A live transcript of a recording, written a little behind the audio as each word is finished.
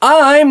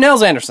I'm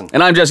Nels Anderson.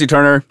 And I'm Jesse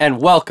Turner. And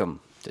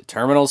welcome to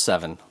Terminal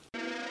 7.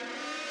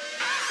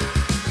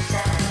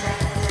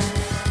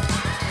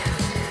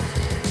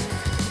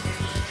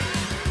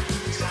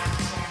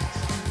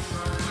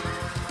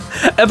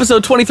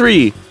 Episode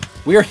 23.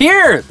 We are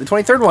here, the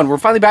 23rd one. We're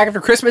finally back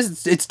after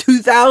Christmas. It's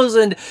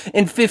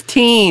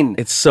 2015.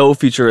 It's so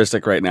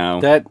futuristic right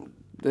now.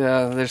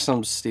 There's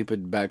some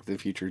stupid Back to the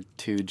Future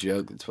 2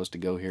 joke that's supposed to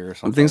go here or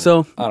something. I think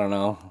so. I don't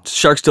know.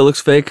 Shark still looks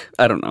fake.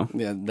 I don't know.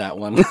 Yeah, that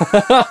one.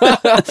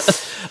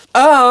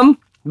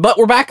 But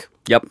we're back.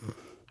 Yep.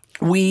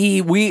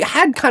 We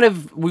had kind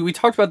of we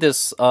talked about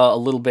this a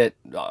little bit,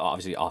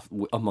 obviously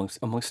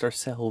amongst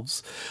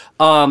ourselves,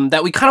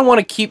 that we kind of want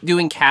to keep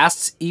doing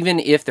casts even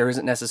if there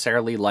isn't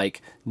necessarily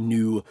like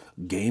new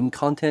game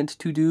content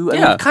to do.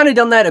 And we've kind of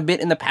done that a bit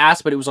in the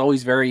past, but it was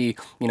always very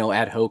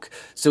ad hoc.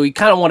 So we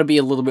kind of want to be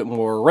a little bit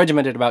more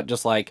regimented about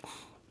just like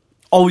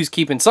always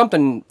keeping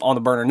something on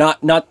the burner. Not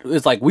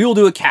it's like we will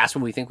do a cast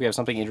when we think we have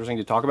something interesting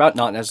to talk about,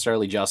 not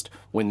necessarily just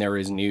when there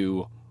is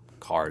new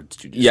cards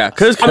to discuss. Yeah,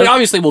 because I mean,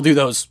 obviously we'll do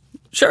those.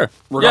 Sure.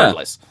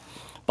 Regardless. Yeah.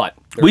 But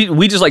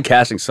we just like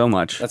casting so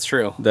much. That's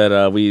true.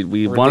 That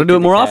we want to do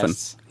it more often.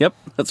 Yep,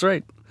 that's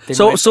right.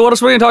 So what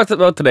else are we going to talk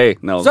about today?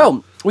 No.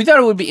 So we thought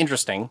it would be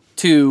interesting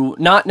to,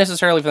 not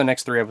necessarily for the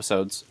next 3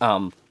 episodes,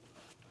 but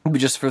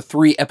just for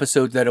 3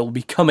 episodes that will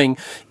be coming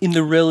in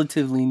the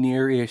relatively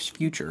near-ish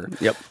future.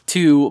 Yep.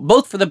 To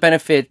both for the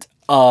benefit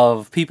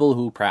of people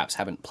who perhaps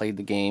haven't played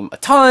the game a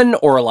ton,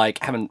 or like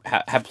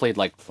have played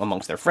like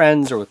amongst their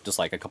friends, or with just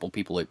like a couple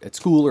people at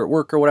school or at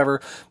work or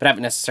whatever, but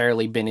haven't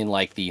necessarily been in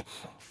like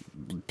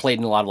played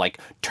in a lot of like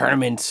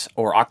tournaments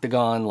or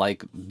Octagon,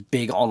 like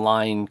big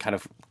online kind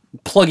of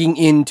plugging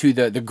into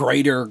the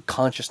greater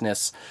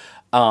consciousness.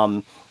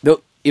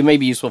 It may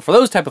be useful for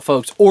those type of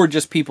folks, or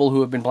just people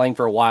who have been playing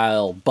for a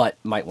while but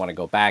might want to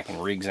go back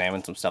and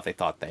re-examine some stuff they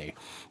thought they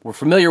were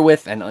familiar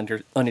with and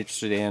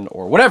uninterested in,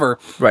 or whatever.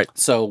 Right.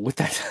 So with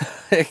that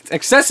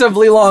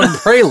excessively long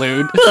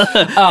prelude,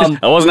 I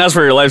wasn't asked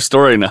for your life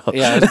story now.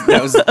 Yeah,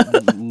 that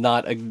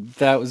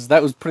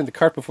was putting the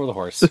cart before the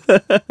horse.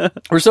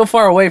 We're so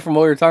far away from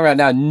what we were talking about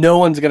now, no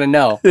one's gonna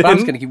know. But I'm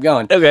just gonna keep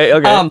going. Okay.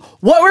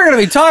 What we're gonna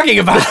be talking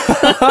about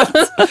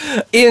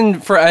in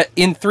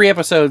 3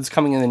 episodes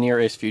coming in the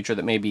nearest future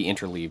that may be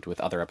interleaved with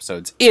other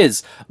episodes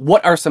is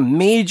what are some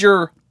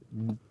major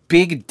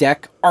big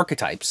deck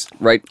archetypes,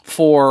 right,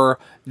 for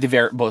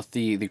both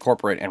the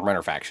corporate and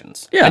runner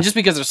factions. Yeah. And just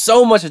because there's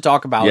so much to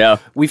talk about,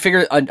 we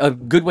figured a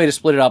good way to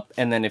split it up,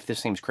 and then if this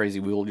seems crazy,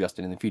 we will adjust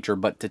it in the future,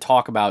 but to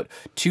talk about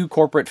 2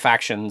 corporate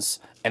factions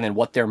and then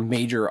what their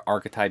major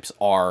archetypes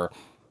are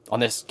on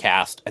this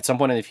cast. At some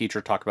point in the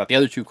future, talk about the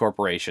other 2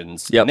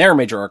 corporations and their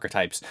major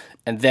archetypes,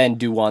 and then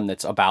do one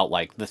that's about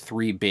like the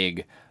 3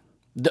 big,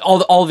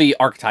 all the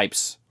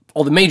archetypes,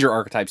 all the major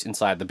archetypes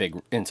inside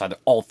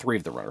all 3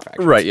 of the runner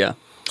factions. Right, yeah.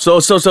 So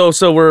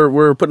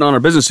we're putting on our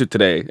business suit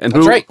today. And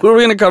who are we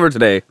going to cover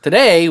today?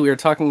 Today we are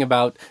talking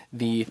about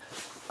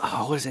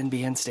what does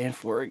NBN stand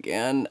for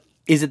again?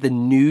 Is it the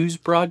News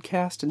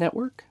Broadcast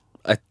Network?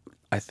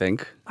 I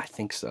think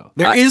so.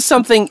 There is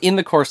something in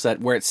the core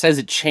set where it says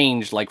it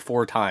changed like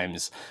 4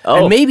 times. Oh.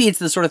 And maybe it's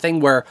the sort of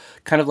thing where,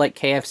 kind of like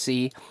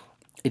KFC,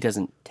 it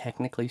doesn't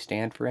technically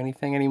stand for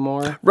anything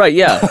anymore. Right,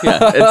 yeah.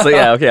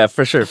 It's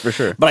for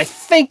sure. But I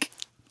think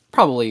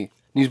probably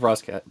News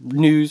Broadcast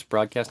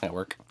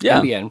Network,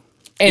 NBN.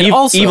 And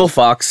also Evil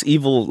Fox,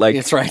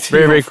 that's right.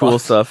 Very, very cool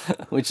stuff.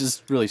 Which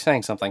is really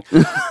saying something.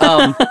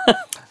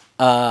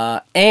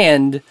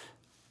 And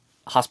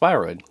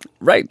Hospiroid.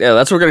 Right, yeah,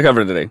 that's what we're going to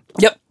cover today.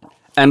 Yep.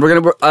 And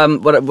we're gonna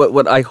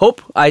what I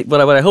hope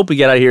we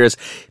get out of here is,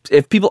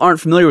 if people aren't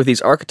familiar with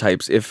these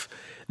archetypes, if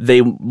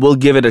they will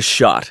give it a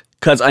shot.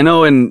 Because I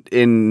know in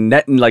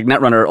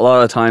Netrunner, a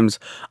lot of the times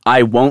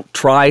I won't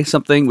try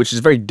something, which is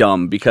very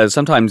dumb, because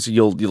sometimes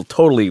you'll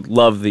totally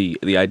love the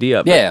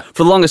idea. But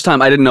for the longest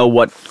time, I didn't know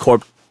what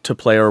corp to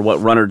play or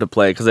what runner to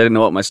play, because I didn't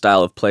know what my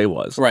style of play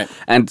was. Right.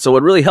 And so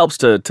it really helps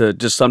to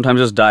just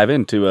sometimes just dive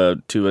into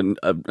an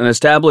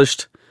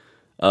established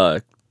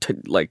type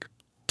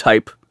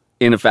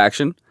in a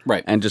faction,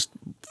 right, and just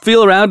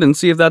feel around and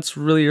see if that's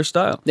really your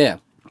style. Yeah.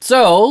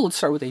 So let's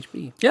start with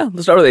HB. Yeah,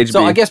 let's start with HB.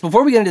 So I guess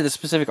before we get into the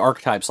specific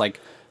archetypes, like,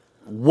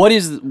 what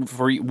is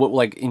for you,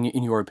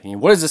 in your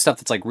opinion, what is the stuff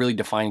that's like really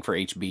defining for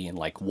HB, and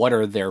like what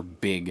are their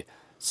big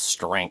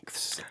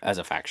strengths as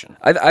a faction?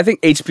 I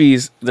think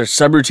HB's their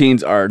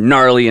subroutines are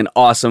gnarly and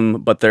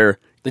awesome, but they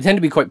tend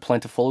to be quite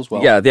plentiful as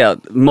well. Yeah.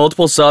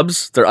 Multiple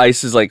subs. Their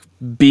ice is like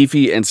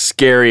beefy and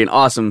scary and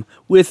awesome,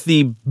 with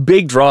the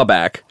big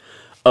drawback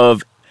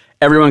of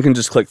everyone can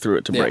just click through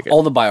it to break it.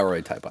 All the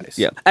Bioroid type ice.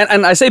 Yeah.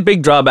 And I say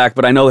big drawback,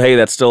 but I know, hey,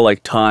 that's still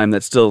like time,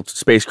 that's still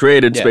space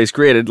created.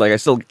 Like, I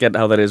still get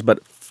how that is.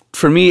 But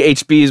for me,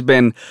 HB's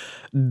been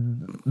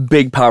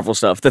big, powerful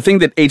stuff. The thing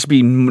that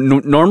HB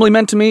normally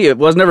meant to me, it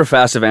was never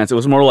fast advance. It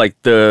was more like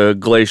the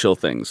glacial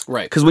things.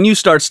 Right. Because when you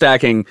start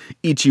stacking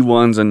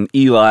Ichi-1s and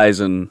Eli's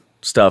and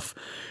stuff,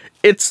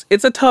 it's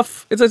a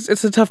tough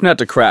nut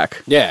to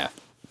crack. Yeah.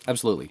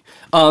 absolutely.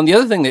 The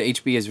other thing that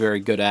HB is very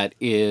good at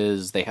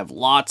is they have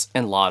lots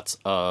and lots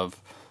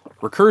of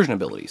recursion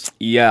abilities.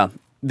 Yeah.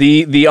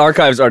 The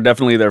archives are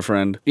definitely their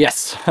friend.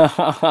 Yes.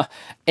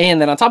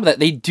 And then on top of that,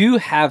 they do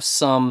have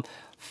some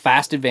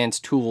fast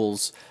advanced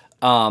tools.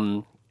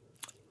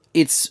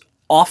 It's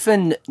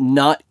often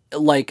not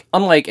like,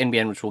 unlike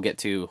NBN, which we'll get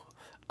to,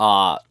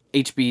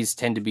 HBs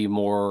tend to be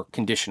more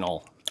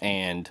conditional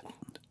and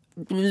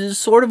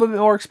sort of a bit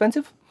more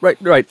expensive.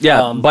 Right,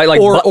 yeah.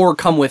 Or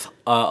come with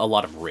a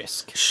lot of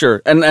risk.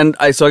 Sure, and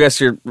I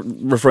guess you're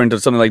referring to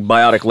something like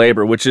Biotic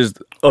Labor, which is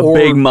a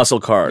big muscle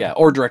card. Yeah,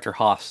 or Director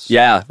Haas.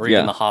 Yeah, or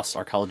even the Haas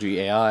Arcology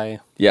AI.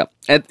 Yeah,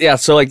 and yeah.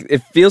 So like,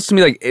 it feels to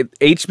me like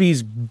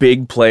HB's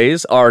big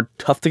plays are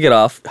tough to get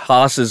off.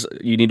 Haas is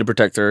you need to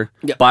protect her.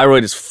 Yep.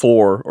 Bioroid is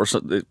 4 or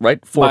something,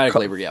 right? 4. Biotic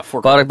Labor, yeah,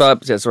 4.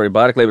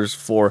 Biotic Labor is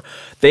 4.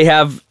 They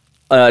have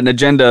an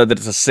agenda that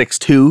is a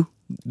 6/2.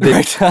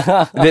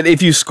 That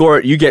if you score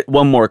it, you get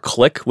one more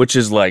click, which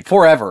is like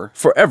forever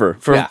for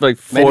like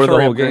for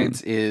the whole game.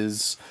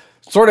 Is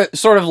sort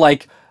of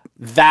like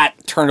that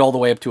turned all the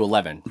way up to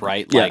 11,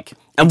 right? Yeah. Like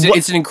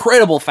it's an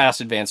incredible fast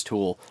advanced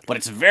tool, but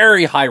it's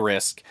very high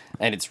risk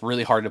and it's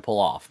really hard to pull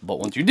off. But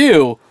once you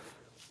do,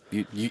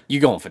 you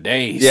going for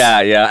days. Yeah,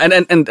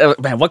 and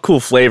man, what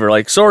cool flavor!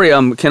 Like, sorry,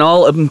 can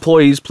all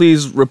employees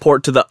please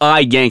report to the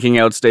eye yanking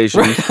out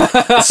station,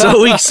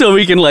 so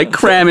we can like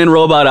cram in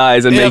robot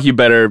eyes and make you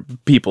better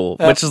people,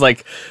 which is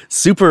like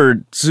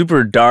super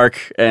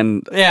dark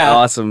and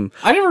awesome.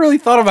 I never really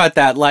thought about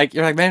that. Like,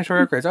 you're like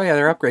mandatory upgrades. Oh yeah,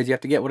 they're upgrades. You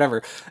have to get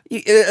whatever.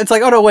 It's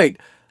like, oh no,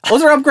 wait,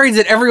 those are upgrades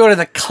that everyone in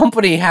the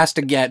company has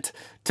to get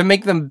to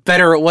make them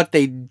better at what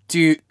they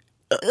do.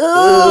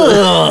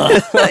 Yeah,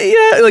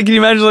 like, can you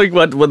imagine like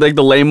what like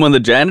the lame one the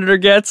janitor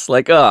gets?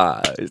 Like,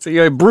 it's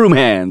like broom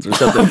hands or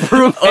something.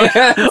 Broom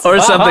hands. Or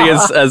something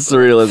as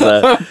surreal as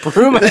that.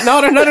 Broom.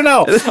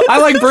 No. I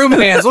like broom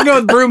hands. We'll go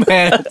with broom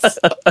hands.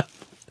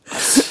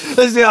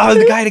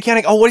 The guy at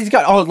Mechanic. Oh, what he's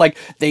got? Oh, like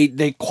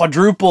they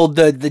quadrupled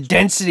the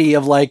density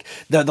of like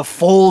the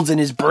folds in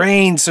his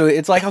brain. So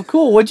it's like, oh,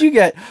 cool. What'd you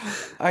get?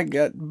 I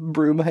got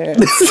broom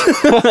hands.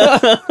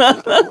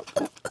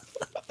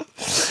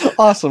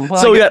 Awesome. Well,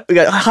 so we got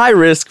high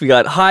risk, we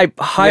got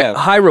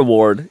high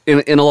reward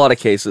in a lot of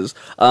cases.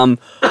 A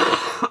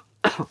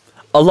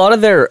lot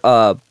of their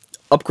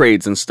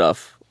upgrades and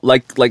stuff,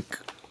 like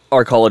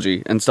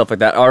Arcology and stuff like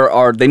that,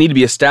 are they need to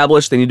be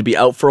established, they need to be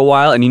out for a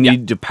while, and you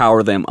need to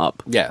power them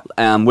up. Yeah.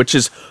 Which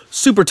is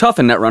super tough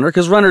in Netrunner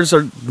because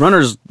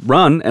runners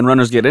run and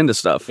runners get into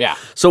stuff. Yeah.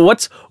 So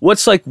what's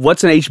an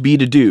HB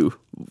to do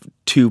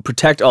to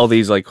protect all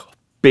these like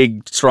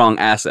big, strong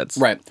assets?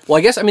 Right. Well,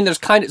 I guess, I mean, there's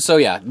kind of, so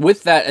yeah,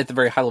 with that, at the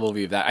very high level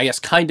view of that, I guess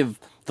kind of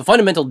the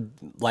fundamental,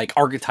 like,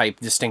 archetype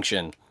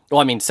distinction,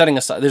 well, I mean, setting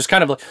aside, there's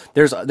kind of,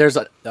 there's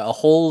a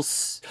whole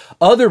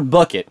other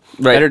bucket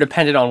that are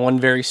dependent on one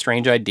very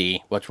strange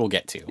ID, which we'll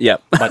get to.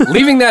 Yep. But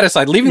leaving that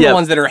aside, the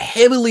ones that are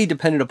heavily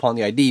dependent upon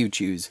the ID you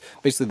choose,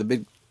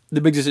 basically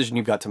the big decision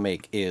you've got to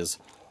make is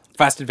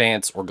Fast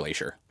Advance or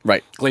Glacier.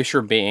 Right.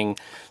 Glacier being,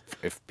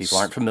 if people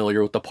aren't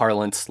familiar with the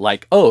parlance,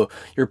 like, oh,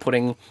 you're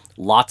putting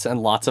lots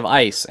and lots of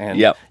ice, and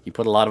you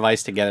put a lot of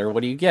ice together,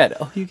 what do you get?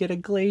 Oh, you get a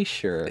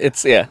glacier.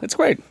 It's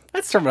great.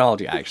 That's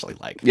terminology I actually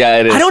like. Yeah,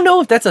 it is. I don't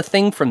know if that's a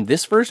thing from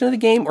this version of the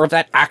game, or if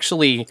that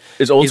actually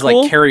is old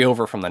school? like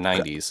carryover from the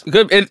 90s.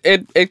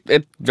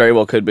 It very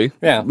well could be.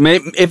 Yeah.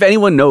 If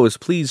anyone knows,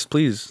 please.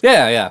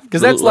 Yeah.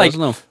 Because that's like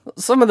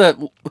some of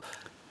the...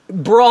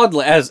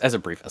 Broadly, as a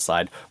brief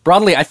aside,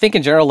 I think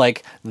in general,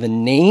 like, the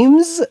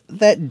names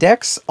that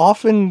decks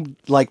often,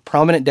 like,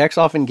 prominent decks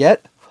often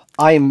get,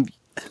 I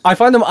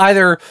find them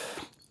either,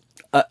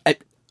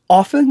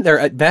 often they're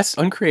at best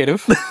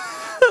uncreative,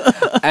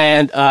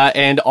 and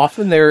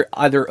often they're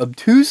either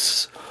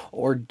obtuse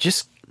or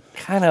just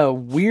kind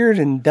of weird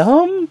and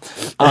dumb.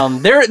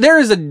 There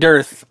is a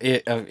dearth,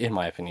 in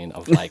my opinion,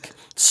 of, like,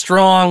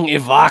 strong,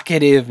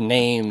 evocative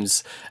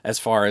names as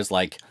far as,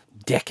 like,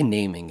 deck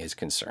naming is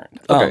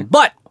concerned. Okay.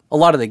 But a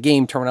lot of the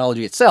game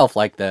terminology itself,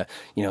 like the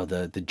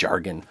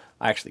jargon,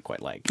 I actually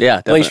quite like.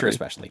 Yeah, Glacier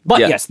especially. But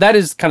yes, that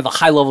is kind of the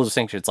high level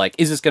distinction. It's like,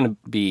 is this going to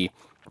be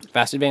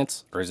Fast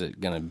Advance or is it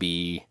going to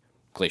be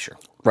Glacier?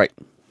 Right.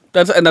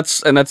 And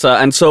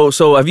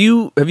so have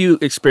you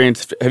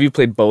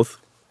played both?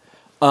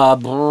 I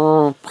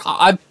don't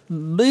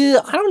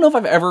know if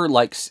I've ever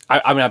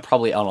I mean, I'm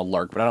probably on a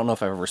lark, but I don't know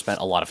if I've ever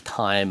spent a lot of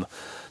time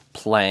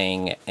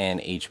playing an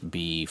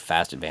HB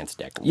Fast Advanced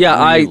deck.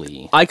 Yeah,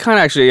 really. I kind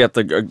of actually have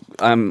to.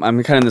 I'm kind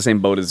of in the same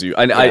boat as you.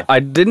 I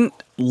didn't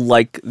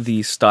like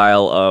the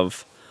style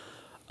of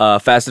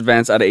Fast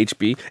Advance out of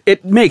HB.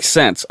 It makes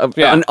sense.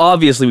 And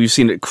obviously we've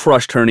seen it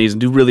crush tourneys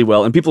and do really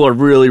well, and people are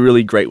really,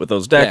 really great with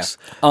those decks.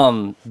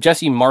 Yeah.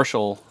 Jesse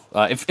Marshall.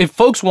 If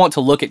folks want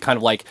to look at kind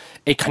of like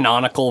a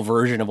canonical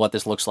version of what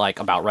this looks like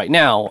about right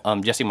now,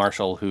 Jesse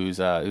Marshall, who's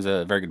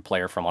a very good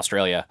player from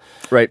Australia,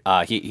 right?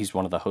 He's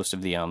one of the hosts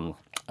of the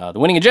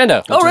Winning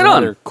Agenda. Which right is on.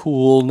 Another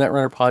cool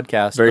Netrunner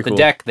podcast. Very with cool.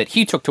 The deck that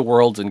he took to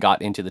Worlds and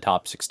got into the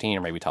top 16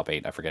 or maybe top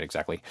 8. I forget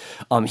exactly.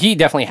 He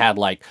definitely had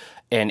like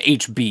an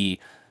HB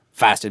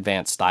fast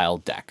advance style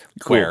deck.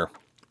 Cool. Where,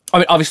 I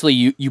mean, obviously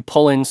you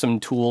pull in some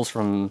tools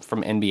from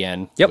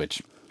NBN, Yep.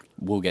 which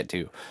we'll get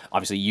to.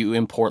 Obviously, you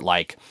import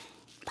like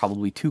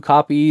probably 2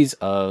 copies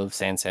of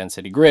Sansan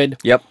City Grid.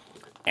 Yep.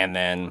 And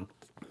then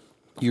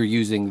you're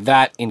using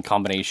that in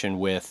combination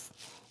with,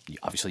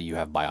 obviously, you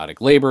have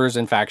Biotic Labors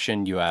in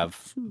faction. You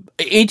have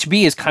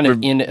HB is kind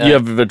of in. You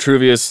have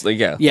Vitruvius, like,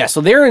 yeah. Yeah,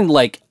 so they're in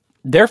like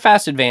their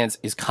fast advance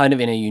is kind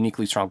of in a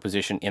uniquely strong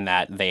position in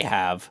that they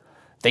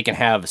can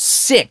have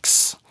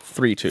 6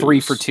 3-2s.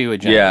 3-for-2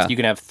 agendas. Yeah. You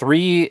can have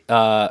 3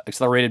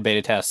 accelerated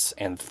beta tests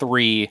and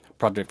 3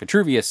 Project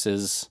Vitruvii.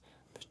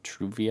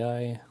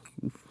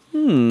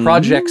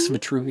 Projects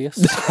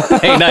Vitruvius.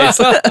 Hey, nice.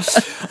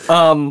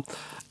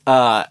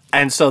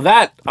 And so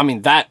that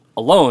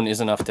alone is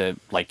enough to,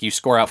 like, you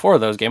score out 4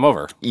 of those, game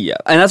over. Yeah,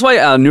 and that's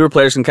why newer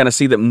players can kind of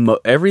see that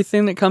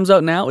everything that comes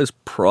out now is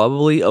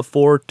probably a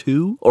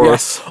 4-2 or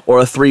Yes. or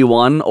a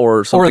 3-1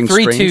 or something Or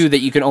a 3-2 strange. that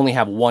you can only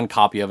have 1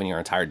 copy of in your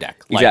entire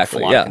deck. Like Exactly,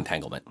 Philonic yeah.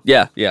 Entanglement.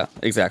 Yeah,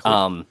 exactly.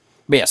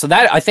 But yeah, so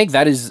that, I think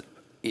that is,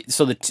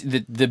 so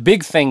the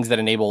big things that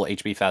enable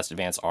HB Fast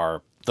Advance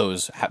are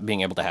those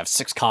being able to have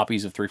 6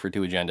 copies of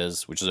 3-for-2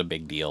 agendas, which is a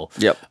big deal.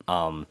 Yep.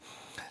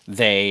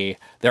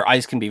 Their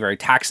ice can be very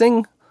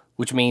taxing,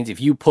 which means if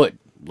you put,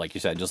 like you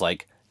said, just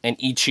like an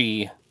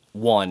Ichi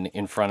 1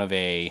 in front of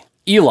a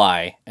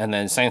Eli and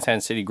then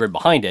Sansan City Grid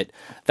behind it,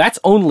 that's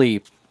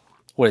only,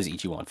 what is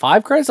Ichi 1?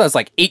 5 credits? That's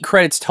like 8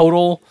 credits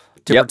total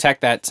to Yep.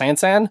 protect that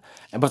Sansan.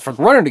 But for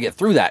the runner to get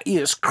through that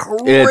is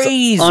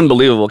crazy. It's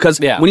unbelievable because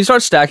Yeah. when you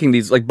start stacking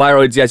these, like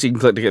Bioroids, yes, you can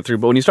click to get through,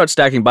 but when you start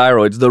stacking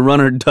Bioroids, the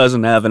runner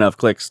doesn't have enough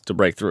clicks to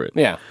break through it.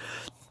 Yeah.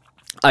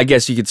 I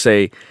guess you could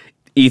say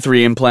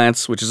E3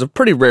 Implants, which is a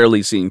pretty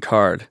rarely seen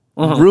card,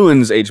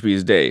 ruins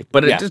HB's day,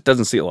 but it Yeah. just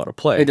doesn't see a lot of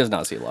play. It does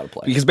not see a lot of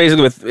play. Because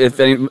basically,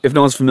 if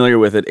no one's familiar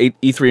with it,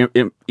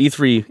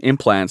 E3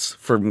 Implants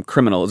from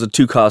Criminal is a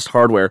 2-cost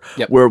hardware.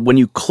 Yep. Where when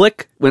you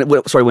click,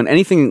 when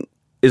anything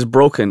is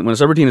broken, when a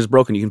subroutine is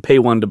broken, you can pay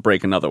 1 to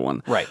break another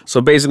one. Right. So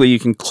basically, you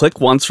can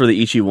click once for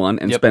the Ichi 1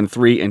 and Yep. spend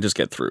 3 and just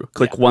get through.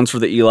 Click once for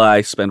the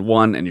Eli, spend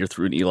 1, and you're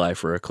through an Eli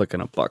for a click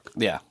and a buck.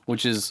 Yeah,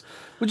 which is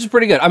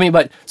pretty good. I mean,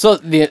 but so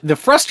the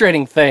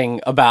frustrating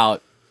thing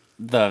about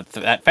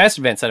that fast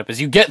advance setup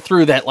is you get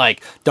through that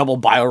like double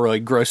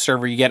Bioroid gross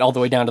server, you get all the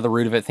way down to the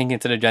root of it, thinking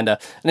it's an agenda,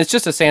 and it's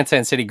just a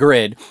Sansan City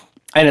Grid,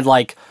 and it's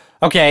like,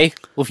 okay,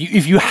 well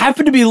if you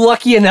happen to be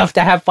lucky enough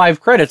to have 5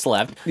 credits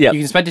left, Yep.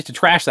 you can spend it to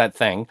trash that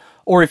thing,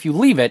 or if you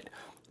leave it,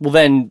 well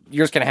then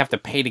you're just gonna have to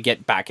pay to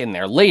get back in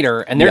there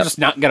later, and they're Yep. just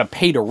not gonna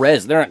pay to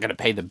res. They're not gonna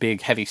pay the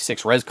big heavy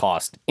 6 res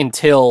cost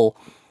until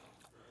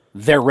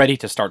they're ready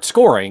to start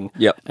scoring.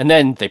 Yep. And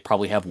then they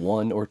probably have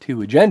 1 or 2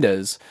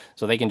 agendas,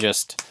 so they can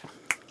just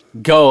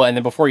go, and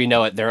then before you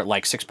know it, they're at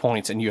like 6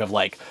 points, and you have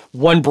like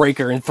 1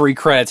 breaker and 3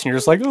 credits, and you're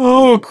just like,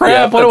 oh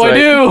crap, what do that's I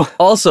do?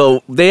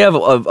 Also, they have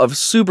a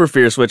super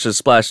fierce switches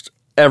splashed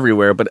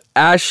everywhere, but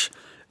Ash,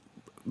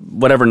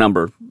 whatever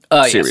number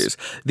Yes. series,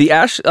 the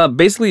Ash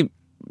basically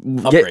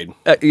Upgrade.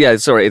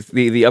 It's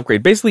the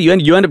upgrade. Basically, you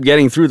end up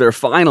getting through there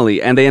finally,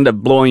 and they end up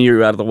blowing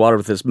you out of the water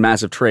with this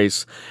massive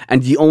trace.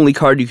 And the only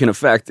card you can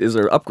affect is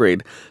their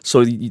upgrade. So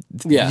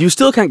you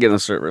still can't get in the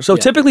server. So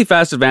typically,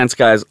 fast advanced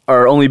guys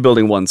are only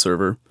building 1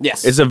 server.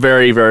 Yes. It's a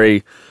very,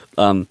 very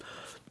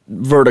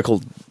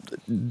vertical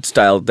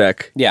style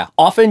deck. Yeah,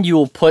 often you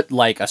will put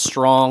like a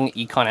strong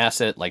econ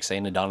asset, like say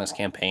an Adonis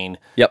campaign,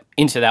 Yep.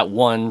 into that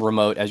one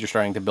remote as you're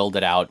starting to build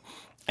it out,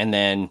 and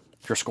then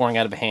you're scoring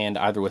out of hand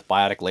either with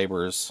Biotic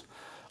Labors,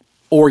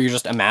 or you're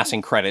just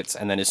amassing credits,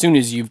 and then as soon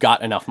as you've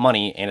got enough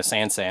money and a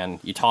Sansan,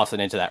 you toss it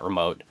into that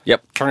remote,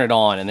 Yep. turn it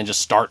on, and then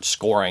just start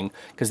scoring.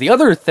 Because the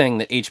other thing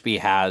that HB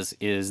has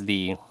is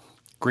the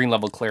green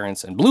level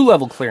clearance and blue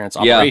level clearance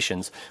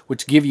operations,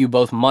 which give you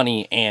both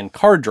money and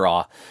card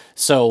draw.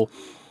 So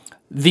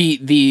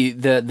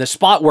the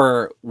spot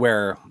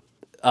where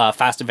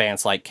fast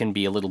advance like can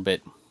be a little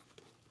bit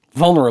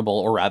vulnerable,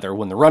 or rather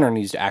when the runner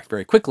needs to act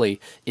very quickly,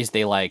 is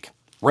they like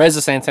res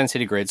a Sansan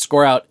City Grid,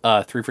 score out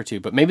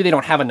 3-for-2, but maybe they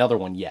don't have another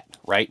one yet,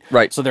 right?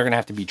 Right. So they're going to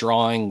have to be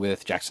drawing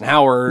with Jackson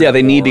Howard. Yeah,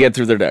 they need to get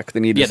through their deck. They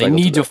need to Yeah, they cycle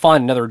need through to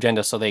find another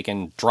agenda so they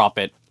can drop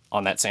it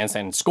on that Sansan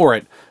and score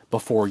it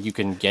before you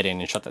can get in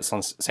and shut that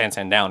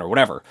Sansan down or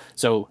whatever.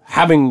 So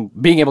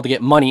being able to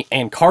get money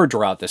and card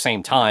draw at the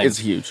same time It's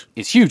huge.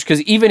 It's huge,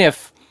 because even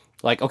if,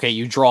 like, okay,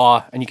 you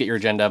draw and you get your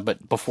agenda,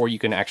 but before you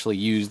can actually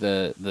use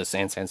the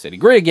Sansan City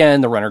Grid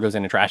again, the runner goes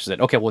in and trashes it.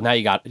 Okay, well now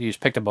you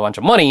just picked up a bunch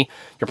of money.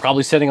 You're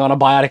probably sitting on a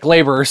Biotic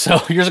Labor, so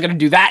you're just going to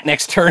do that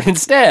next turn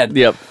instead.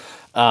 Yep.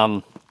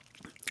 I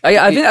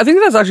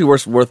think that's actually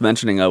worth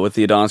mentioning with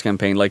the Adonis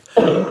campaign. Like,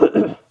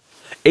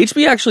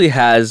 HB actually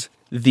has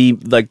the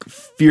like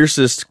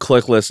fiercest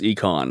clickless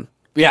econ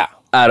Yeah.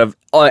 out of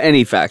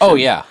any faction. Oh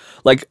yeah.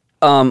 Like,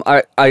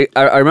 I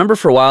remember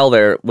for a while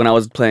there when I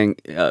was playing,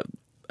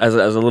 as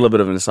a little bit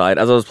of an aside,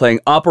 as I was playing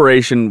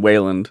Operation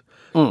Wayland,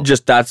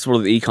 just that's where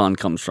the econ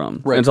comes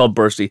from. Right. It's all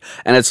bursty,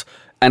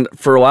 and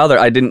for a while there,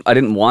 I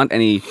didn't want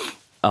any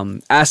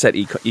asset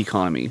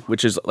economy,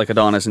 which is like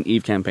Adonis and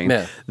Eve campaign.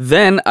 Yeah.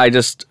 Then I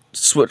just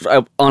switch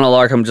on a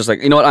lark. I'm just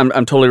like, you know what? I'm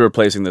totally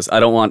replacing this. I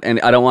don't want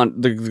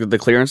the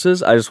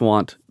clearances. I just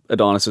want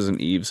Adonises and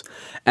Eves,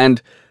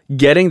 and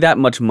getting that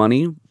much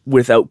money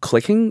without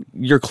clicking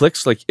your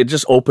clicks, like it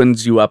just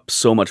opens you up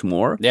so much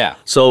more. Yeah.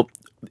 So.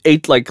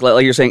 Like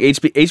you're saying,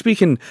 HB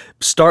can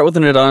start with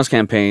an Adonis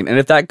campaign, and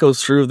if that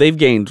goes through, they've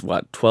gained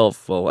what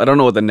 12. Well, I don't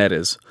know what the net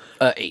is.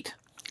 8.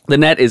 The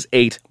net is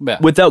 8 Yeah.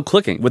 without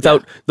clicking,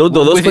 without those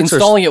With clicks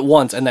installing it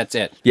once, and that's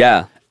it.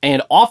 Yeah,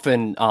 And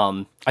often,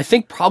 I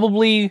think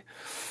probably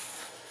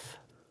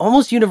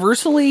almost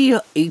universally,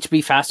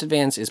 HB Fast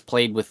Advance is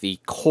played with the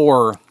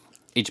core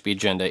HB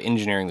agenda,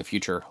 Engineering the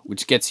Future,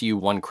 which gets you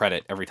 1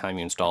 credit every time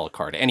you install a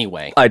card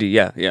anyway. ID.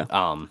 Yeah.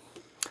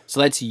 So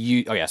that's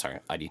you. Oh yeah, sorry,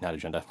 ID, not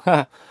agenda.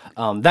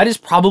 That is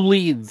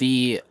probably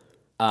the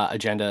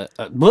agenda.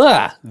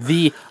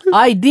 The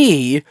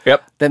ID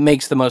Yep. that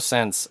makes the most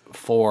sense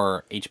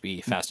for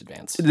HB Fast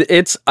Advance.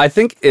 I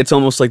think it's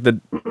almost like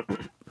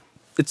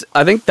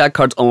I think that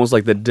card's almost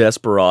like the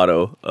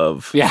Desperado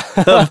of Yeah.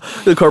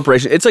 of the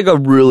corporation. It's like a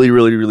really,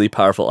 really, really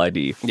powerful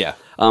ID. Yeah.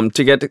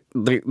 To get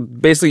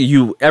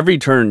basically every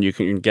turn you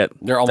can get.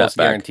 They're almost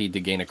that back. guaranteed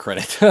to gain a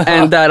credit.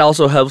 And that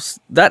also helps.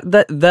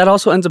 That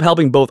also ends up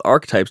helping both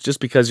archetypes, just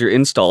because your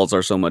installs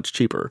are so much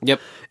cheaper. Yep.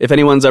 If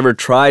anyone's ever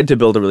tried to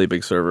build a really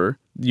big server,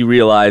 you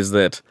realize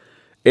that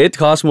it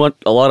costs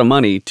a lot of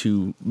money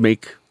to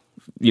make,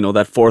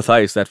 that 4th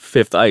ice, that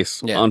 5th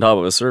ice Yeah. on top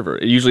of a server.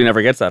 It usually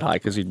never gets that high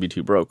because you'd be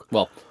too broke.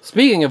 Well,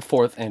 speaking of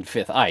 4th and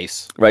 5th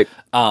ice, Right.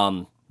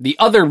 the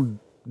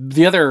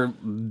other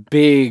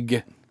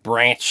big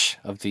branch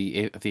of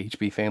the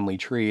HB family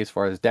tree as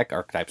far as deck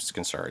archetypes is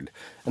concerned,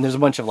 and there's a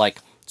bunch of like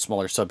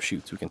smaller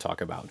subshoots we can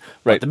talk about.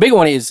 Right. But the big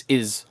one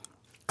is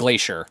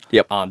Glacier.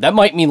 Yep. That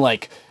might mean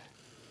like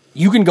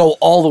you can go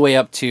all the way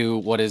up to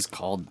what is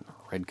called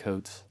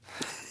Redcoats,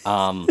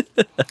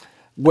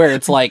 where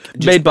it's like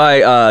Made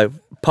by,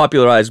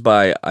 popularized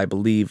by, I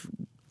believe,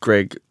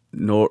 Greg. I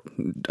know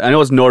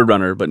it's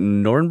Nordrunner, but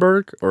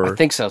Nornberg or I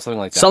think so, something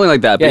like that. something like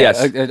that. But Yeah,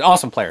 yes, an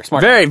awesome player,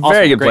 smart, very, guy. Awesome,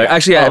 very good great player. guy.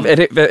 Actually,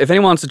 yeah, if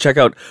anyone wants to check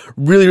out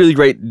really, really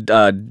great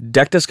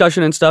deck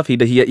discussion and stuff, he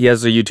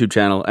has a YouTube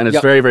channel, and it's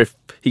Yep. very, very.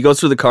 He goes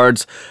through the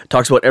cards,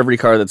 talks about every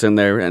card that's in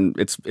there, and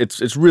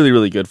it's really,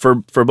 really good for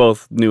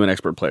both new and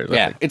expert players. I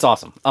Yeah, think. it's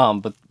awesome.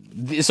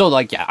 So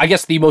like, yeah, I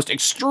guess the most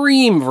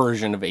extreme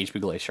version of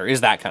HB Glacier is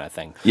that kind of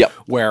thing. Yep.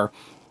 Where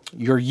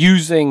you're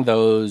using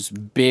those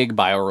big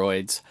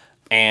bioroids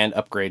and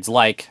upgrades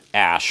like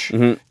Ash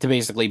Mm-hmm. to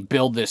basically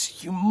build this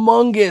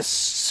humongous,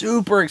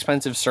 super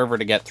expensive server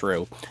to get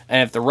through.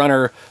 And if the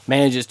runner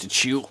manages to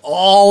chew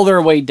all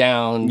their way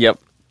down, Yep.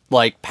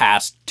 like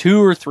past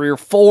 2 or 3 or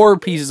 4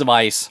 pieces of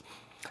ice,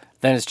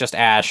 then it's just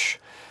Ash.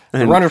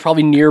 The runner's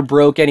probably near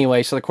broke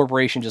anyway, so the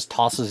corporation just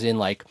tosses in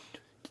like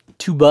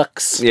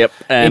 $2 Yep,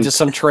 and- into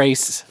some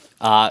trace.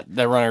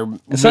 The runner,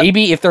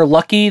 maybe if they're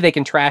lucky, they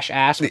can trash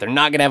Ash, but they're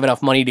not going to have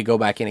enough money to go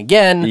back in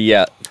again.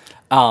 Yeah.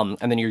 And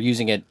then you're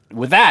using it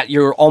with that.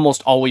 You're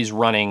almost always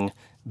running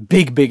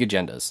big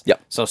agendas.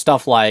 Yep. So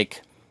stuff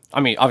like,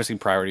 obviously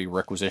priority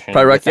requisition.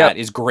 Priority, with that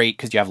yep. is great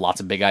because you have lots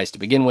of big eyes to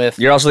begin with.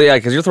 You're also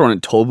because you're throwing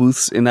in toll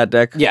booths in that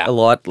deck. Yeah, a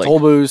lot. Like Toll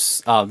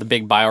boosts, the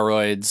big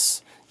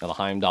bioroids, the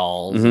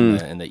Heimdalls,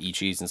 Mm-hmm. and the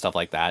Ichis and stuff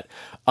like that.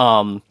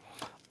 On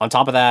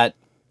top of that,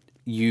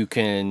 you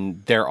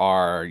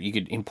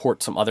could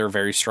import some other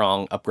very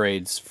strong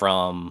upgrades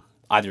from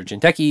either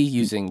Jinteki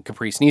using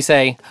Caprice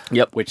Nisei.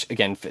 Yep. Which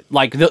again,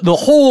 like the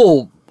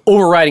whole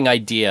overriding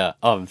idea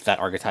of that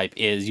archetype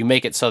is you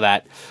make it so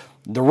that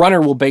the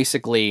runner will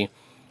basically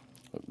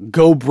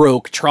go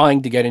broke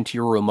trying to get into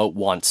your remote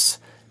once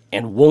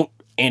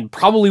and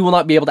probably will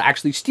not be able to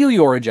actually steal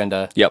your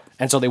agenda. Yep.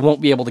 And so they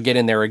won't be able to get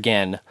in there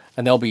again,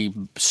 and they'll be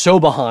so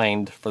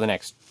behind for the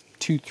next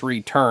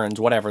 2-3 turns,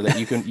 whatever, that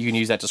you can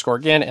use that to score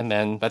again, and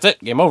then that's it,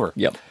 game over.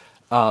 Yep.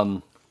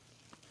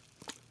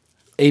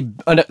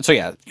 So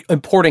yeah,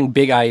 importing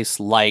big ice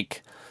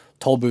like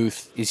Toll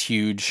Booth is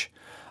huge.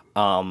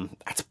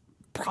 That's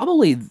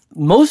probably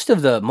most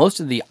of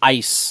the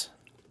ice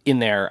in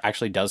there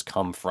actually does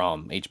come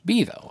from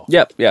HB though.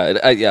 Yep. Yeah.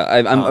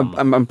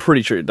 I'm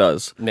pretty sure it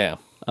does. Yeah.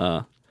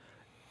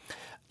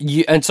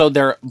 And so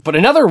but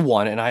another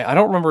one, and I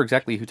don't remember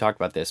exactly who talked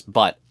about this,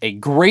 but a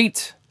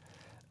great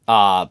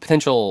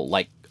potential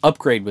like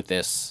upgrade with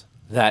this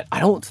that I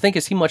don't think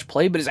has seen much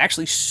play, but is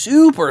actually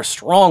super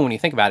strong when you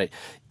think about it,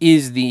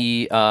 is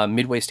the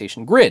Midway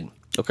Station Grid.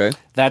 Okay.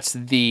 That's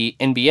the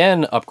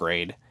NBN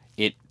upgrade.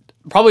 It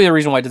probably the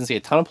reason why it doesn't see a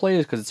ton of play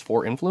is because it's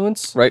 4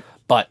 influence. Right.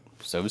 But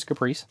so is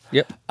Caprice.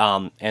 Yep.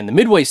 And the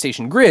Midway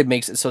Station Grid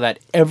makes it so that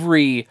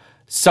every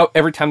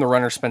time the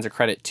runner spends a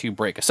credit to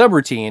break a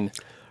subroutine,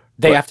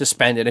 they have to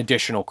spend an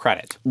additional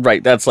credit.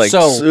 Right. That's like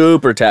So,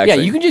 super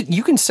taxing. Yeah,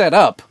 you can set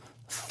up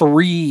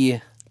 3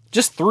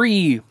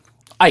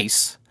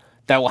 ice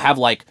that will have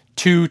like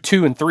 2,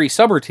 2, and 3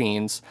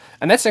 subroutines,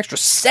 and that's an extra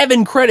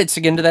 7 credits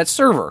to get into that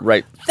server.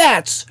 Right.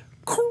 That's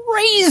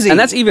crazy. And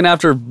that's even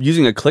after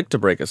using a click to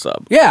break a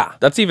sub. yeah,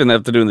 That's even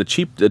after doing the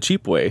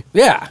cheap way.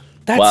 yeah.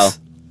 That's Wow.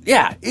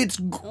 Yeah, it's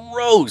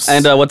gross.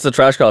 And what's the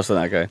trash cost on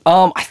that guy?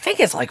 I think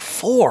it's like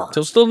 4.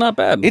 So still not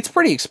bad. It's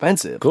pretty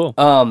expensive. Cool.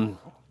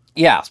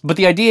 Yeah, but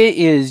the idea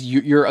is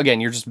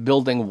you're just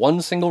building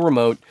one single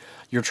remote.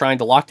 You're trying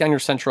to lock down your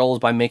centrals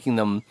by making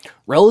them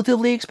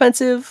relatively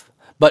expensive,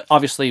 but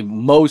obviously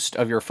most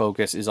of your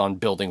focus is on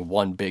building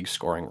one big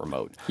scoring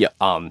remote. Yeah.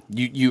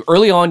 You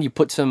early on you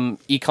put some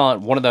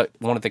econ, one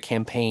of the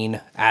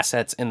campaign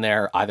assets in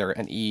there, either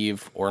an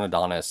Eve or an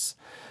Adonis.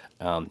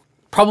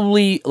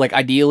 Probably, like,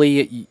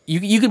 ideally,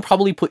 you can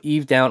probably put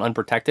Eve down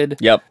unprotected.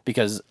 Yep.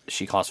 Because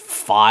she costs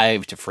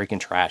 5 to freaking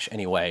trash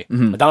anyway.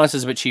 Adonis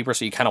is a bit cheaper,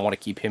 so you kind of want to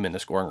keep him in the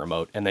scoring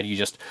remote. And then you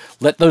just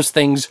let those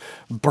things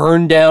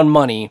burn down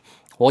money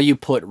while you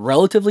put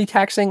relatively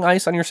taxing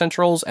ice on your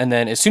centrals. And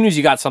then as soon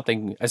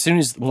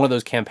as one of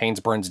those campaigns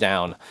burns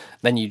down,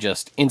 then you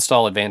just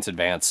install advance,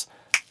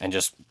 and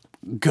just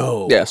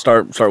go. Yeah,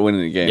 start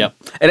winning the game. Yep.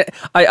 And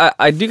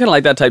I do kind of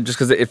like that type just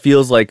because it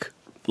feels like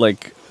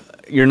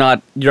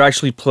you're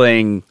actually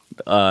playing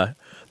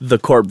the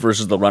corp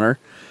versus the runner.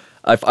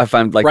 I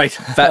find like Right.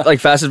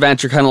 Fast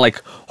Advance, you're kind of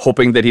like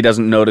hoping that he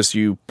doesn't notice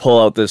you pull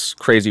out this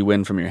crazy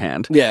win from your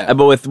hand. Yeah.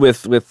 But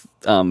with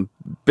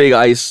big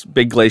ice,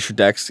 big glacier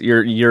decks,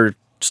 you're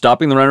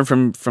stopping the runner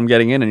from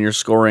getting in, and you're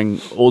scoring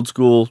old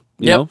school.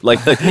 You know, like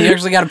you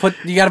actually got to put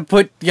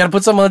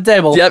something on the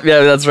table. Yep,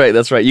 yeah, that's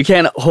right. You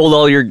can't hold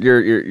all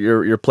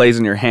your plays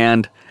in your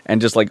hand and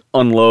just like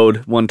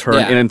unload one turn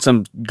in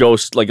some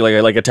ghost like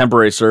a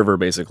temporary server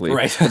basically.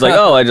 Right. It's like,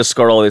 oh, I just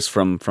scored all this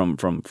from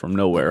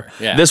nowhere.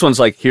 Yeah. This one's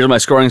like, here's my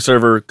scoring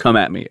server, come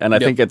at me. And I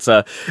think it's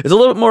a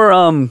little bit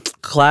more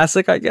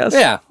classic, I guess.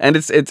 Yeah. And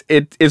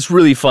it's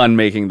really fun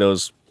making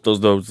those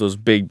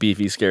big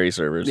beefy scary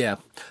servers. Yeah.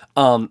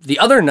 The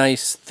other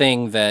nice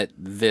thing that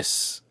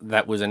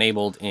was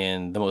enabled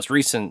in the most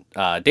recent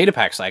data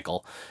pack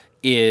cycle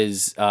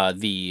is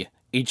the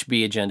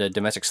HB Agenda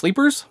Domestic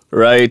Sleepers,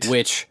 Right.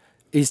 which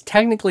is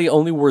technically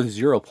only worth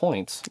 0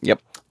 points.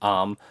 Yep.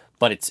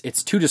 But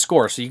it's 2 to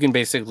score, so you can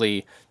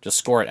basically just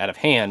score it out of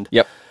hand.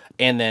 Yep.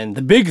 And then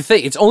the big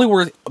thing, it's only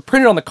worth,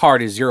 printed on the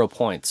card is 0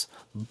 points,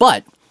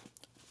 but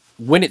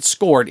when it's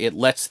scored, it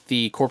lets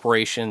the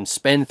corporation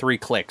spend 3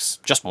 clicks,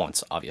 just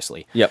once,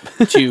 obviously. Yep.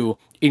 to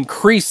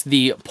increase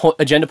the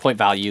agenda point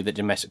value that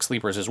Domestic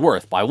Sleepers is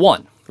worth by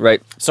 1.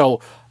 Right. So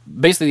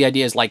basically the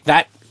idea is like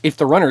that, if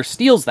the runner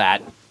steals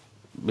that,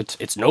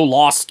 it's no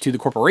loss to the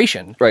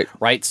corporation. Right.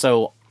 Right?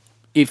 So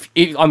if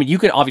you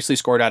can obviously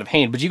score it out of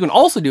hand, but you can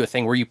also do a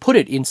thing where you put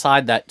it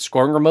inside that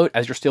scoring remote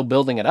as you're still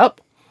building it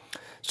up.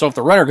 So if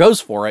the runner goes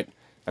for it,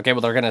 okay,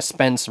 well, they're going to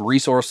spend some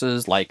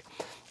resources like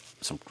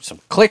some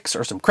clicks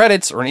or some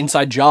credits or an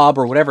inside job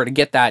or whatever to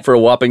get that For a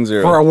whopping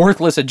 0. for a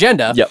worthless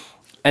agenda. Yep.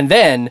 And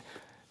then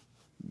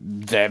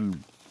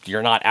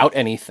you're not out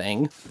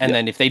anything. And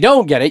then if they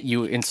don't get it,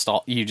 you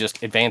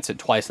just advance it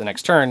twice the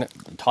next turn,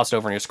 toss it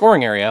over in your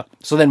scoring area.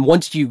 So then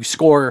once you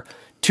score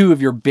 2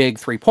 of your big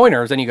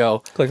 3-pointers, then you go,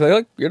 Click, click,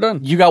 click, you're done.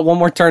 you got 1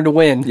 more turn to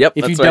win. Yep,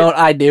 If you that's right. don't,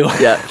 I do.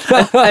 Yeah,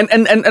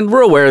 and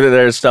we're aware that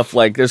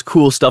there's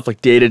cool stuff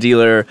like Data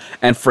Dealer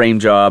and Frame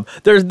Job.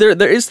 There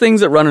is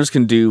things that runners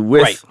can do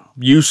with Right.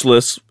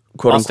 useless,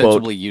 quote unquote.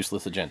 Ostensibly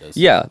useless agendas.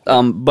 Yeah,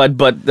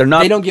 but they're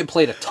not. They don't get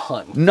played a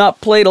ton.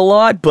 Not played a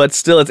lot, but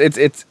still,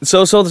 it's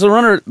so the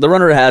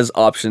runner has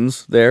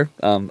options there.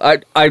 I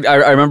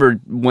remember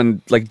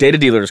when like Data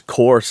Dealer's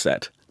core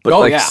set. But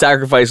Oh, yeah.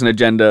 sacrifice an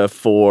agenda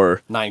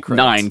for 9 credits.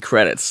 9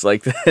 credits.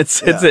 Like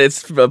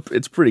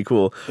it's pretty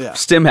cool. Yeah.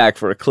 Stim hack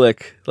for a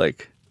click,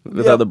 like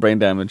without the brain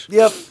damage.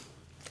 Yep.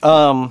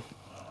 And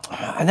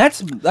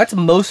that's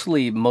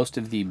mostly most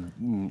of the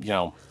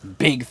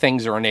big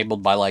things are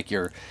enabled by like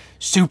your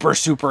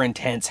super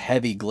intense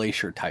heavy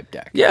glacier type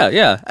deck.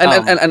 Yeah.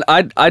 And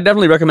I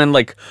definitely recommend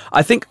like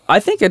I think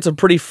it's a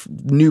pretty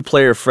new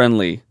player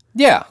friendly.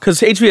 Yeah.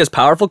 Because HV has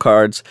powerful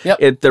cards.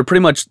 Yep. They're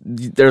pretty much,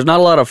 there's not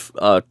a lot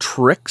of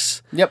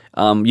tricks. Yep.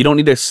 You don't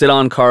need to sit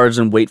on cards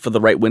and wait for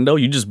the right window.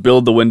 You just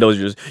build the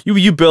windows.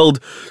 You build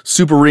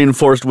super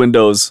reinforced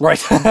windows Right.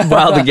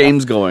 while the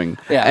game's going.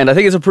 Yeah. And I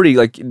think it's a pretty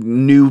like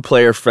new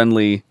player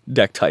friendly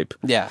deck type.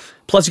 Yeah.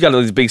 Plus you got all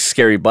these big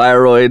scary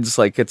Bioroids.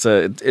 Like it's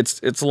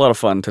a lot of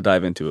fun to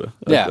dive into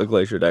a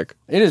glacier deck.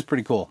 It is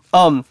pretty cool.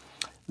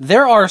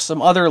 There are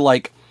some other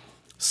like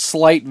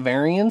slight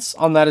variants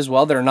on that as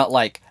well that are not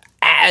like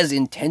as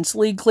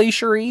intensely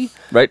glacier-y,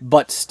 Right.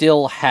 but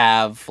still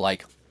have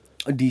like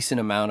a decent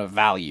amount of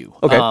value.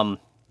 Okay.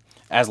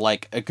 As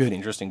like a good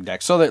interesting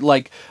deck. So that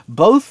like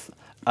both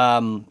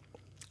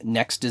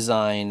Next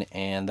Design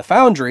and the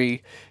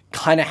Foundry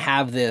kind of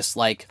have this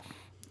like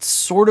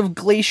sort of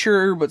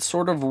glacier but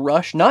sort of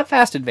rush, not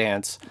fast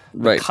advance,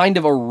 but Right. kind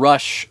of a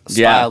rush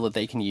style that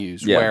they can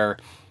use where,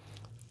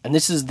 and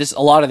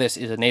a lot of this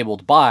is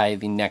enabled by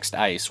the Next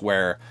Ice,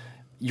 where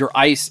your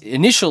ice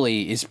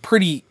initially is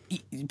pretty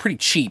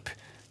cheap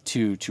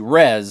to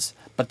res,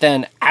 but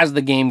then as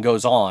the game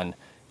goes on,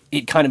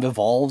 it kind of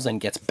evolves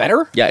and gets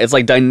better. Yeah, it's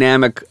like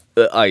dynamic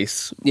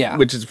ice. Yeah.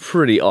 Which is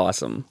pretty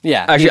awesome.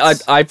 Yeah, Actually,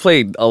 I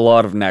played a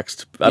lot of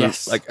Next.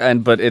 Yes.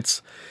 But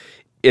it's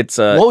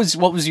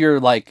What was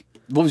your like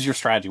what was your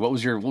strategy? What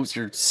was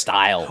your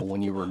style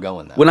when you were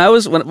going that?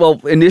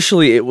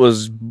 Initially it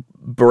was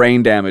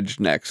brain damage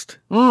next,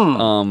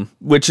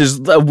 which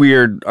is a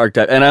weird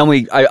archetype, and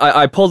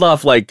I pulled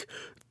off like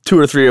 2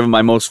 or 3 of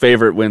my most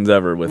favorite wins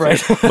ever with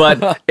it,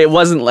 but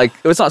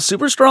it's not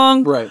super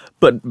strong, right?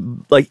 But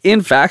like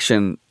in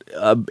faction,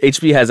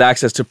 HB has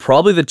access to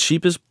probably the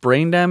cheapest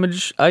brain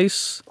damage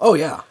ice. Oh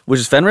yeah, which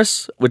is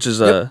Fenris, which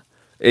is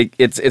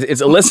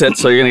it's illicit,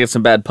 so you're gonna get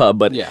some bad pub,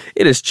 but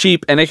it is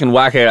cheap and it can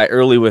whack a guy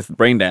early with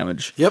brain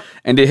damage. Yep.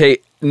 And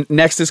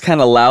next is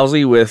kind of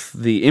lousy with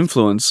the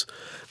influence,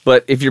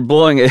 but if you're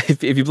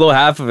if you blow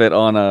half of it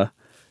on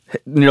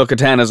neural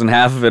katanas and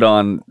half of it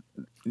on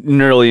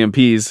neural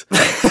EMPs,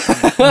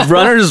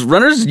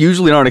 runners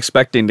usually aren't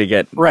expecting to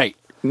get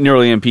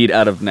neural EMP'd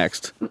out of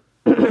next.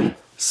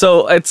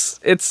 So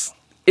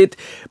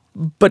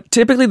but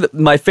typically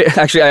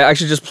actually I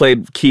actually just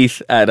played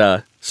Keith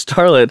at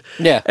Starlit,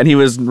 and he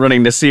was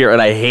running Nasir,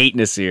 and I hate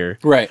Nasir,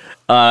 right?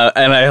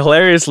 And I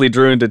hilariously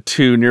drew into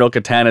 2 neural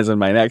katanas in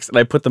my next, and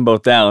I put them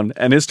both down.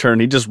 And his turn,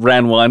 he just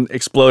ran one,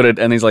 exploded,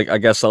 and he's like, "I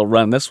guess I'll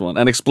run this one,"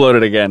 and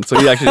exploded again. So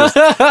he actually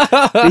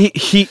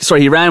just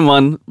he ran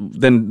one,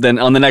 then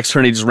on the next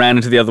turn he just ran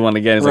into the other one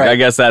again. He's like, "I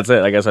guess that's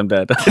it. I guess I'm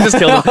dead." I just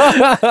killed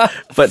him.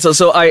 But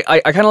so I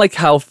kind of like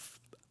how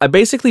I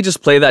basically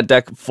just play that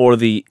deck for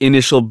the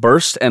initial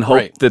burst and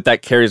hope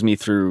that carries me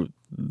through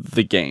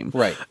the game.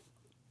 Right.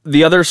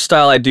 The other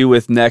style I do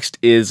with next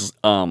is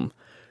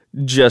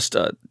just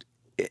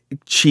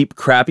cheap,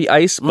 crappy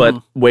ice, but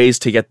ways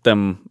to get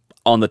them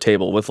on the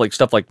table with like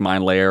stuff like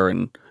Mind Layer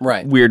and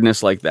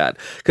weirdness like that.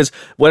 Because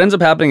what ends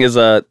up happening is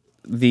the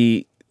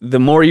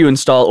more you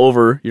install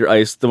over your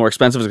ice, the more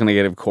expensive it's going to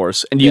get, of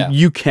course, and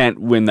you can't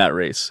win that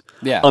race,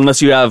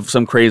 unless you have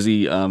some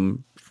crazy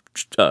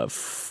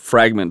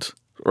fragment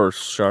or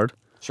shard.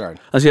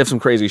 Unless you have some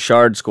crazy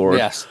shard score.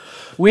 Yes,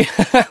 we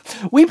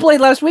played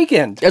last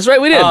weekend. That's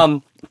right, we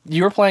did.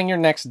 You were playing your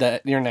next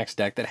deck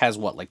that has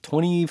what, like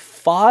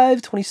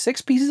 25,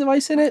 26 pieces of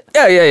ice in it?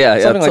 Yeah.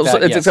 Something like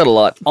that. It's got a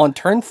lot. On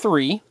turn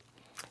 3,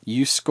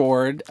 you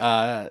scored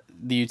the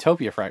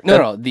Utopia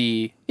fragment.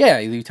 the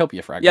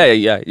Utopia fragment.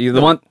 Yeah. The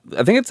one,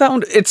 I think it's that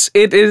one.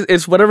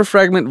 It's whatever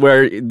fragment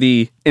where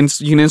you can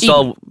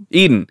install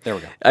Eden. There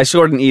we go. I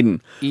scored an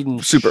Eden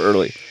super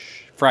early.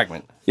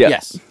 Fragment.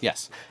 Yeah.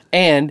 Yes.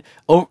 And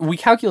we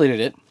calculated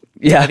it.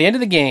 Yeah. At the end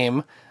of the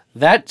game,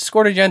 that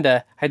scored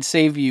agenda had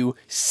saved you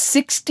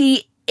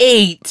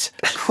 68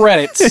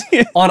 credits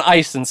on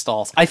ice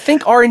installs. I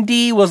think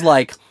R&D was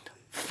like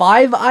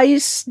 5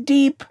 ice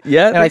deep.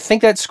 Yeah. And I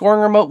think that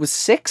scoring remote was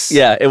 6.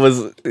 Yeah, it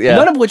was. Yeah.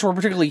 None of which were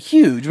particularly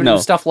huge. But it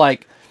was stuff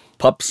like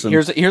pups. And...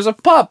 Here's a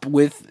pup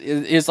with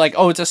is like,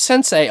 oh, it's a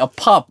sensei, a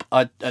pup,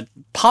 a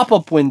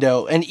pop-up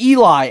window, an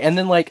Eli, and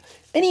then like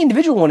any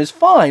individual one is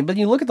fine. But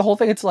you look at the whole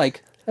thing, it's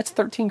like, that's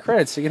 13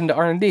 credits to get into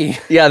R&D.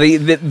 Yeah,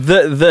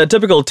 the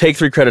typical take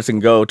 3 credits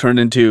and go turned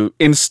into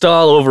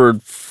install over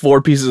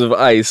 4 pieces of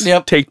ice,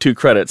 take 2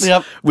 credits,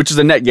 which is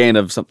a net gain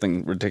of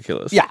something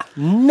ridiculous. Yeah,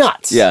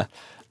 nuts. Yeah.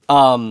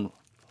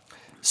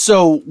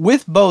 So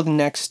with both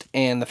Next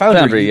and the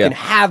Foundry, you can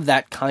have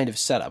that kind of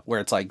setup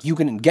where it's like you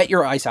can get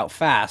your ice out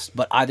fast,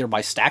 but either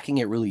by stacking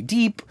it really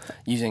deep,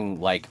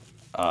 using like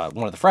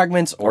one of the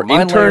fragments or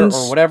interns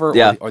or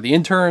whatever, or the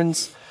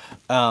interns,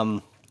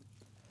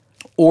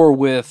 or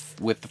with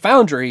the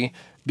Foundry,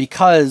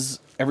 because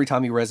every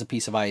time you res a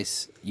piece of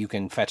ice, you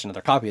can fetch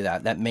another copy of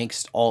that. That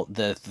makes all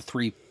the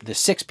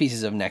 6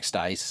 pieces of Next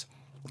ice,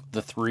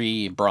 the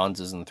 3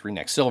 bronzes and the 3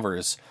 Next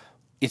silvers.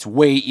 It's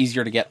way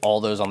easier to get all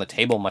those on the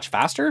table much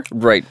faster.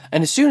 Right.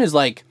 And as soon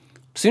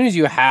as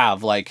you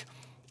have like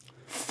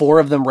 4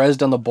 of them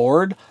resed on the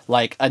board,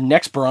 like a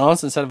Next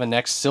bronze instead of a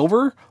Next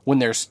silver, when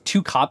there's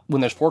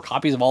 4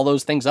 copies of all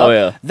those things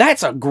up,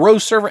 that's a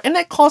gross server, and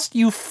that costs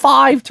you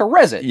 5 to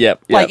res it.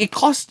 Like it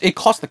costs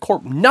the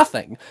corp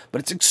nothing, but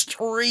it's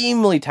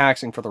extremely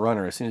taxing for the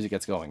runner as soon as it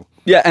gets going.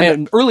 Yeah,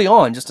 and early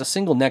on, just a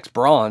single Next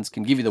bronze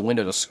can give you the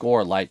window to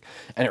score like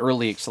an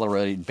early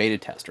accelerated beta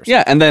test or something.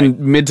 Yeah, and then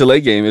mid to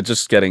late game, it's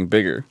just getting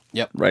bigger.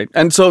 Yep. Right.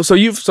 And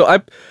you've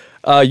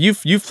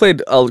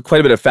played quite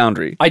a bit of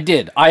Foundry. I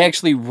did. I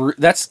actually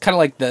that's kind of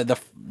like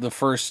the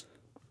first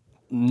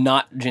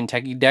not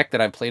Jinteki deck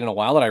that I've played in a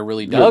while that I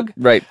really dug.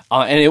 Right.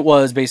 And it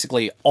was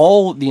basically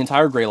the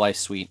entire Grey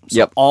Lice suite.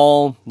 So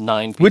all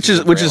 9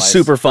 pieces. Which is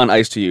super fun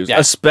ice to use,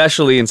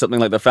 especially in something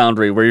like the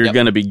Foundry where you're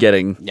going to be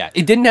getting. Yeah.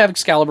 It didn't have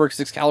Excalibur because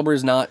Excalibur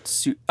is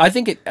not. I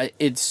think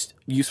it's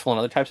useful in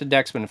other types of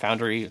decks, but in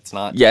Foundry it's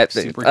not. Yeah.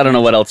 Super I don't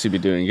know what else you'd be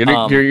doing. You're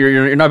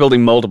not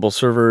building multiple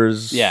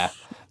servers. Yeah.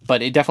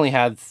 But it definitely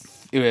had.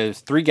 It was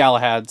 3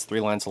 Galahads,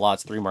 3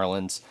 Lancelots, 3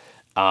 Merlins.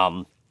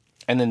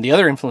 And then the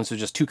other influence was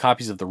just 2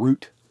 copies of the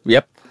Root.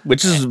 Yep.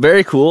 Which is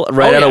very cool.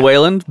 Right out of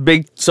Wayland.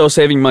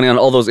 Saving money on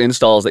all those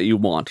installs that you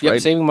want, right?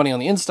 Saving money on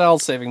the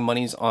installs, saving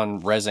monies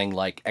on resing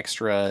like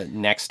extra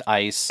Next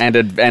ice.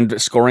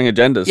 And scoring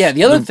agendas. Yeah,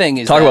 the other thing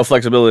is talk about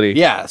flexibility.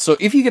 Yeah, so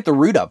if you get the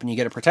Root up and you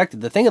get it protected,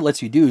 the thing it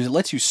lets you do is it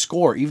lets you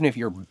score even if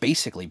you're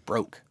basically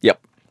broke. Yep.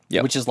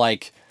 Which is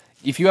like,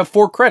 if you have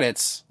 4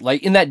 credits,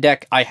 like in that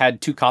deck, I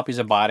had 2 copies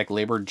of Biotic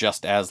Labor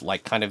just as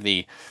like kind of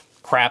the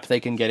crap they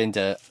can get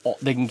into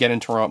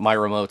my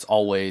remotes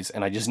always,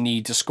 and I just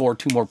need to score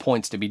 2 more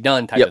points to be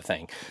done type of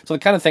thing. So the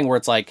kind of thing where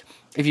it's like,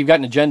 if you've got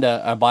an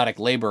agenda, a Biotic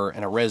Labor,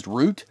 and a Rezzed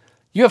Root,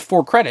 you have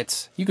 4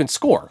 credits, you can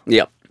score.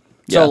 Yep.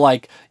 So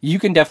like you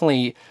can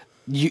definitely,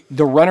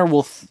 the runner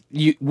will,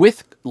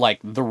 with like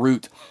the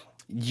Root,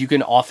 you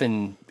can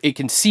often, it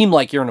can seem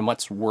like you're in a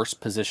much worse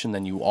position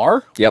than you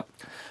are. Yep.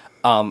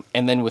 And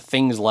then with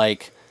things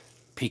like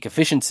peak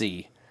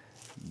efficiency,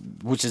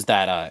 which is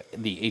that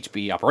the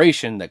HB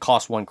operation that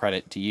costs 1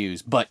 credit to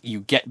use, but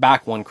you get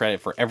back 1 credit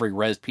for every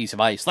res piece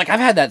of ice. Like I've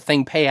had that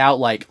thing pay out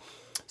like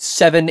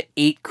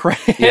 7-8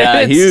 credits.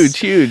 Yeah,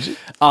 huge.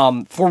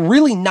 For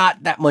really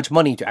not that much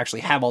money to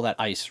actually have all that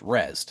ice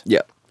rezzed.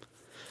 Yep.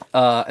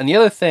 And the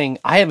other thing,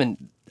 I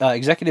haven't.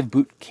 Executive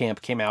Boot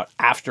Camp came out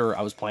after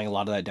I was playing a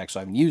lot of that deck, so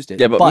I haven't used it.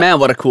 Yeah, but man,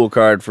 what a cool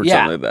card for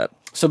something like that.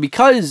 So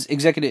because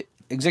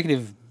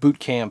Executive Boot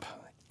Camp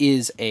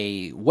is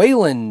a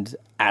Wayland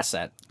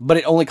asset, but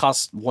it only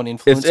costs 1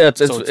 influence.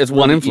 It's really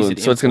 1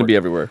 influence, so it's going to be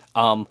everywhere.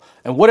 And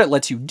what it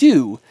lets you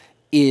do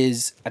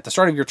is, at the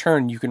start of your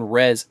turn, you can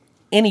res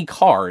any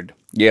card,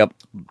 Yep.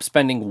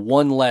 spending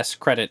 1 less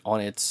credit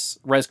on its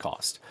res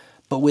cost.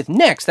 But with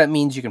Next, that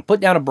means you can put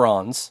down a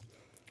bronze.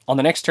 On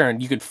the next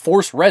turn, you could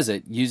force res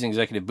it using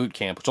Executive Boot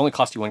Camp, which only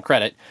costs you 1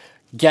 credit.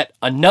 Get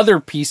another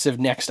piece of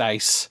Next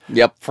Ice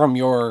from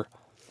your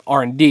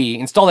R&D,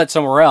 install that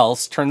somewhere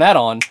else, turn that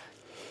on.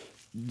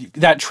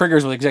 That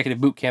triggers with Executive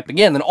Boot Camp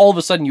again. Then all of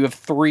a sudden, you have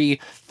 3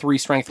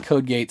 strength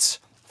code gates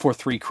for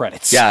 3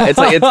 credits. Yeah,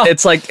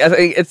 it's like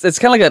it's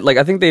kind of like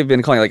I think they've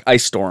been calling it like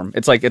Ice Storm.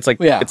 It's like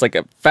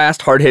a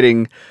fast, hard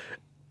hitting,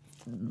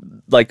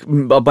 like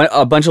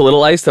a bunch of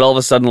little ice that all of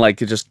a sudden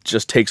like it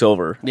just takes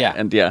over. Yeah,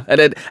 and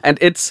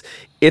it's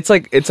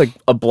like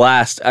a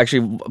blast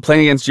actually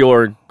playing against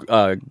your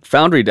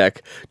Foundry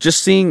deck.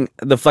 Just seeing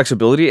the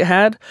flexibility it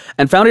had,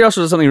 and Foundry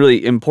also does something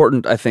really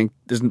important. I think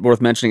is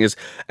worth mentioning is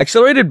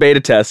Accelerated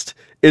Beta Test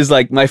is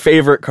like my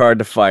favorite card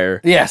to fire.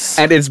 Yes,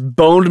 and it's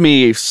boned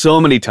me so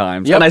many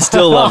times, and I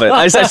still love it.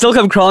 I still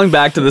come crawling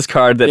back to this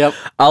card that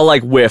I'll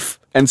like whiff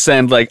and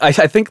send like I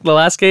think the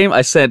last game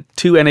I sent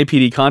 2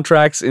 NAPD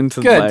contracts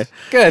into good.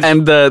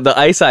 And the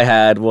ice I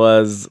had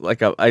was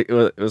like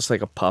it was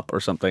like a pup or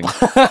something.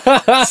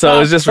 So it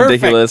was just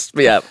ridiculous.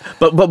 But yeah,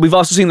 but we've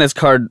also seen this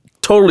card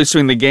totally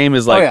swing the game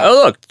is like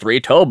oh look 3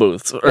 toll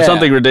booths or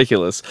something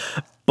ridiculous.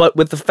 But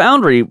with the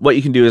Foundry, what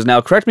you can do is now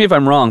correct me if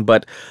I'm wrong,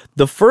 but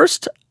the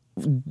first.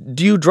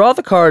 Do you draw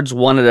the cards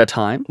 1 at a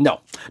time? No,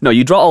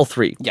 you draw all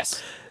 3.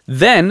 Yes.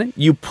 Then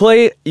you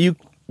play. You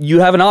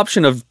have an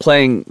option of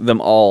playing them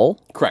all.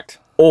 Correct.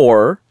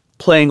 Or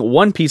playing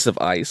 1 piece of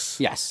ice.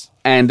 Yes.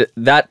 And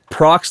that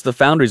procs the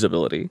Foundry's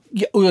ability.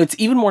 Yeah, well, it's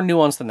even more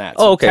nuanced than that.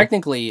 So okay.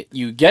 Technically,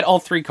 you get all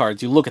 3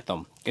 cards, you look at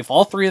them. If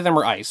all 3 of them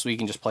are ice, so you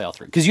can just play all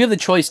 3. Because you have the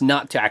choice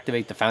not to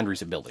activate the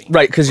Foundry's ability.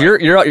 Right, because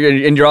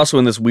you're also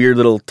in this weird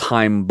little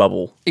time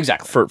bubble.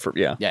 Exactly. For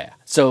yeah. Yeah.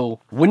 So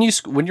when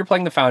you're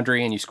playing the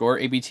Foundry and you score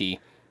ABT,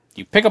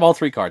 you pick up all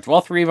 3 cards. Well,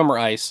 all 3 of them are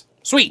ice.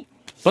 Sweet.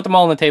 Put them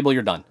all on the table.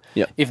 You're done.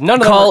 Yeah. If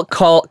none of them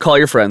call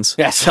your friends.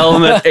 Yes. Tell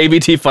them that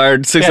ABT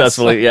fired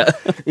successfully. Yes.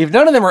 Yeah. If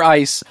none of them are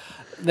ice,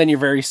 then you're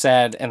very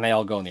sad, and they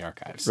all go in the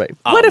archives. Right.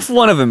 What if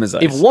one of them is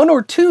ice? If 1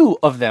 or 2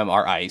 of them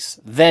are ice,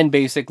 then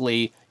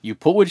basically you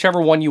put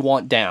whichever one you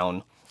want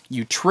down.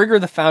 You trigger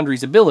the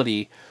Foundry's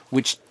ability,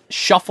 which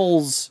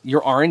shuffles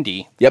your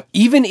R&D. Yep.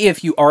 Even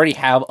if you already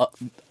have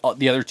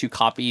the other 2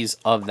 copies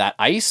of that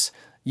ice,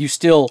 you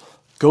still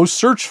go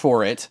search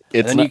for it,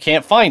 and then you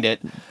can't find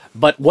it.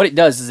 But what it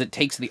does is it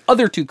takes the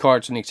other 2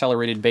 cards from the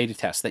Accelerated Beta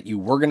Test that you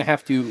were going to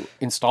have to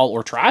install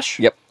or trash.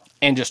 Yep.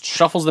 And just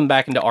shuffles them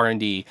back into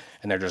R&D,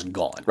 and they're just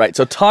gone. Right,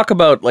 so talk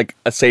about, like,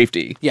 a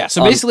safety. Yeah,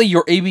 so basically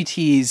your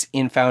ABTs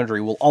in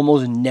Foundry will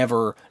almost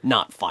never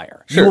not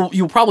fire. Sure.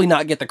 You'll probably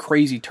not get the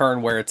crazy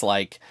turn where it's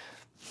like...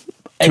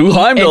 2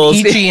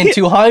 Heimdalls. An Ichi and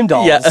 2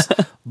 Heimdalls.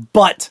 Yeah.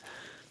 But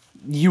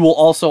you will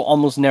also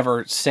almost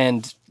never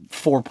send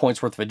 4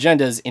 points worth of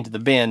agendas into the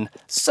bin.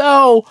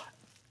 So...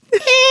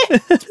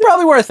 it's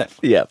probably worth it.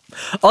 Yeah,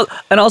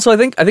 and also I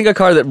think a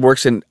card that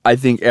works in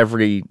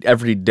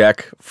every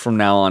deck from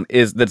now on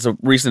that's a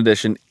recent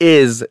addition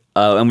is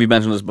and we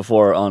mentioned this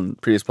before on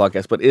previous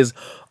podcasts, but is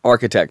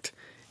Architect.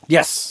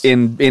 Yes.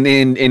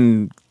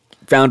 In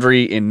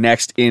Foundry, in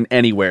Next, in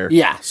anywhere.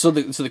 Yeah. So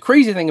the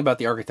crazy thing about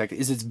the Architect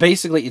is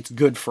it's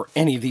good for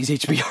any of these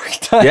HB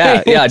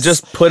archetypes. Yeah.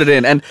 Just put it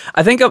in, and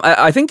I think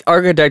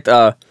Architect.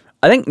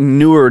 I think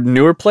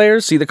newer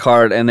players see the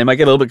card and they might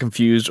get a little bit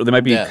confused, or they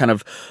might be kind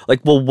of like,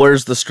 well,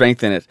 where's the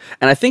strength in it?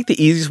 And I think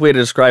the easiest way to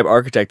describe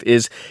Architect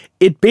is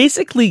it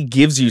basically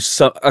gives you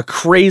a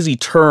crazy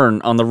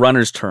turn on the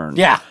runner's turn.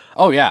 Yeah.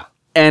 Oh yeah.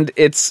 And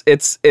it's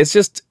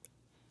just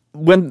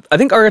when I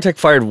think Architect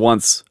fired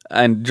once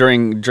and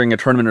during a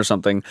tournament or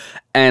something,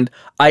 and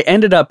I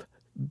ended up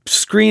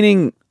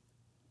screening.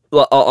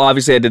 Well,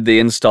 obviously I did the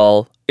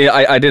install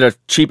I did a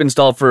cheap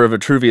install for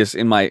Vitruvius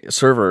in my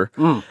server,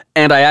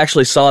 and I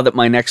actually saw that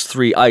my next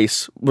 3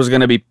 ice was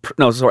going to be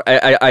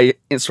I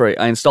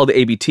installed the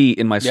ABT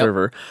in my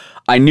server.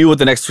 I knew what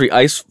the next 3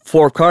 ice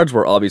 4 cards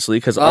were, obviously,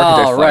 because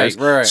Architect fires.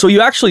 Right. So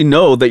you actually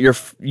know that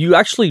you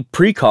actually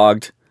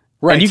precogged,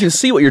 Right. and you can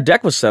see what your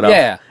deck was set up.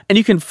 Yeah. And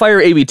you can fire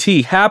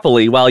ABT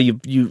happily while you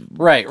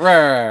Right.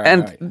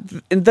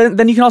 and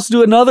then you can also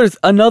do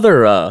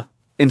another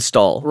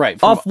install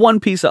off one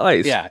piece of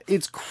ice. Yeah,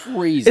 it's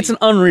crazy. It's an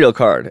unreal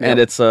card, and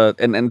it's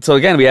and so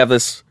again we have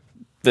this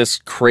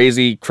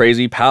crazy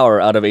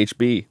power out of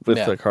HB with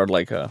a card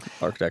like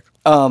Architect.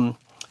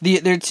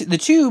 The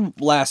 2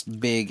 last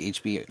big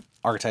HB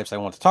archetypes I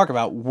want to talk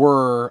about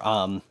were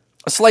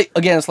a slight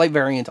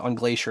variant on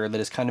Glacier that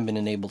has kind of been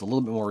enabled a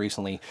little bit more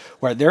recently,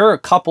 where there are a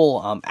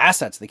couple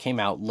assets that came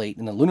out late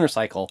in the lunar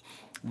cycle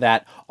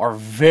that are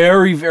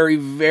very, very,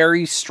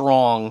 very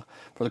strong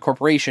for the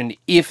corporation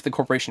if the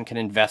corporation can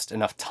invest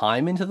enough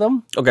time into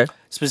them. Okay.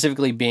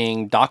 Specifically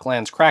being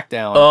Docklands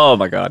Crackdown. Oh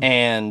my god.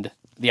 And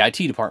the IT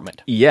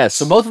department. Yes.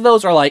 So both of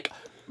those are like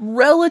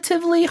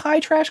relatively high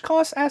trash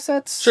cost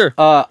assets. Sure.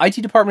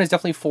 IT department is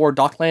definitely 4.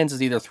 Docklands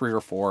is either 3 or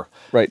 4.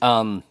 Right.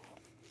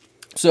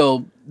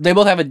 So they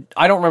both have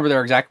I don't remember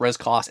their exact res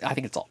cost. I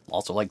think it's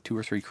also like 2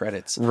 or 3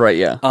 credits. Right.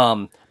 Yeah.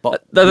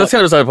 But that's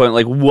kind of a side point.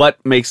 Like,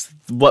 what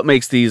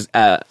makes these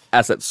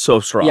assets so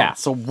strong? Yeah.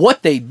 So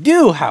what they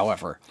do,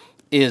 however,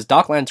 is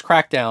Docklands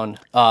Crackdown.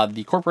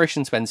 The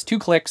corporation spends 2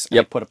 clicks and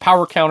they put a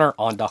power counter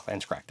on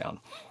Docklands Crackdown.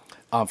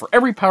 For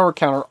every power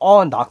counter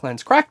on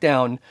Docklands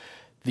Crackdown,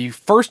 the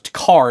first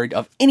card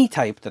of any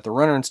type that the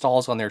runner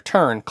installs on their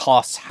turn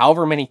costs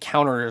however many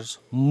counters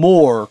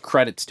more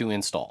credits to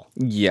install.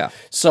 Yeah.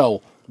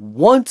 So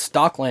once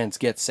Docklands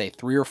gets, say,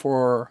 3 or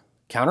 4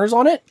 counters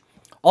on it,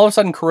 all of a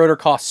sudden Corroder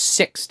costs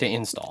 6 to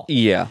install.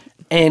 Yeah.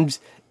 And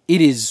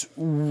it is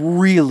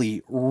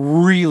really,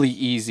 really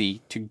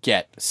easy to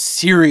get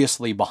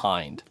seriously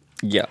behind.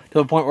 Yeah. To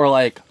the point where,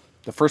 like,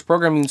 the first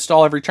program you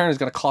install every turn is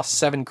going to cost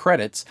 7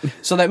 credits.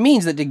 So that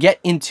means that to get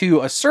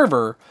into a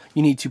server,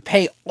 you need to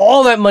pay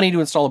all that money to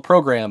install a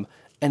program,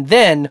 and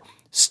then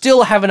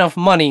still have enough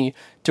money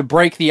to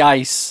break the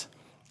ice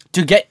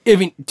to get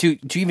even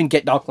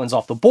get Docklands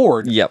off the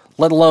board. Yep.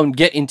 Let alone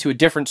get into a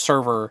different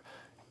server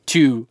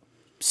to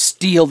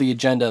steal the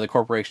agenda the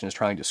corporation is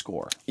trying to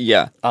score.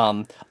 Yeah.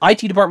 IT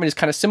department is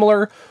kind of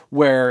similar,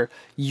 where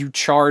you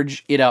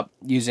charge it up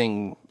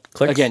using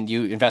clicks. Again,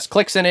 you invest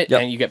clicks in it,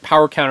 and you get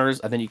power counters,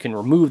 and then you can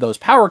remove those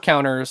power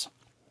counters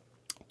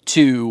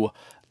to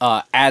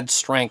add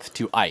strength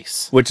to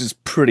ice, which is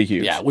pretty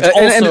huge. Yeah, which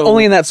and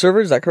only in that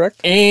server. Is that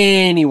correct?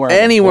 Anywhere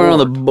on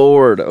the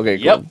board. Okay.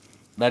 Cool. Yep.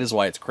 That is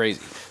why it's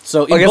crazy.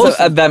 So I guess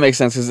that makes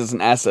sense because it's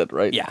an asset,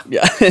 right? Yeah.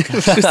 Yeah.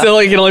 Still,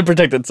 it can only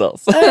protect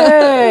itself.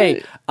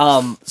 Hey.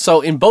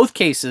 So in both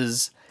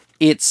cases,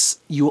 it's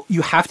you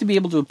have to be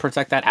able to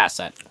protect that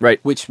asset, right?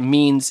 Which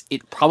means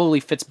it probably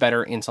fits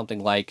better in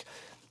something like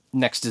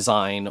Next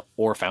Design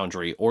or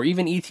Foundry or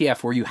even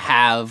ETF, where you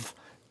have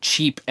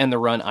cheap and the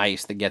run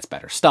ice that gets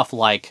better stuff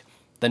like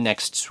the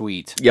Next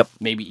Suite. Yep.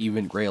 Maybe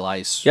even Grail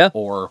Ice. Yeah.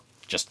 Or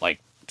just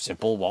like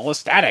simple Wall of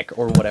Static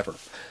or whatever.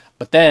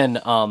 But then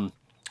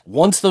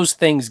once those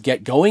things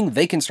get going,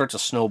 they can start to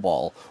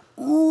snowball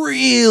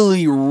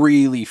really,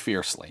 really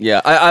fiercely. Yeah,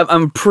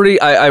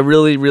 I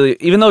really,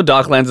 even though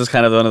Docklands is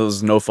kind of one of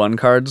those no fun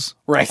cards.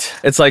 Right.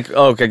 It's like,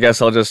 oh, I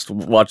guess I'll just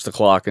watch the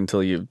clock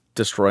until you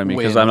destroy me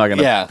because I'm not going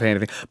to pay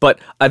anything. But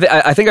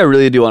I think I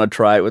really do want to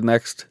try it with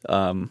Next.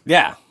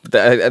 Yeah.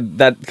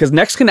 That because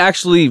Next can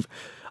actually,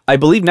 I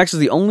believe Next is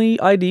the only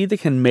ID that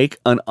can make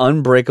an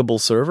unbreakable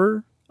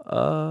server.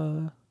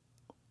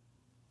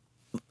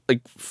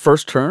 Like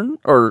first turn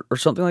or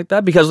something like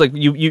that, because like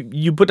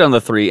you put down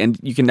the 3 and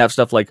you can have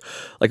stuff like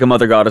a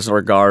Mother Goddess or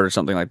a guard or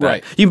something like that.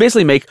 Right. You can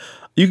basically make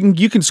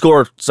you can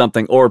score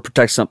something or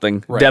protect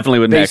something definitely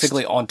with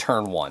basically Next on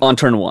turn 1. on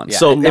turn 1. Yeah,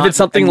 so if it's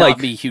something like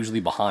not be hugely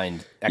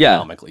behind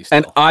economically.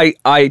 And still.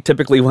 I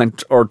typically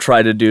went or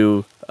try to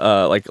do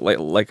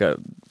like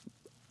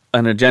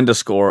an agenda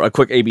score, a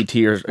quick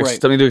ABT or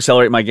something to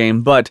accelerate my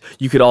game, but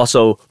you could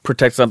also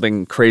protect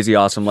something crazy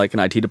awesome like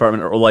an IT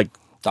department or like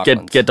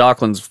Docklands. Get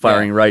Docklands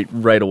firing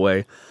right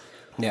away.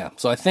 Yeah,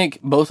 so I think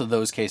both of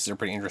those cases are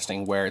pretty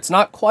interesting, where it's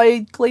not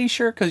quite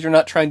Glacier because you're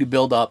not trying to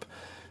build up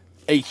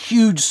a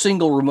huge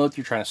single remote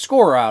you're trying to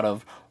score out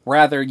of.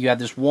 Rather, you have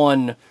this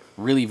one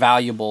really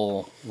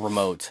valuable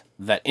remote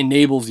that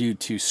enables you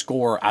to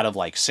score out of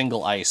like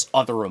single ice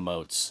other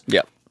remotes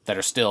that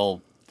are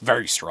still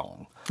very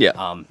strong.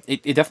 Yeah.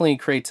 It definitely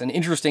creates an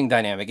interesting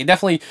dynamic. It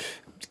definitely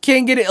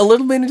can get it a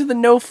little bit into the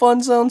no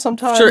fun zone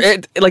sometimes. Sure,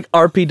 like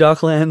RP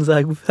Docklands,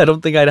 I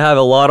don't think I'd have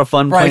a lot of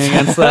fun playing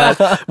against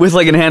that. With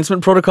like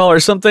enhancement protocol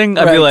or something,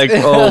 I'd be like,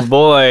 oh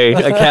boy,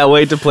 I can't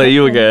wait to play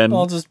you again.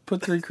 I'll just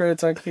put 3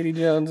 credits on Katie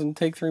Jones and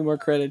take 3 more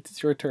credits.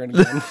 It's your turn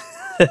again.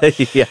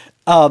 Yeah.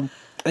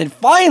 And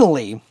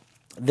finally,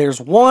 there's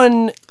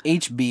one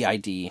HB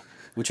ID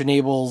which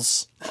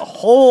enables a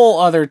whole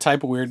other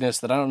type of weirdness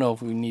that I don't know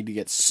if we need to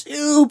get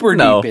super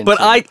deep into. But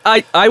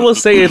I will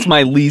say it's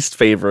my least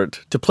favorite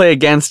to play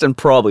against and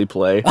probably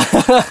play.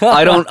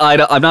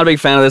 I'm not a big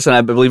fan of this, and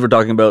I believe we're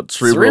talking about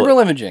cerebral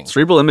imaging.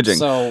 Cerebral imaging.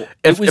 So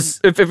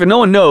if no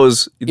one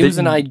knows, it was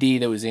an ID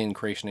that was in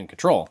creation and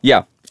control.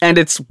 Yeah, and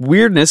its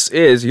weirdness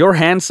is your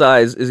hand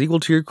size is equal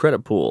to your credit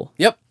pool.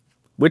 Yep.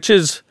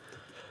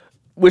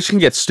 Which can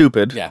get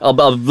stupid. Yeah.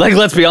 Like,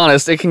 let's be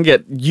honest,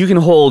 you can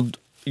hold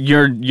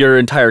your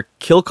entire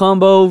kill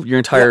combo, your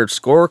entire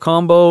score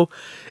combo.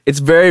 It's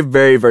very,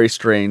 very, very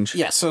strange.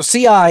 Yeah, so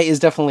CI is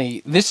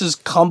definitely, this is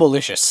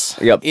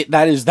combolicious. Yep.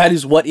 That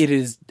is what it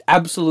is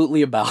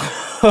absolutely about.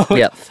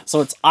 Yep.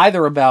 So it's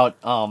either about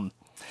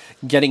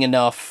getting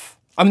enough,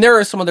 I mean, there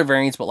are some other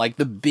variants, but like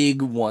the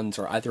big ones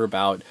are either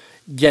about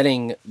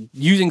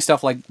using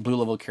stuff like blue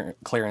level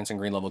clearance and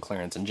green level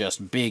clearance and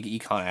just big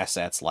econ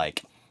assets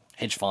like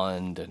hedge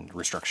fund and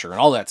restructure and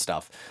all that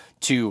stuff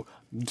to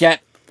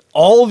get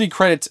all the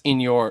credits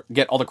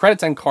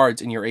and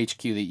cards in your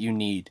HQ that you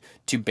need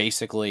to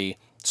basically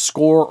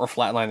score or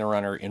flatline the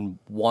runner in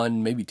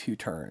one, maybe 2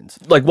 turns.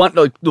 Or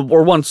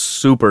one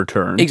super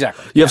turn.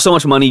 Exactly. You have so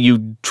much money,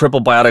 you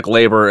triple biotic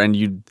labor, and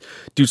you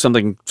do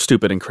something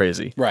stupid and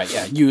crazy. Right,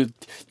 yeah. You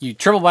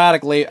triple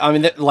biotic labor. I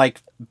mean,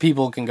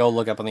 people can go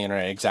look up on the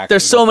internet exactly.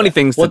 There's so many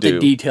things to do. What the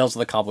details of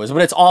the combo is,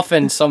 but it's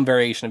often some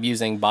variation of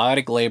using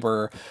biotic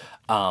labor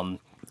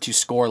to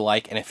score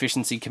like an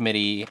efficiency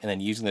committee, and then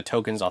using the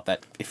tokens off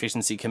that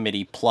efficiency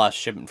committee plus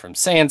shipment from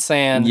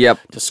Sansan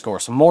to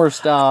score some more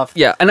stuff.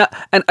 Yeah, and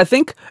I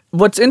think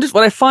what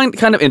I find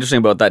kind of interesting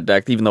about that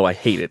deck, even though I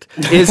hate it,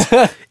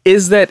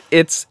 is that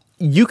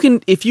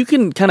if you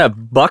can kind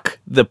of buck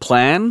the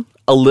plan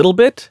a little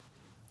bit,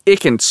 it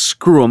can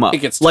screw them up. It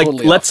gets like,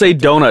 totally let's say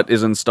Donut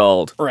is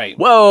installed. Right.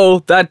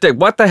 Whoa, that deck,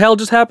 what the hell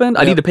just happened?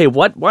 I need to pay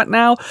what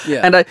now?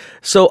 Yeah. And I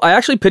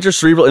actually picture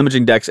cerebral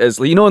imaging decks as,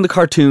 in the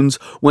cartoons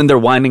when they're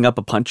winding up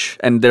a punch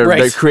and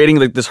they're creating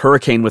like this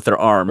hurricane with their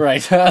arm.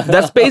 Right.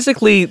 That's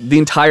basically the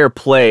entire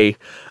play,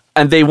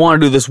 and they want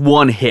to do this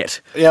one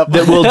hit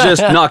that will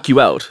just knock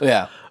you out.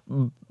 Yeah.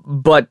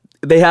 But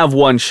they have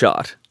one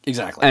shot.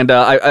 Exactly. And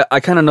I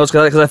kind of noticed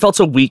because I felt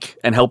so weak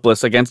and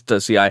helpless against the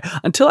CI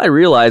until I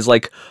realized,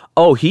 like,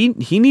 oh, he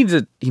needs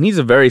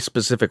a very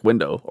specific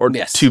window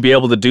to be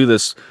able to do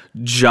this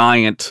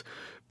giant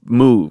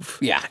move.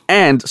 Yeah.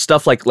 And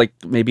stuff like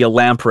maybe a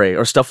lamprey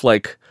or stuff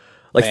like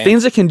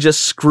things that can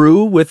just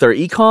screw with their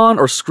econ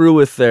or screw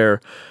with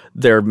their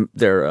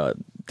the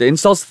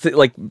installs.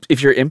 Like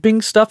if you're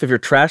imping stuff, if you're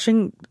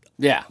trashing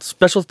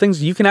special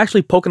things, you can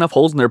actually poke enough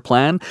holes in their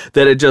plan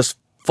that it just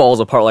falls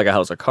apart like a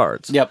house of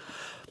cards. Yep.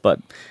 But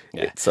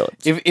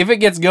if it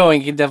gets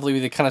going, it can definitely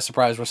be the kind of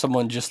surprise where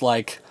someone just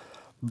like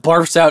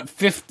barfs out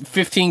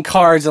 15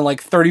 cards and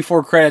like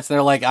 34 credits, and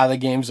they're like, the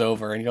game's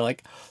over, and you're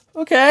like,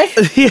 okay.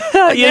 You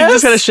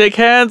just kind of shake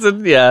hands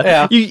and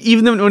You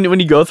even when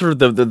you go through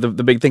the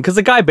big thing, because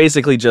the guy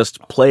basically just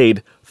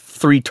played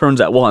 3 turns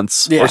at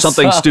once or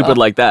something stupid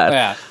like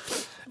that.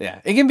 Yeah,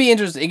 it can be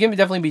interesting. It can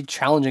definitely be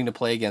challenging to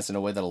play against in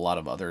a way that a lot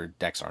of other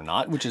decks are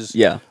not, which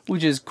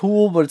is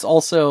cool. But it's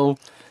also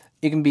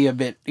it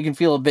can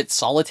feel a bit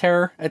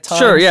solitaire at times.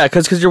 Sure, yeah,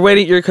 because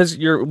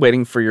you're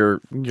waiting for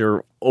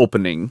your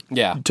opening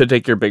to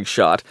take your big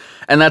shot,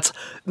 and that's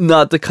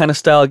not the kind of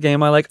style of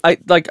game I like.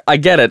 I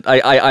get it.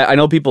 I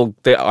know people.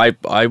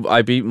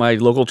 I beat my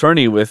local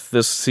tourney with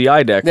this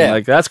CI deck. Yeah. And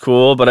like, that's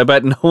cool, but I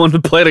bet no one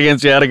who played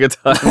against you had a good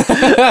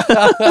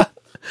time.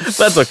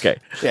 That's okay.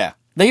 Yeah.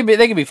 They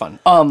can be fun.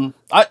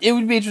 It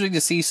would be interesting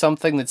to see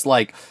something that's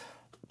like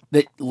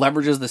that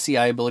leverages the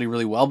CI ability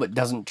really well, but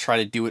doesn't try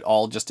to do it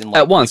all just in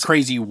like at once. A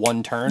crazy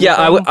one turn. Yeah,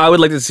 I would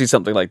like to see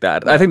something like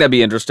that. I think that'd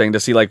be interesting to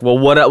see. Like, well,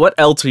 what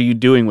else are you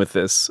doing with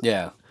this?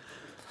 Yeah.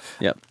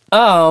 Yep.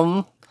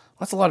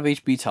 That's a lot of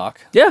HB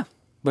talk. Yeah.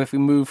 But if we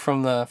move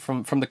from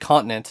the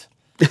continent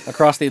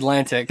across the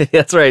Atlantic,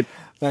 that's right.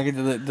 Back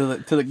into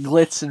the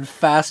glitz and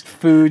fast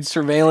food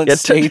surveillance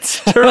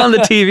states. Turn on the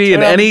TV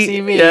and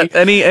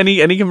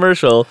any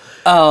commercial.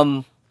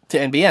 To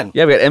NBN.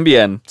 Yeah, we got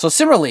NBN. So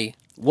similarly,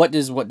 what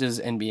does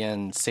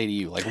NBN say to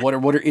you? Like, what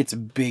are its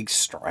big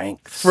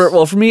strengths?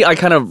 For me, I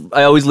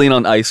always lean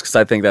on Ice because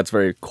I think that's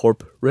very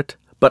corporate.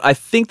 But I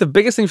think the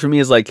biggest thing for me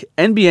is like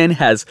NBN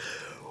has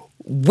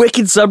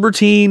wicked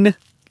subroutine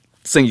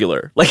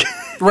singular. Like,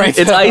 right.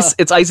 Its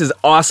ice is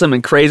awesome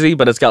and crazy,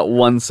 but it's got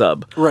one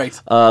sub. Right.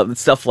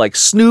 Stuff like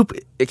Snoop,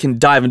 it can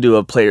dive into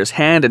a player's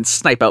hand and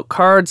snipe out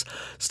cards.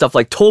 Stuff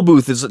like Toll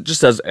Booth just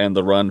says end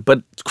the run,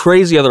 but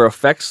crazy other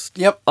effects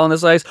on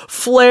this ice.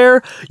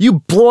 Flare, you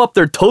blow up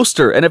their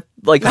toaster and it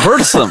like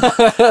hurts them.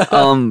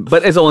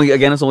 But it's only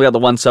got the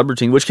one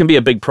subroutine, which can be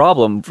a big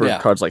problem for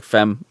cards like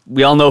Fem.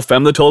 We all know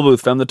Fem the Toll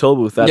Booth.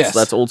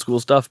 That's old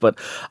school stuff. But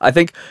I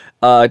think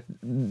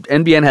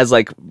NBN has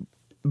like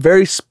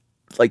very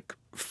like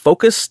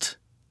focused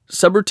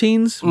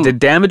subroutines,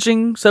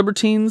 damaging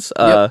subroutines.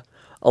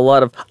 A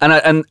lot of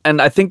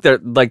and I think they're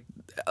like,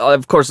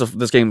 of course,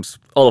 this game's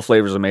all the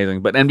flavors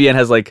amazing, but NBN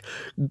has like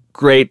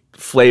great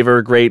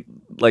flavor, great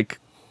like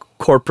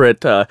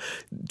corporate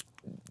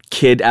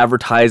kid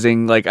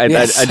advertising. Like I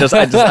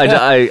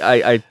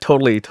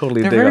totally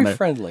They're dig very on that.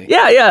 friendly.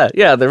 Yeah.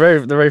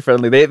 They're very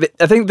friendly. They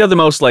I think they're the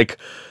most like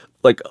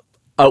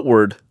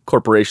outward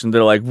corporation.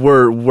 They're like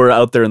we're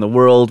out there in the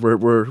world.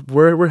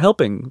 We're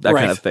helping that kind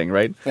Right. of thing,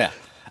 right? Yeah.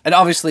 And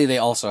obviously they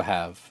also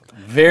have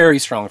very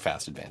strong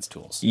fast advance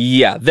tools.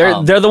 Yeah,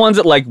 they're the ones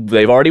that like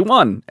they've already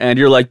won, and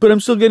you're like, but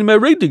I'm still getting my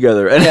raid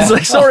together, and it's Yeah.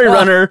 like, sorry,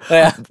 runner,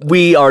 Yeah.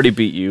 we already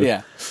beat you.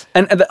 Yeah.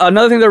 And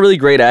another thing they're really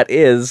great at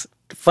is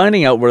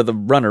finding out where the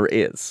runner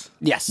is.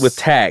 Yes. With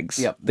tags.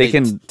 Yep. They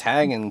can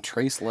tag and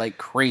trace like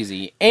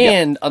crazy.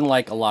 And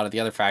unlike a lot of the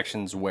other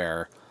factions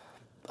where,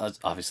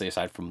 obviously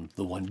aside from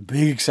the one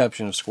big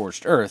exception of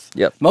Scorched Earth,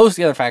 Yep. most of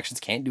the other factions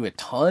can't do a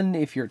ton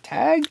if you're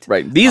tagged.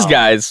 right. These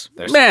guys,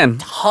 man,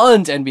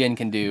 Tons NBN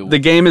can do. the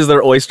game is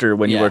their oyster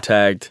when you Yeah. are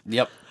tagged.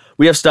 Yep.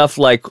 We have stuff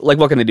like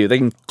what can they do? They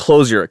can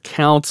close your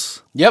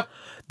accounts. Yep.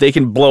 They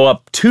can blow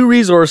up 2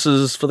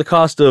 resources for the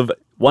cost of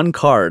 1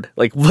 card,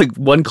 like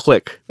 1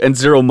 click and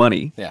 0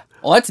 money. Yeah.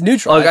 Well, that's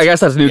neutral. I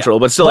guess that's neutral,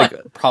 but still, like,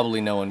 probably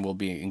no one will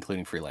be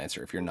including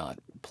Freelancer if you're not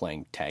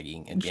playing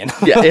tagging NBN.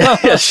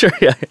 yeah, sure,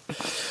 yeah.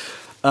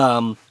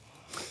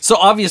 So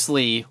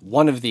obviously,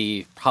 one of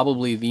the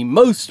probably the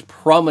most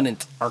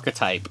prominent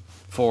archetype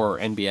for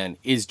NBN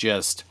is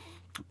just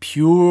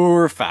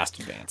pure fast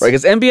advance. Right,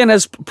 because NBN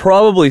has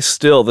probably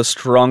still the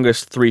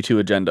strongest 3-2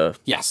 agenda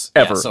Yes.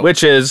 ever, yeah, so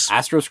which is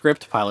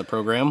AstroScript pilot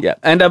program. yeah.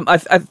 And I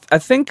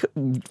think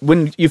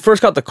when you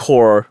first got the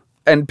core,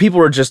 and people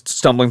were just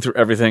stumbling through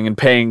everything and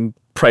paying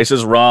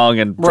prices wrong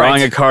and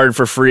drawing Right. a card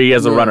for free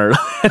as a runner,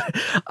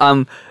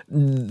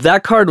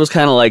 that card was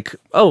kind of like,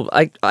 oh,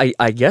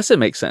 I guess it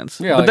makes sense.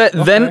 Yeah. But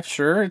like, then okay,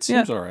 sure, it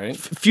seems yeah. all right.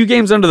 a few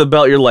games under the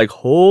belt, you're like,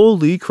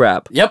 holy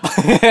crap. Yep.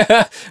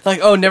 Like,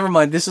 oh, never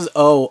mind. This is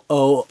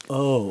oh.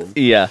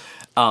 Yeah.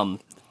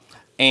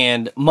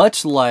 And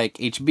much like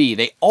HB,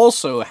 they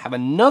also have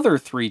another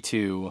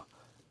 3-2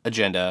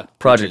 agenda. which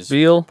Project is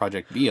Beal.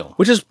 Project Beal.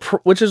 Which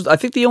is I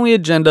think the only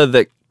agenda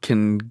that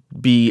can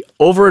be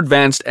over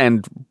advanced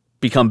and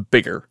become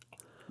bigger.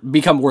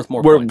 Become worth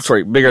more points.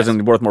 Sorry, bigger as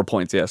in worth more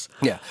points. Yes.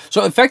 Yeah.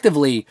 So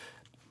effectively,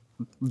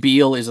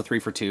 Beal is a 3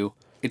 for 2.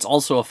 It's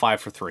also a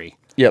 5 for 3.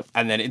 Yep.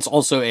 And then it's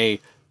also a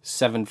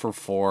 7 for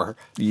 4.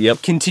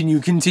 Yep. Continue.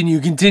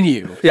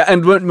 Yeah,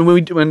 and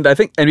when I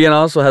think NBN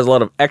also has a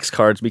lot of X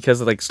cards because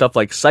of like stuff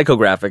like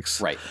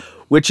psychographics, Right.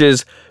 Which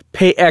is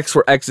pay X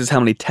where X is how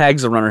many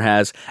tags a runner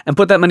has, and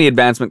put that many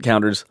advancement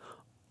counters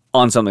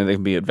on something that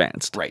can be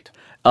advanced. Right.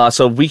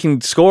 So we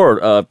can score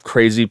a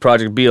crazy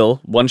Project Beal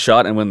 1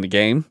 shot and win the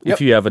game Yep.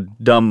 if you have a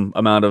dumb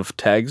amount of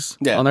tags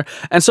Yeah. on there.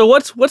 And so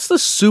what's the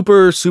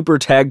super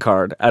tag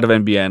card out of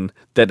NBN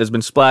that has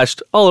been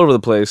splashed all over the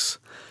place?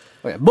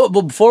 Okay. But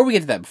before we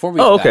get to that,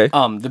 okay.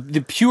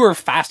 The pure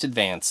fast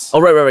advance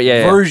Oh right,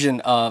 yeah. version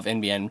of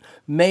NBN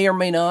may or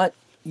may not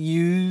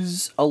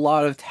use a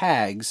lot of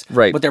tags.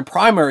 Right. But their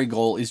primary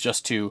goal is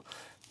just to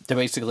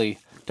basically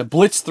to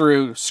blitz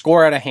through,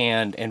 score out of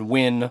hand, and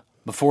win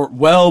before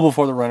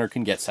the runner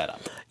can get set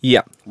up.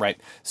 Yeah. Right.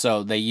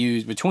 So they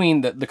use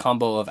between the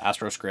combo of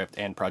AstroScript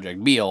and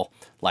Project Beal,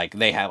 like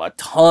they have a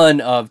ton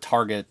of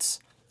targets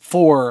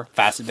for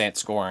fast advance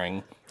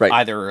scoring. Right.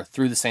 Either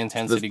through the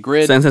Santan City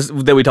grid.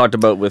 That we talked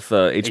about with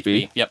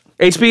HB. Yep.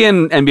 HB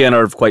and NBN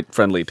are quite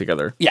friendly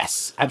together.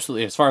 Yes,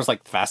 absolutely. As far as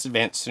like fast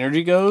advance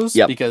synergy goes,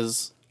 Yep.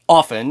 because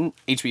often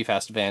HB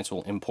Fast Advance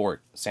will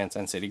import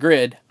Sansan City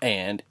Grid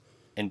and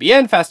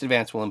NBN Fast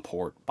Advance will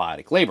import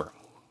Biotic Labor.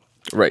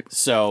 Right.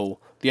 So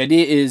the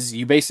idea is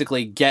you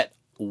basically get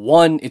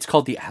one, it's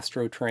called the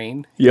Astro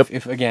Train. Yep.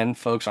 If again,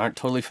 folks aren't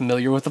totally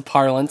familiar with the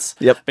parlance.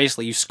 Yep.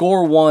 Basically, you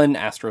score one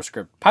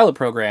AstroScript pilot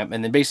program,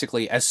 and then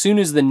basically, as soon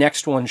as the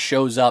next one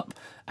shows up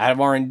out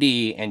of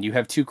R&D and you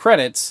have 2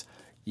 credits,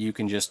 you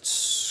can just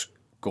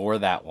score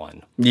that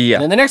one. Yeah.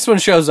 And then the next one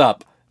shows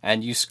up,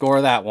 and you score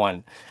that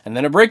one. And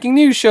then a breaking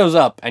news shows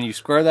up, and you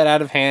score that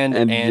out of hand,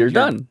 And you're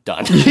done.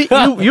 Done.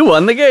 you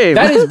won the game.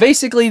 That is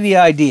basically the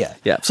idea.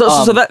 yeah. So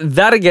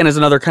that again is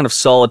another kind of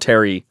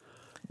solitary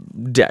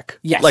deck.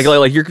 Yes. Like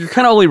you're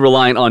kind of only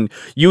relying on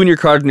you and your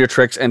cards and your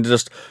tricks, and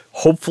just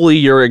hopefully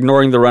you're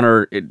ignoring the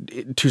runner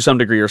to some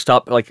degree, or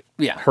stop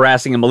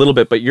harassing him a little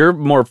bit. But you're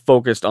more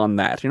focused on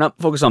that. You're not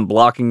focused on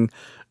blocking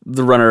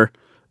the runner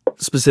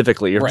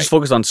specifically. You're Right. just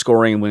focused on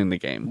scoring and winning the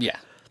game. Yeah.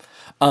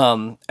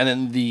 And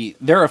then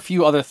there are a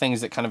few other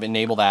things that kind of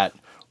enable that,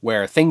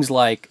 where things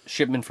like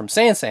Shipment from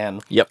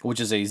Sansan, Yep. which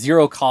is a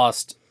 0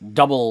 cost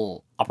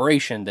double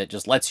operation that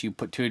just lets you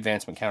put 2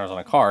 advancement counters on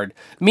a card,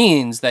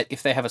 means that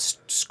if they have a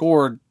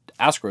scored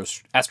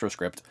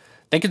AstroScript,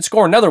 they can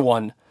score another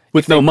one.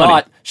 With If they no money.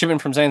 bought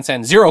Shipment from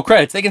Sansan 0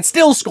 credits, they can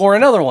still score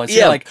another one. So Yeah.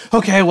 you're like,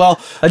 okay, well,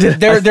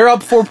 they're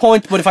up 4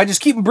 points, but if I just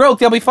keep them broke,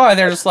 they'll be fine.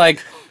 They're just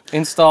like,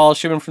 install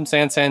Shipment from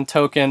Sansan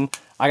token.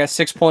 I got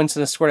 6 points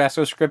in the scored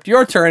AstroScript.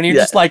 Your turn. And you're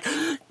just like,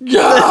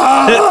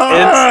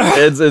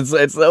 It's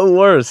the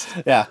worst.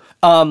 yeah.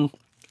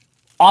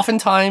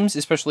 Oftentimes,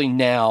 especially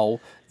now,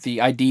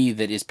 the ID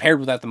that is paired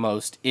with that the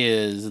most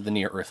is the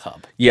Near Earth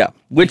Hub. Yeah,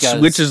 which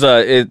is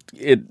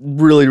it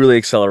really really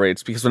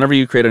accelerates because whenever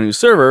you create a new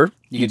server,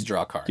 You get to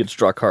draw a card. you get to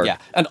draw a card. Yeah,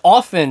 and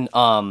often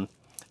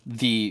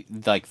the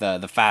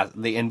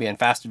NBN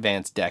Fast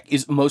Advance deck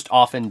is most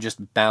often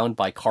just bound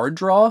by card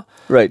draw,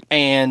 Right.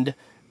 and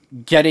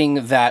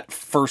getting that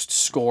first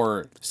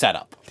score set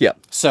up. Yeah.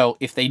 So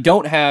if they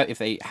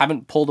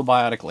haven't pulled a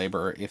Biotic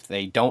Labor, if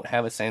they don't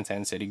have a San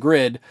City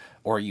grid,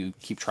 or you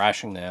keep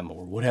trashing them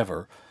or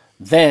whatever,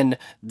 then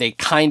they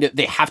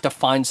have to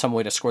find some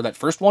way to score that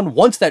first one.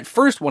 Once that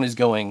first one is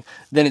going,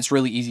 then it's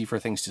really easy for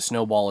things to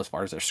snowball as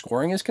far as their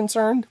scoring is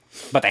concerned.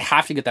 But they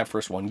have to get that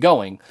first one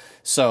going.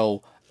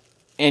 So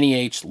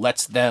NEH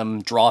lets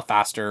them draw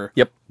faster.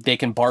 Yep. They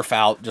can barf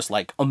out just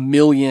like a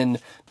million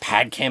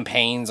pad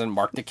campaigns and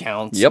marked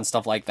accounts and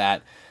stuff like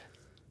that.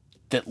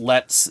 That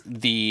lets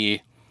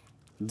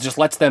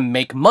them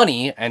make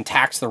money and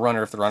tax the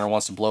runner if the runner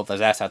wants to blow up those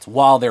assets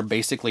while they're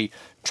basically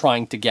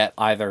trying to get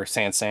either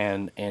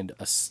Sansan and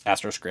a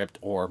Astroscript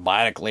or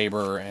Biotic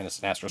Labor and an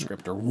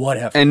Astroscript or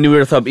whatever. And New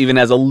Earth Hub even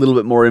has a little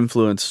bit more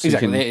influence. So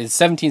Exactly. It's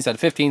 17 instead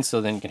of 15,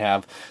 so then you can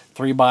have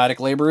 3 Biotic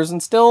Laborers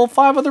and still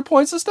 5 other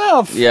points of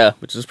stuff. Yeah,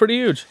 which is pretty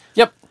huge.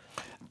 Yep.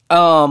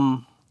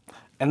 And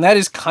that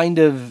is kind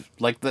of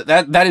like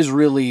that is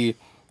really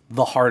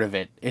the heart of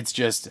it. It's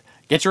just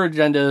get your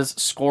agendas,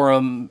 score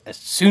them as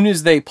soon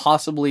as you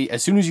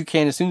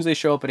can, as soon as they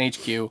show up in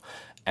HQ,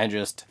 and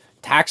just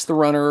tax the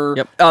runner.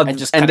 Yep. And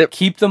just kind of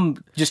keep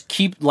them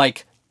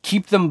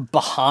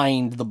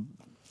behind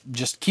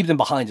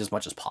as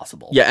much as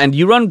possible. Yeah, and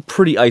you run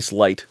pretty ice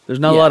light. There's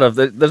not a lot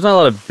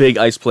of big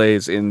ice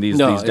plays in these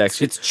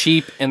decks. It's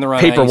cheap in the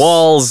run. Paper ice.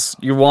 walls.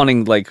 You're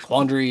wanting like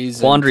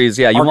Quandaries.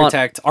 Yeah, you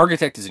Architect.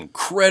 Architect is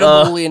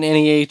incredibly in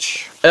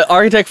NEH.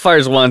 Architect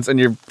fires once, and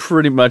you're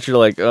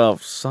like, oh,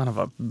 son of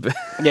a.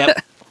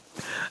 Yep.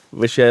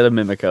 Wish you had a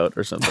Mimic out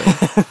or something.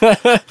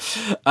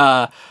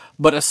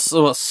 But a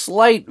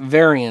slight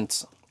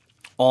variant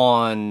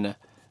on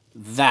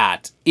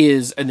that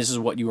is, and this is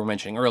what you were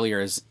mentioning earlier,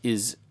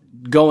 is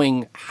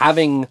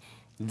having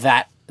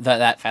that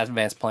Fast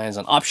Advanced plan as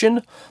an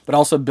option, but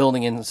also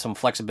building in some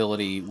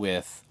flexibility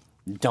with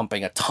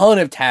dumping a ton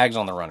of tags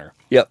on the runner.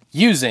 Yep.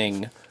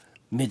 Using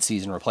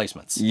mid-season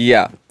replacements.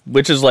 Yeah,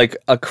 which is like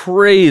a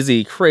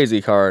crazy,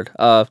 crazy card.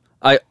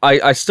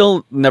 I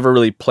still never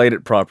really played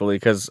it properly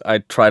because I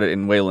tried it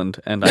in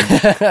Wayland, and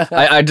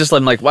I just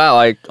I'm like, wow,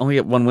 I only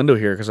get one window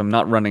here because I'm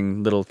not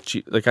running little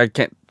like I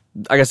can't.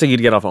 I guess you'd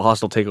get off a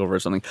hostile takeover or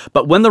something.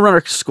 But when the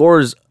runner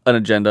scores an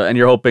agenda and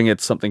you're hoping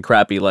it's something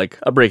crappy like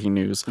a breaking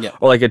news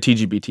or like a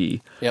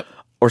TGBT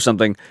or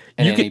something.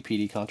 An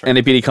NAPD contract.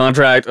 NAPD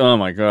contract. Oh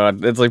my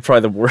god. It's like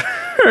probably the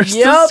worst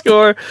to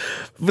score.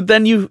 But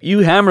then you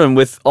hammer them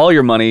with all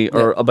your money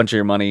or a bunch of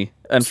your money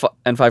and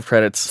 5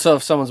 credits. So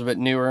if someone's a bit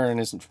newer and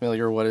isn't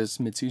familiar, what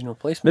is mid-season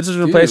replacement?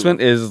 Mid-season replacement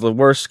is the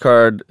worst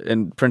card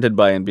printed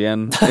by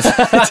NBN.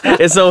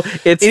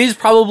 It is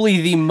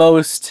probably the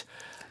most...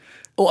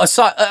 Well,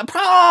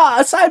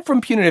 aside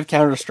from Punitive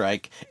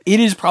Counter-Strike, it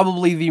is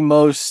probably the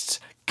most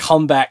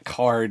comeback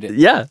card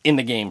in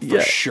the game for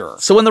sure.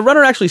 So when the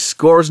runner actually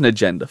scores an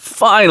agenda,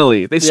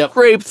 finally, they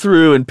scrape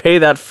through and pay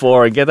that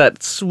 4 and get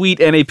that sweet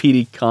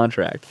NAPD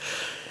contract.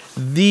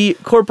 The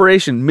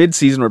corporation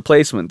mid-season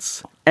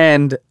replacements,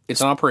 and...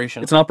 It's an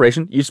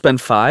operation. You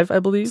spend 5, I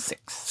believe?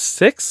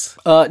 6?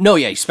 No,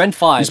 you spend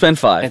 5. You spend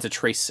 5. And it's a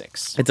trace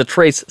 6. It's a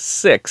trace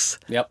 6.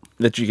 Yep.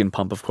 That you can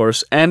pump, of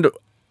course. And...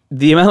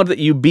 the amount that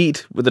you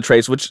beat with the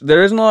trace, which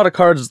there isn't a lot of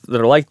cards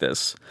that are like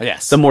this.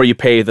 Yes. The more you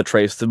pay the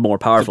trace, the more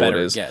powerful it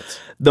is.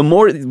 The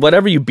more,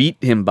 whatever you beat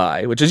him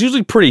by, which is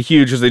usually pretty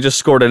huge because they just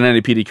scored an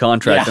NAPD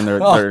contract and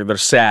they're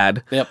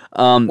sad. Yep.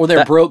 Or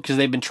they're broke because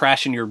they've been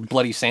trashing your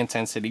bloody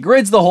Santan City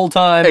grids the whole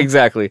time.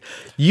 Exactly.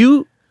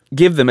 You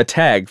give them a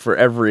tag for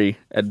every,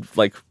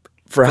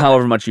 for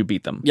however much you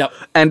beat them. Yep.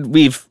 And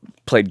we've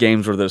played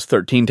games where there's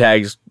 13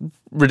 tags,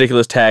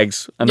 ridiculous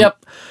tags, and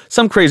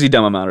some crazy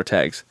dumb amount of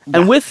tags. Yeah.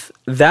 And with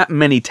that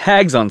many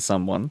tags on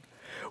someone,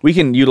 we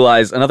can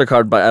utilize another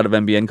card out of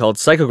NBN called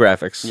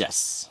Psychographics.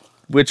 Yes.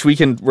 Which we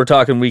can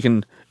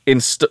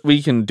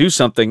do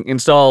something,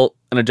 install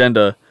an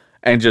agenda,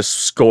 and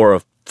just score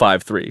a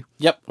 5-3.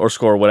 Yep. Or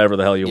score whatever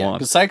the hell you want.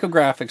 Because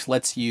Psychographics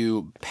lets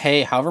you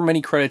pay however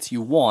many credits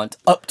you want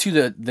up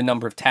to the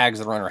number of tags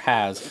the runner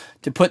has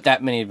to put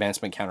that many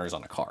advancement counters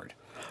on a card.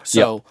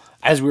 So,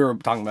 as we were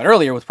talking about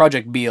earlier with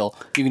Project Beal,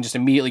 you can just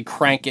immediately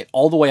crank it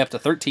all the way up to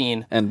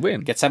 13 and win.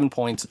 Get 7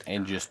 points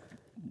and just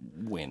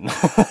win.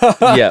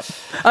 Yeah.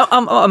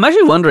 I'm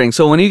actually wondering,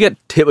 so when you get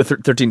hit with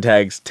 13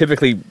 tags,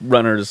 typically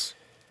runners...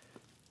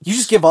 You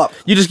just give up.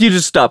 You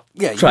just stop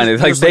trying to...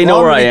 Like, they like,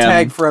 know where I am.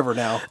 Tag forever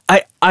now.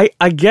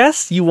 I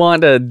guess you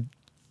want to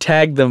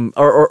tag them,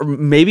 or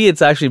maybe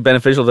it's actually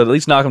beneficial to at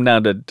least knock them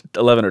down to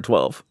 11 or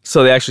 12,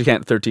 so they actually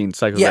can't 13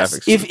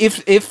 Psychographics.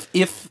 Yes,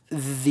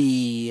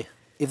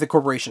 if the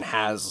corporation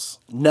has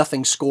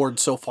nothing scored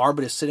so far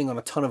but is sitting on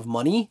a ton of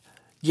money,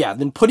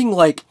 then putting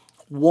like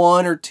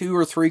 1 or 2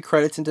 or 3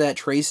 credits into that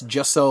trace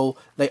just so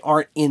they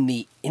aren't in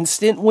the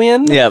instant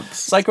win. Yep.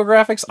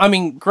 Psychographics. I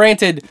mean,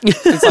 granted,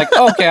 it's like,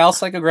 okay, I'll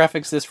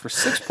psychographics this for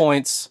 6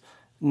 points.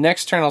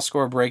 Next turn, I'll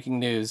score breaking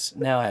news.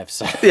 Now I have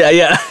 7.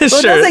 Yeah, So sure.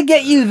 it doesn't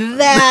get you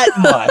that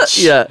much.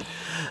 Yeah.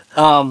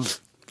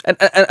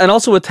 And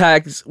also with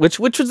tags, which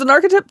was an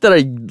archetype that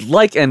I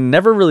like and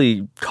never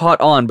really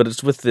caught on, but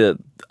it's with the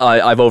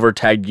I've over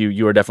tagged you.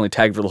 You are definitely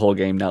tagged for the whole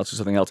game. Now it's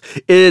something else.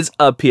 Is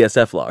a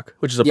PSF lock,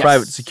 which is a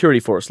private security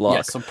force lock.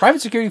 Yes. So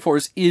private security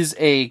force is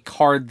a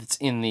card that's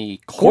in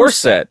the Core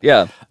set.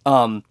 Yeah.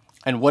 And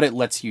what it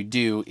lets you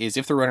do is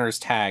if the runner is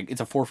tagged, it's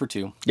a 4 for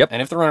 2. Yep.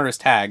 And if the runner is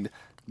tagged,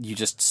 you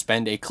just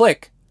spend a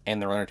click,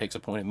 and the runner takes a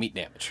point of meat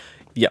damage.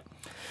 Yep.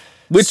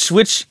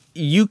 Which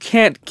you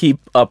can't keep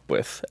up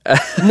with.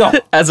 No.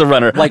 As a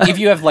runner. Like if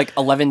you have like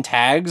 11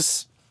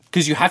 tags,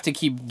 because you have to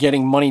keep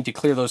getting money to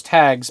clear those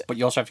tags, but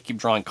you also have to keep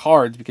drawing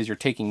cards because you're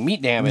taking meat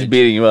damage.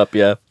 Beating you up,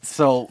 yeah.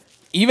 So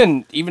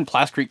even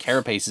Plascrete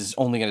Carapace is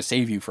only going to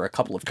save you for a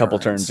couple of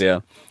turns.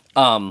 Yeah.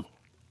 And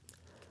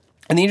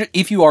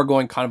if you are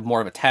going kind of more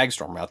of a tag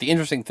storm route, the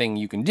interesting thing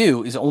you can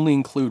do is only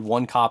include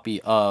 1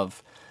 copy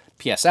of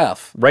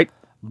PSF, Right.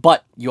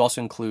 but you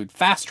also include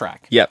Fast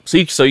Track. Yeah. So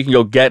you can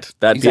go get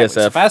that Exactly.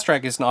 So PSF. Fast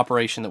Track is an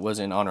operation that was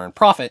in Honor and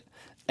Profit,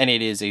 and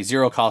it is a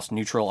zero-cost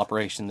neutral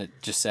operation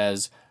that just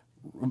says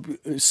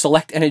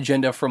select an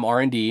agenda from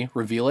R&D,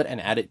 reveal it, and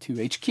add it to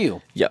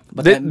HQ. Yeah,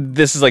 But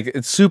this is like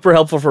it's super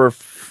helpful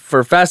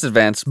for fast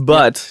advance,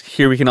 but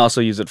here we can also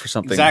use it for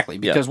something. Exactly,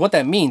 because what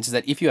that means is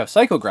that if you have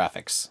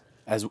psychographics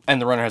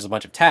and the runner has a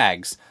bunch of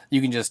tags,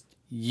 you can just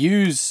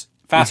use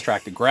Fast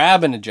Track to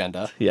grab an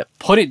agenda,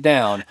 put it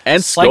down,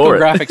 and score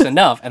psychographics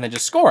enough, and then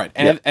just score it.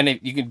 And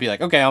if you can be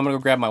like, okay, I'm gonna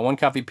go grab my 1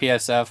 copy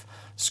PSF,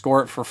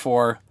 score it for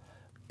 4.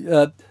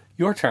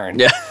 Your turn.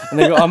 Yeah, and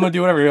then go, I'm gonna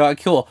do whatever. You're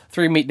like, cool,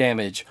 3 meat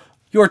damage.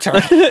 Your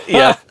turn.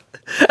 Yeah.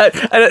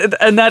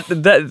 And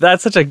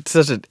that's such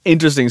an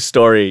interesting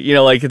story. You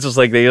know, like it's just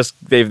like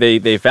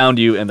they found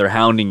you and they're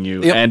hounding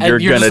you and you're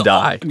gonna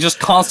die.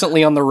 Just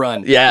constantly on the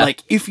run. Yeah.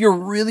 Like if you're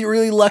really,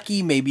 really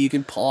lucky, maybe you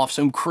can pull off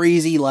some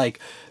crazy like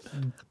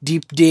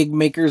deep dig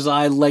maker's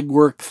eye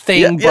legwork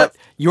thing, but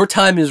your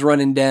time is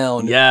running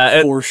down.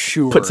 Yeah, for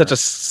sure. Put such a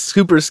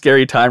super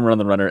scary timer on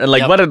the runner. And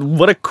like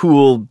what a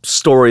cool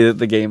story that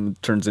the game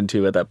turns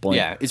into at that point.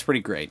 Yeah, it's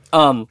pretty great.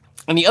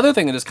 And the other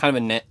thing that is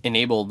kind of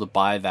enabled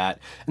by that,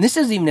 and this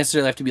doesn't even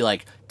necessarily have to be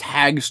like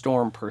Tag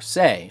Storm per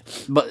se,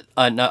 but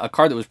a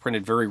card that was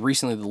printed very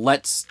recently that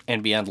lets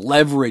NBN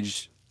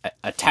leverage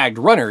a tagged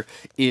runner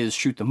is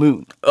Shoot the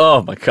Moon.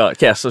 Oh my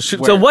god! Yeah.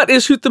 So what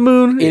is Shoot the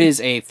Moon? It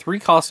is a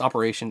 3-cost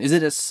operation. Is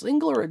it a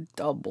single or a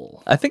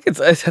double? I think it's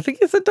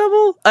a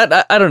double.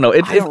 I don't know.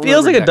 It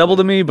feels like a double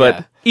to me,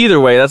 but either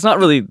way, that's not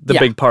really the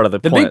big part of the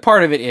point. The big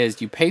part of it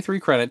is you pay 3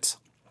 credits,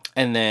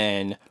 and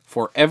then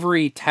for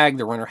every tag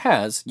the runner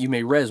has, you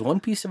may res 1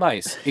 piece of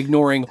ice,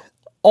 ignoring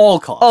all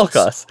costs. All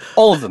costs.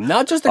 All of them,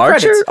 not just the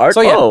Archer? credits.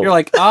 So you're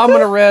like, I'm going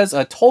to res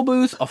a toll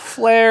booth, a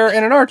flare,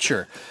 and an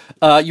archer.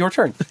 Your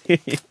turn.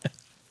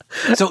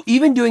 So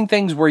even doing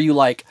things where you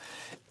like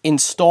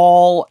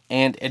install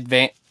and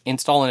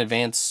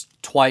advance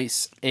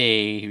twice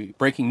a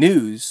breaking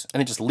news,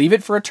 and then just leave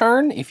it for a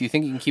turn if you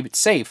think you can keep it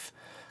safe.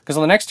 Because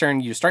on the next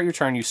turn, you start your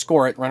turn, you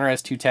score it, runner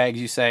has 2 tags,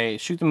 you say,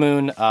 Shoot the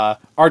Moon,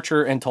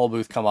 Archer, and Toll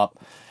Booth come up.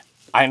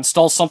 I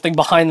install something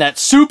behind that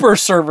super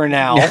server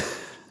now,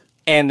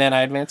 and then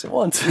I advance it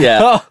once.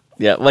 Yeah.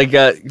 Yeah, like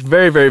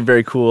very, very,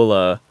 very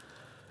cool,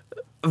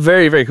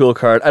 very, very cool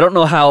card. I don't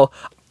know how,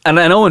 and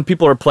I know when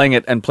people are playing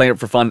it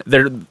for fun,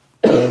 they're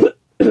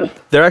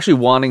actually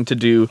wanting to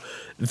do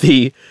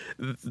the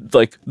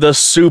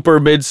super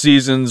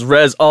mid-seasons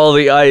res all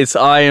the ice,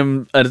 I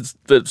am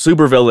the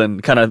super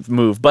villain kind of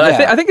move. But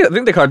I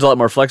think the card's a lot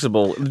more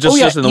flexible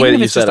just in the way that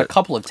you said it. Just a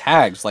couple of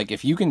tags, like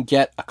if you can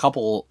get a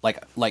couple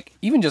like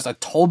even just a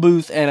toll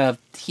booth and a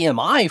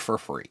TMI for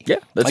free. Yeah,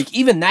 like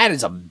even that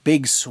is a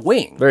big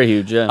swing. Very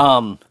huge,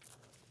 yeah.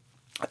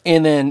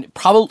 And then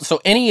probably so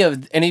any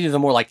of the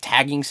more like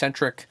tagging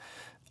centric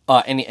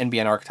any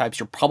NBN archetypes,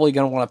 you're probably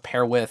going to want to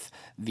pair with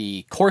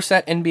the core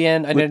set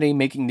NBN Identity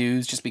Making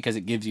News, just because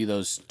it gives you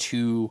those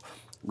 2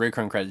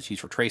 recurring credits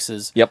used for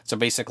traces. Yep. So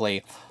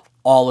basically,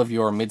 all of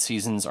your mid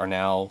seasons are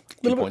now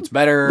 2 points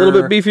better. A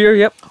little bit beefier,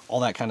 yep. All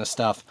that kind of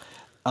stuff.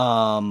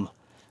 And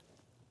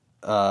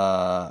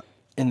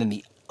then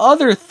the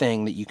other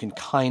thing that you can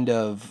kind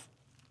of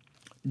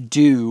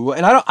do,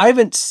 and I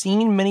haven't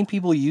seen many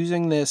people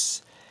using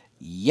this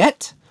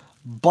yet,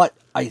 but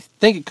I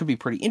think it could be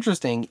pretty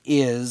interesting,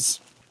 is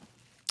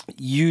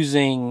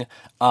using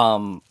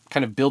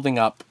kind of building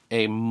up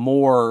a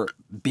more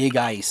big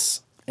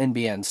ice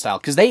NBN style,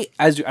 because they,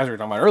 as we were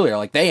talking about earlier,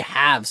 like they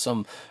have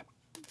some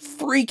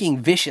freaking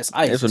vicious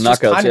ice. It's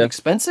just kind of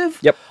expensive.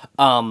 Yep.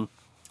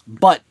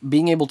 But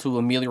being able to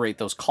ameliorate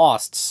those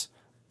costs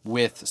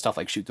with stuff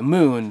like Shoot the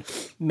Moon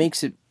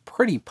makes it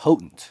pretty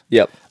potent.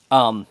 Yep.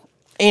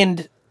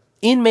 And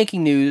in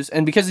Making News,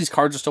 and because these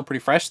cards are still pretty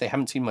fresh, they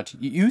haven't seen much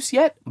use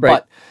yet. Right.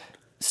 But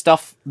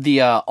stuff,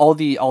 all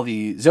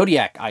the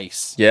Zodiac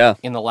ice,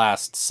 in the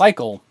last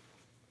cycle,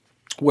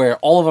 where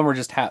all of them are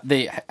just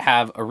they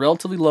have a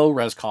relatively low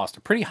res cost,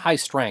 a pretty high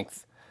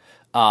strength,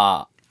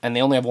 and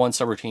they only have one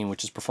subroutine,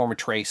 which is perform a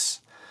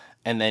trace.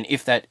 And then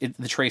if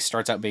the trace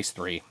starts out base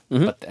 3,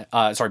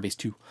 base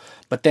 2.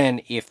 But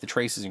then if the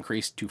trace is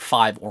increased to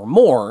 5 or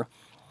more,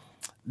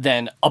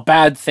 then a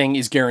bad thing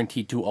is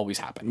guaranteed to always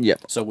happen.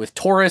 Yep. So with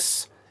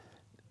Taurus,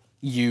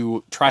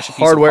 you trash a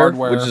piece of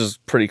hardware, which is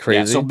pretty crazy.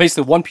 Yeah, so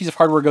basically one piece of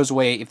hardware goes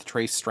away if the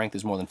trace strength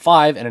is more than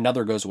 5, and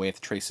another goes away if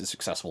the trace is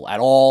successful at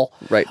all.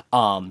 Right.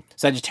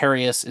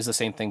 Sagittarius is the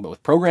same thing, but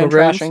with program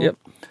trashing. Yep.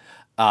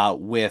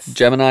 With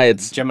Gemini,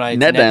 it's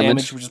net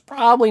damage, which is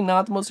probably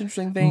not the most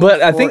interesting thing.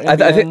 But I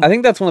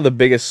think that's one of the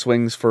biggest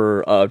swings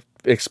for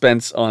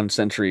expense on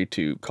Sentry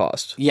to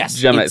cost. Yes,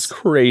 Gemini is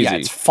crazy. Yeah,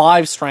 it's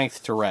 5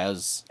 strength to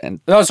res,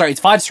 it's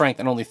 5 strength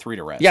and only 3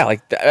 to res. Yeah,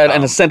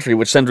 and a Sentry,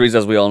 which Sentries,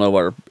 as we all know,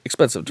 are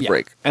expensive to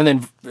break. And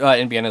then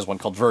NBN has one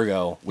called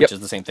Virgo, which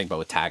is the same thing but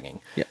with tagging.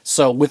 Yep.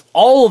 So with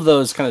all of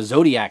those kind of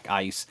Zodiac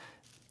ice,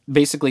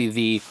 basically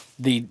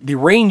the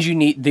range you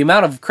need, the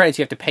amount of credits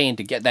you have to pay in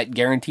to get that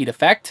guaranteed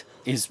effect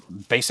is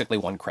basically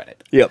 1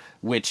 credit. Yep.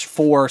 Which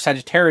for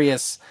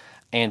Sagittarius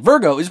and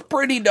Virgo is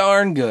pretty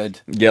darn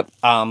good. Yep.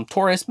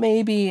 Taurus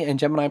maybe, and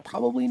Gemini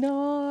probably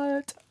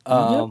not.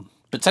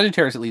 But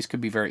Sagittarius at least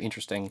could be very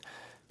interesting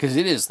because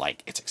it is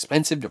it's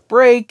expensive to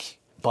break,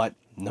 but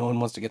no one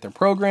wants to get their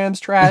programs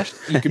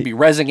trashed. You could be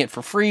rezzing it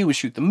for free with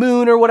Shoot the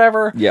Moon or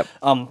whatever. Yep.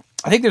 I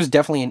think there's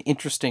definitely an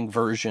interesting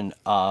version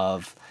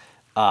of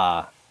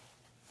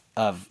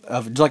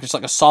just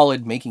a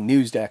solid making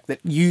news deck that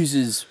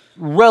uses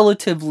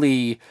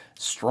relatively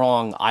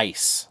strong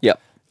ice. Yep.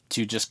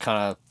 To just kind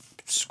of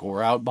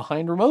score out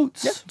behind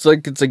remotes. Yeah.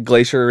 It's like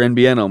Glacier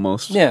NBN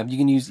almost. Yeah, you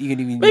can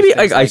even maybe use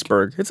things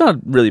Iceberg. It's not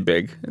really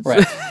big.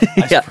 Right.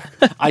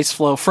 Ice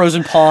Flow,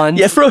 Frozen Pond.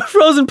 Yeah,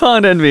 Frozen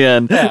Pond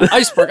NBN. Yeah,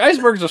 Iceberg.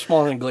 Icebergs are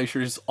smaller than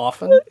glaciers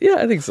often. Yeah,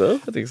 I think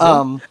so.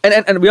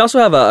 And we also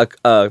have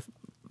a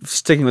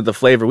sticking with the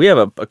flavor. We have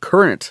a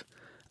current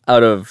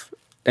out of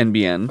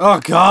NBN. Oh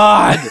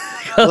God!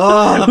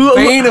 The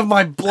bane of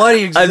my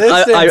bloody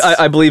existence.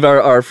 I believe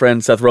our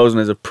friend Seth Rosen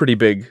is a pretty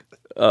big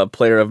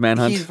player of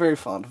Manhunt. He's very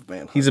fond of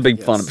Manhunt. He's a big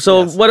fan of it.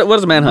 So what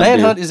does Manhunt do?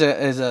 Manhunt is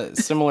a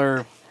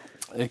similar,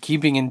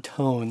 keeping in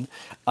tone.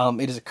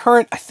 It is a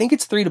current. I think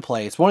it's 3 to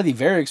play. It's one of the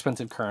very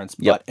expensive currents.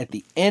 But at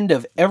the end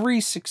of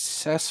every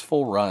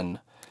successful run,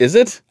 is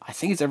it? I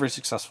think it's every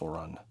successful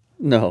run.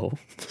 No,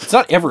 it's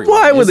not every.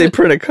 Why would they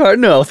print a card?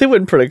 No, they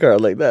wouldn't print a card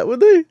like that,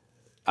 would they?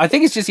 I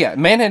think it's just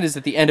Manhunt is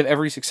at the end of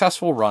every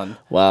successful run.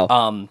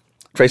 Wow.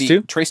 Trace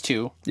 2? Trace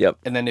 2. Yep.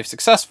 And then if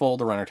successful,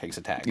 the runner takes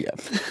a tag. Yep.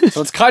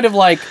 So it's kind of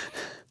like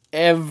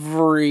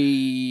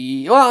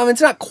every... Well, I mean,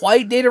 it's not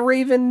quite Data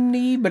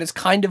Raven-y, but it's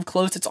kind of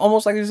close. It's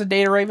almost like there's a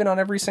Data Raven on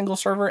every single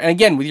server. And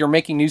again, with your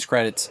making news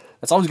credits,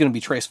 that's always going to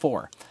be Trace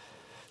 4.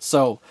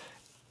 So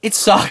it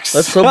sucks.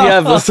 Let's hope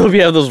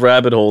you have those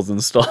rabbit holes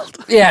installed.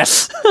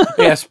 Yes.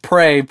 Yes,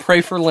 pray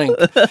for Link.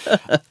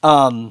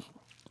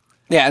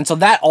 Yeah, and so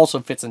that also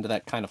fits into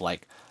that kind of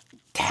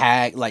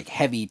tag,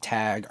 heavy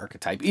tag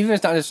archetype. Even if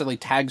it's not necessarily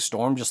tag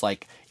storm, just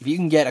if you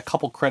can get a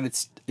couple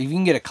credits, if you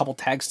can get a couple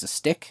tags to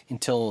stick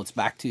until it's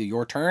back to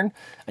your turn,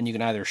 and you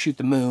can either shoot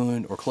the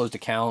moon or closed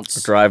accounts,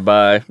 or drive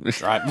by,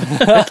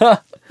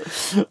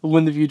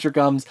 when the future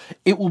comes,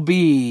 it will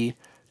be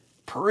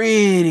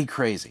pretty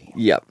crazy.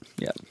 Yep.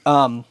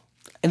 And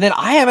then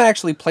I haven't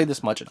actually played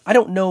this much, and I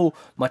don't know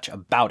much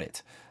about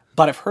it.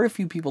 But I've heard a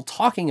few people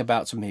talking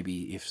about, so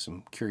maybe if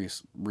some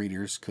curious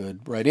readers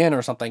could write in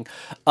or something,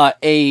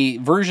 a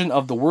version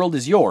of The World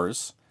Is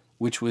Yours,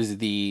 which was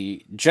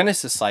the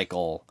Genesis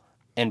Cycle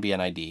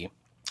NBN ID,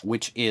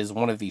 which is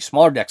one of the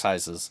smaller deck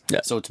sizes. Yeah.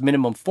 So it's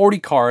minimum 40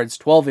 cards,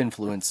 12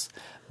 influence,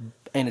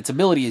 and its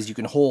ability is you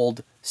can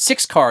hold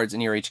 6 cards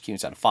in your HQ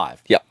instead of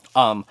 5. Yeah.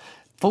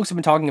 Folks have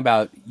been talking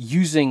about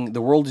using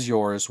The World Is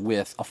Yours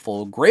with a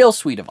full Grail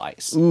suite of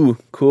ice. Ooh,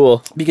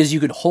 cool. Because you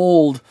could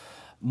hold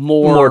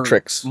more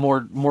tricks, more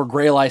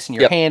Grail ice in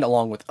your hand,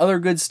 along with other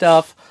good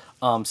stuff.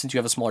 Since you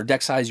have a smaller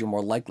deck size, you're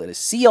more likely to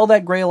see all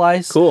that Grail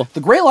ice. Cool.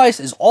 The Grail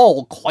ice is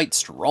all quite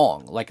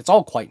strong. It's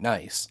all quite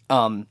nice.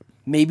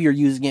 Maybe you're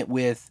using it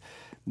with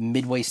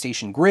Midway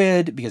Station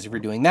Grid, because if you're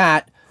doing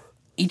that,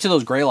 each of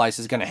those Grail ice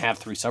is going to have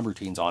 3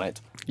 subroutines on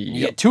it. Yep. You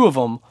get 2 of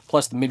them,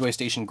 plus the Midway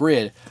Station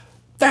Grid.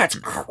 That's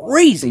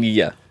crazy.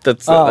 Yeah,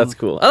 that's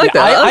cool. I like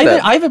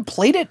that. I haven't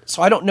played it,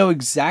 so I don't know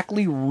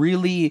exactly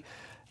really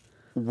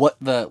what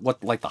the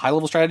high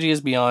level strategy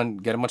is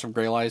beyond get a bunch of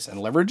Grail ice and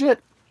leverage it,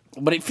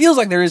 but it feels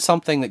like there is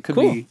something that could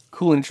be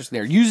cool and interesting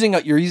there.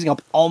 You're using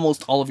up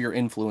almost all of your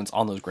influence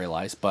on those Grail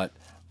ice, but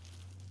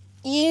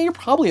you're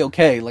probably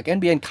okay.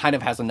 NBN kind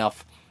of has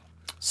enough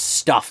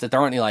stuff that there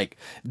aren't any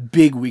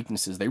big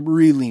weaknesses they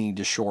really need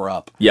to shore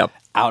up. Yep.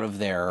 Out of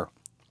there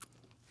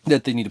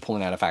that they need to pull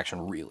in out of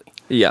action really.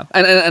 Yeah,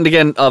 and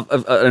again,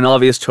 an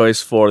obvious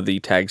choice for the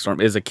Tag Storm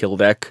is a kill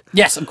deck.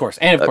 Yes, of course.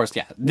 And of course,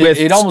 yeah.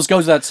 It almost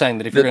goes without saying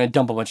that if you're going to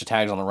dump a bunch of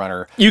tags on the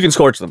runner... You can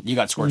scorch them. You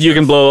got scorch. You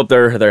can blow up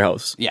their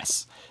house.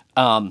 Yes.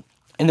 And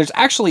And there's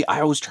actually,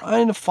 I was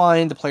trying to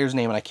find the player's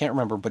name and I can't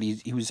remember, but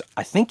he was,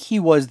 I think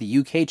he was the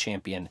UK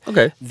champion.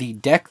 Okay. The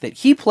deck that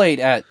he played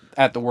at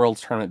the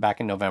Worlds tournament back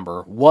in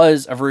November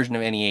was a version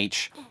of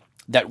NEH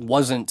that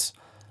wasn't,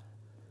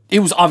 it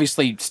was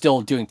obviously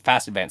still doing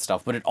fast advanced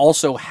stuff, but it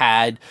also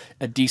had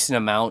a decent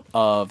amount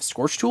of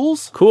Scorch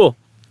tools. Cool.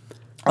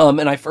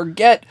 And I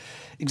forget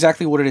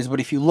exactly what it is,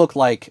 but if you look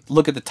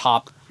at the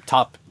top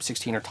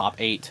 16 or top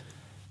 8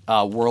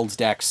 Worlds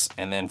decks,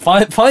 and then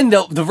find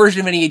the version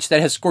of NEH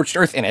that has Scorched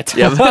Earth in it.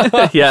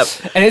 Yep. Yep.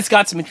 And it's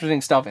got some interesting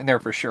stuff in there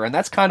for sure. And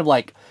that's kind of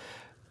like,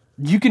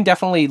 you can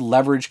definitely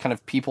leverage kind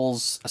of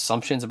people's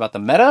assumptions about the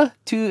meta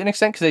to an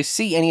extent, because they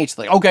see NEH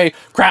like, okay,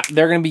 crap,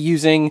 they're going to be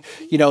using,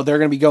 they're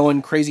going to be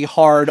going crazy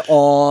hard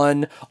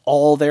on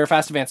all their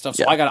fast advanced stuff.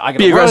 So I got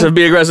be aggressive,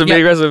 be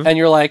aggressive. And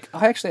you're like, oh,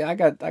 actually, I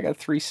got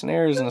 3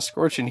 snares and a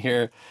Scorch in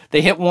here.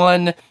 They hit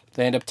one,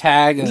 they end up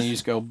tagged, and then you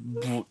just go.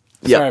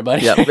 Sorry,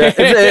 buddy. Yeah,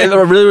 it's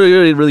a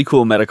really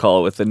cool meta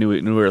call with the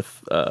New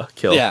Earth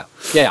kill. Yeah.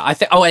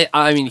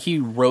 I mean, he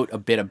wrote a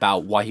bit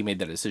about why he made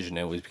that decision.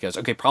 And it was because,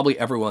 okay, probably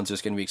everyone's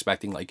just going to be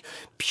expecting like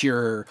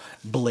pure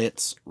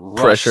blitz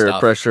rush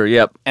stuff. Pressure.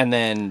 Yep. And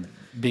then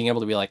being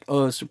able to be like,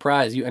 oh,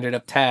 surprise, you ended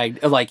up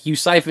tagged. Like, you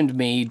siphoned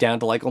me down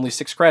to like only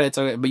 6 credits,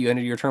 but you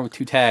ended your turn with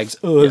 2 tags.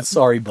 Oh,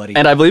 sorry, buddy.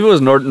 And I believe it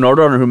was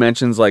Nordrunner who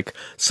mentions like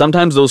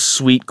sometimes those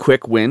sweet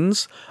quick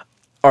wins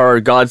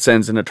are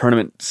godsends in a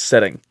tournament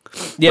setting.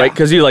 Yeah, right.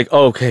 Because you're like,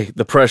 oh, okay,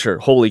 the pressure.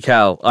 Holy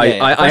cow!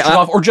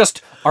 Or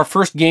just our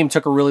first game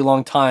took a really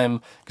long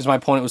time because my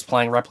opponent was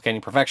playing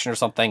Replicating Perfection or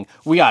something.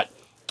 We got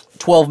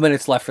 12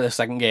 minutes left for the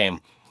second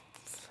game.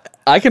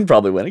 I can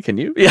probably win it. Can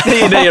you? Yeah,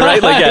 you're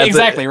right. Like, yeah,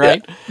 exactly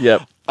right.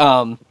 Yep.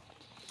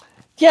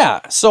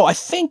 Yeah. So I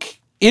think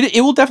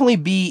it will definitely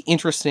be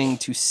interesting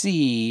to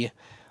see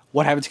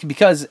what happens,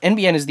 because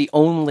NBN is the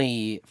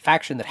only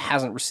faction that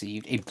hasn't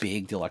received a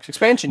big deluxe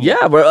expansion yet.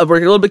 Yeah, we're a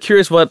little bit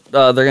curious what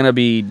they're going to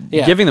be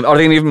giving them. Are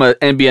they going to give them an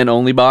NBN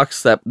only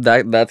box?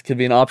 That could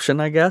be an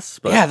option, I guess.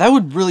 But. Yeah, that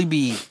would really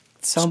be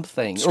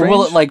something. Strange. Or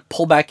will it like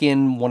pull back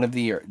in one of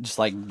the, just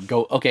like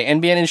go, okay,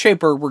 NBN and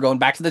Shaper, we're going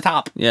back to the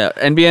top. Yeah,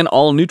 NBN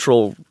all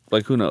neutral,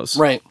 like who knows?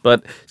 Right.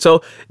 But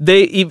so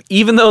they,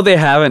 even though they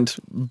haven't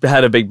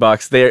had a big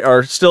box, they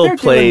are still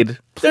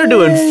they're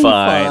doing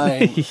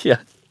fine. Yeah.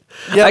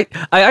 Yeah,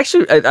 I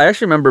actually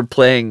remember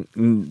playing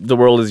The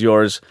World Is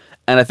Yours,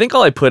 and I think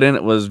all I put in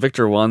it was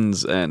Victor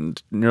 1s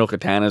and Neural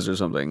Katanas or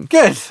something.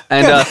 Good.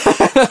 And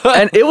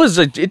and it was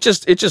it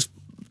just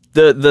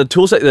the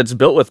tool set that's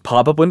built with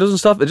pop-up windows and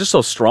stuff, it's just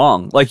so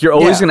strong. Like, you're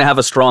always going to have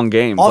a strong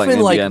game. Often,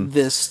 like,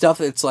 this stuff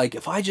that's like,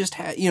 if I just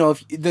had,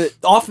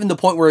 often the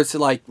point where it's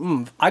like,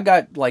 I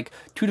got like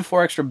 2 to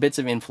 4 extra bits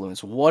of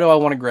influence. What do I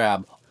want to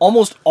grab?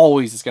 Almost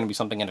always it's going to be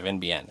something out of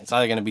NBN. It's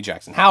either going to be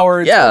Jackson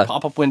Howard, or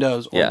pop-up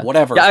windows, or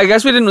whatever. Yeah, I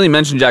guess we didn't really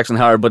mention Jackson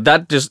Howard, but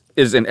that just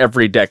is in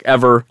every deck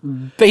ever.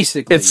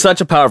 Basically. It's such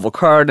a powerful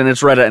card, and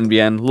it's right at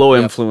NBN. Low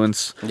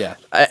influence. Yeah.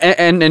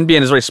 And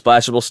NBN is very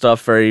splashable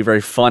stuff, very,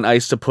 very fun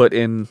ice to put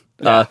in.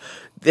 Yeah.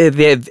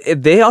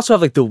 They also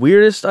have like the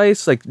weirdest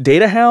ice. Like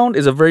Data Hound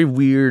is a very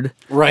weird.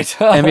 Right.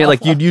 I mean,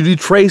 like you do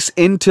trace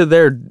into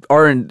their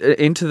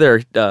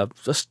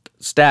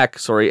stack.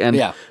 Sorry,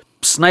 and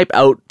snipe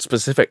out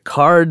specific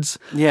cards.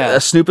 Yeah.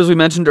 Snoop, as we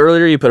mentioned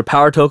earlier, you put a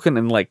power token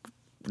and like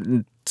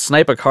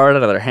snipe a card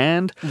out of their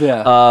hand.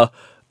 Yeah.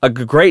 A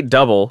great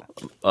double,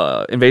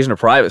 Invasion of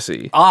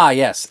Privacy. Ah,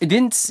 yes. It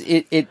didn't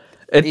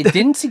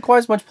see quite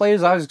as much play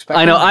as I was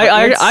expecting. I know.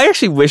 I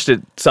actually wished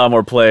it saw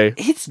more play.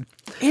 It's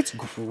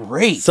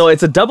great. So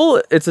it's a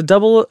double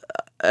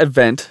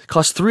event.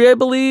 Costs 3, I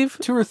believe.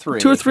 2 or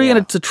 3. 2 or 3, and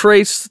it's a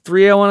trace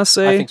 3. I want to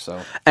say. I think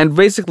so. And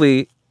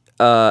basically,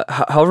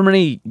 however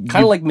many,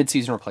 kind of like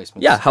mid-season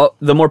replacements. Yeah.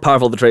 The more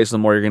powerful the trace, the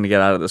more you're going to get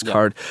out of this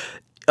card.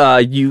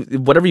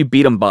 Whatever you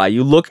beat them by,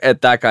 you look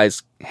at that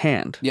guy's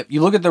hand. Yep.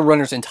 You look at the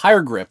runner's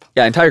entire grip.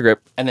 Yeah, entire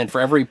grip. And then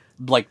for every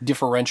like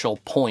differential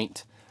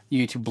point, you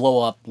get to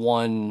blow up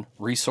 1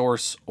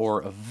 resource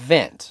or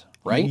event.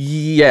 Right?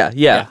 Yeah.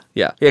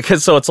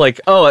 Because so it's like,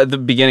 oh, at the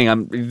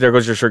beginning, there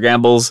goes your Sir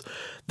Gambles,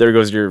 there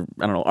goes your,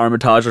 I don't know,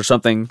 Armitage or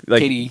something.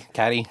 Like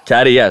Caddy.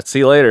 Yeah. See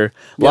you later.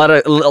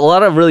 Yep. A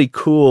lot of really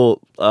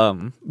cool,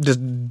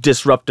 just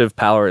disruptive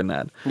power in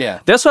that. Yeah.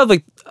 They also have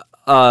like,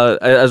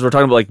 as we're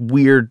talking about like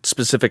weird,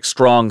 specific,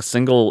 strong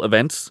single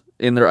events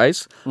in their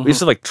ice. We used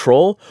to like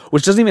Troll,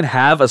 which doesn't even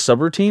have a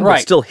subroutine,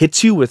 but still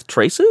hits you with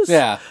traces.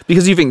 Yeah.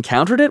 Because you've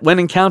encountered it. When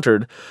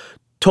encountered,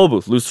 Toll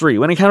Booth, lose 3.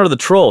 When encounter the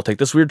Troll, take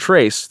this weird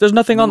trace. There's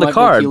nothing on the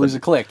card. You lose a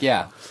click,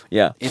 yeah.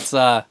 It's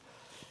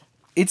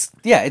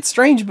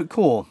strange but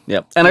cool.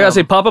 Yeah. And I gotta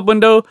say, pop-up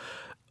window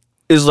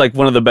is like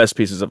one of the best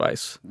pieces of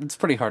ice. It's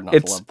pretty hard not to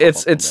love pop-up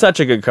window. It's such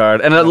a good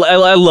card. And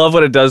I love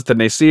what it does to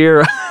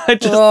Nasir.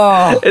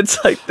 It's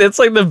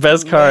like the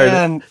best card.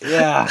 Man,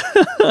 yeah.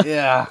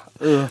 Yeah.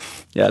 Ugh.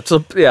 Yeah,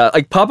 so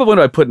like pop-up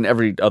window I put in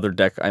every other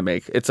deck I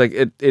make. It's like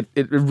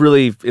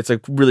it's a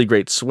really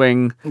great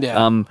swing.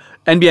 Yeah.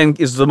 NBN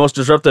is the most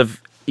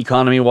disruptive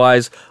economy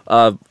wise.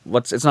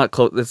 It's not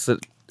close.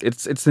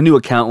 it's the new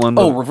account one.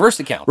 Oh, reversed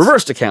accounts.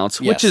 Reversed accounts,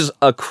 which Yes. is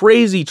a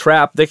crazy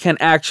trap that can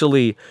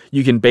actually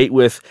you can bait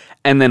with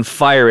and then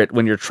fire it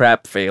when your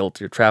trap failed,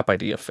 your trap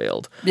idea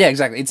failed. Yeah,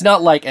 exactly. It's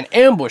not like an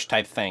ambush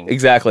type thing.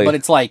 Exactly. But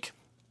it's like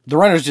the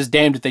runner's just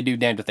damned if they do,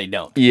 damned if they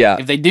don't. Yeah.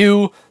 If they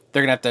do,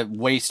 they're gonna have to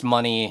waste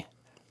money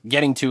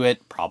getting to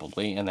it,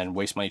 probably, and then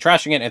waste money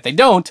trashing it. If they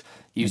don't,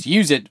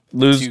 use it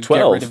Lose to 12.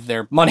 get rid of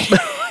their money.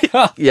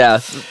 Yeah,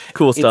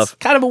 cool It's stuff.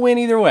 kind of a win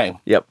either way.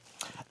 Yep.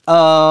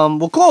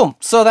 Well, cool.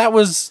 So that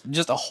was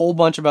just a whole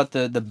bunch about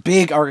the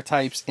big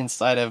archetypes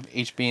inside of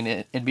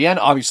HB and NBN.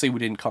 Obviously, we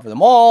didn't cover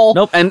them all.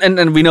 Nope,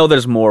 and we know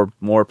there's more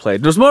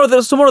played. There's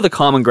some more of the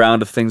common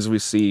ground of things we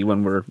see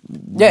when we're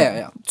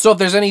Yeah. So if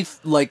there's any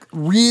like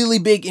really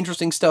big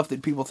interesting stuff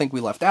that people think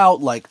we left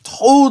out, like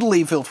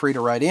totally feel free to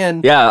write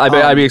in. yeah.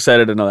 I'd be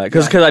excited to know that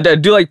because I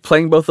do like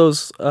playing both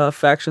those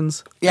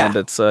factions. Yeah. and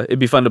it'd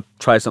be fun to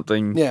try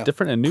something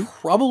different and new.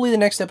 Probably the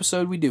next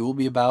episode we do will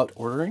be about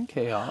Order and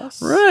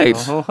Chaos. Right.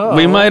 Uh-huh.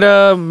 We might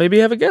maybe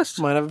have a guest.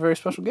 Might have a very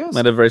special guest.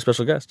 Might have a very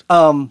special guest.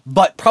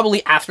 But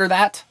probably after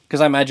that,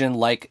 because I imagine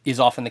like is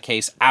often the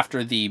case after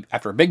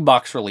a big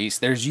box release,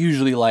 there's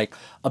usually like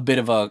a bit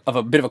of a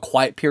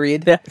quiet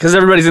period. Yeah, because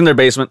everybody's in their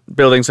basement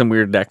building some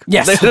weird deck.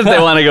 Yes. they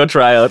want to go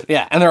try out.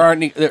 Yeah, and there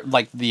aren't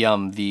like the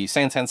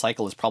Sansan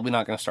cycle is probably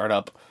not going to start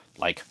up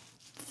like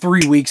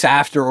 3 weeks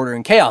after Order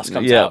and Chaos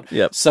comes out.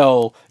 Yep.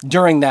 So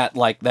during that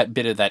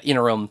bit of that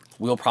interim,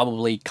 we'll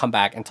probably come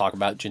back and talk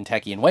about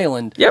Jinteki and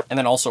Wayland. Yep. And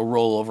then also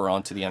roll over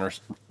onto the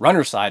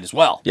runner side as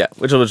well. Yeah,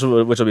 which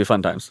will be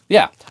fun times.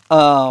 Yeah.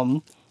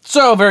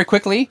 So very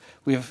quickly,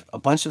 we have a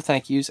bunch of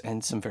thank yous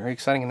and some very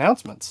exciting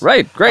announcements.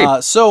 Right, great.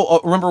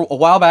 Remember a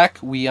while back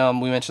we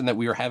mentioned that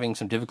we were having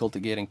some difficulty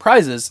getting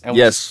prizes, and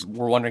Yes.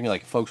 we're wondering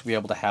like if folks would be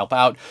able to help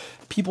out.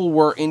 People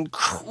were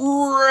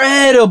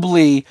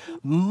incredibly,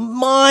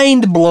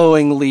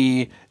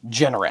 mind-blowingly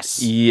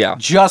generous. Yeah.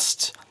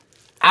 Just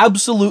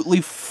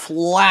absolutely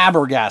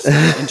flabbergasted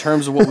in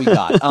terms of what we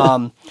got.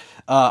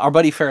 Our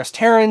buddy Ferris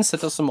Terran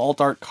sent us some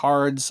alt art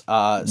cards.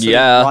 So did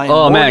Yeah. Ryan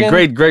Oh man,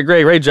 Morgan.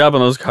 great job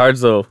on those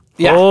cards though.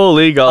 Yeah.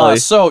 Holy golly.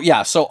 So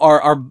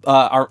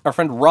our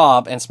friend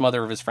Rob and some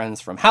other of his friends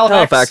from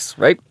Halifax,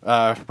 right?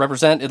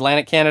 represent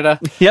Atlantic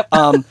Canada. Yep.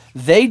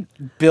 They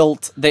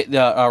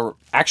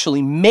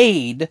actually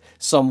made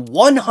some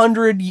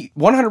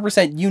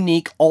 100%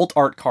 unique alt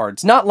art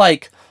cards. Not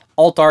like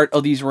alt art,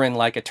 oh, these were in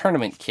like a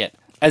tournament kit.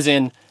 As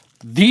in,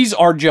 these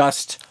are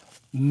just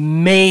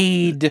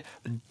made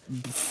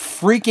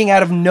freaking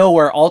out of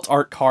nowhere alt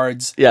art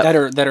cards that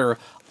are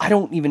I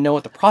don't even know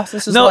what the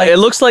process is like. No, it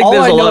looks like All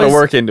there's I a know lot of is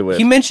work into it.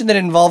 He mentioned that it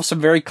involves some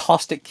very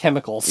caustic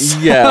chemicals.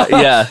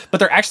 Yeah. But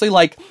they're actually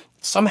like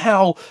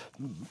somehow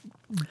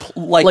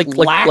like Like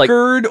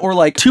lacquered or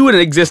like to an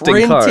existing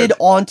printed card.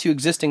 onto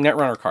existing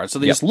Netrunner cards. So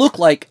they just look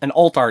like an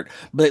alt art,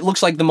 but it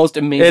looks like the most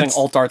amazing It's-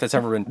 alt art that's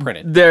ever been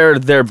printed.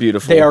 They're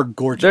beautiful. They are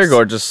gorgeous. They're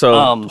gorgeous.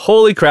 So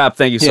holy crap!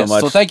 Thank you so Yes, much.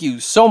 so thank you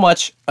so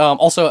much.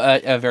 Also,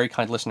 a very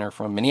kind listener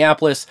from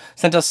Minneapolis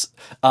sent us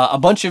a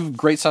bunch of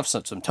great stuff,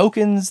 some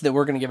tokens that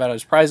we're going to give out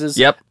as prizes.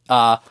 Yep.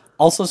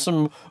 Also,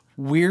 some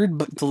weird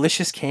but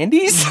delicious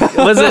candies.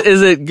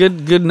 Is it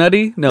good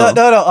nutty? No.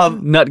 No.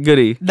 Nut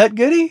goody. Nut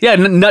goody. Yeah,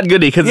 nut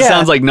goody because it Yeah.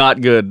 sounds like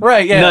not good.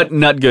 Right, yeah.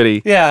 Nut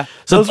goody. Yeah.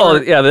 So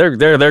those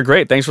were- they're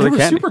great. Thanks for they the were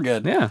candy. super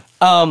good. Yeah.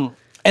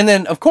 And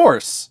then, of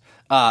course,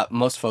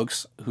 most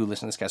folks who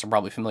listen to this cast are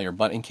probably familiar,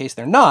 but in case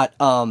they're not,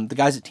 the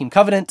guys at Team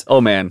Covenant.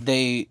 Oh man.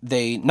 They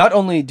not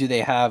only do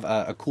they have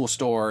a cool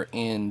store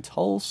in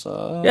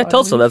Tulsa. Yeah, I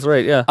Tulsa. believe. That's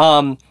right.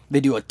 Yeah. They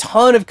do a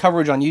ton of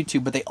coverage on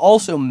YouTube, but they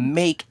also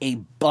make a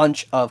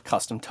bunch of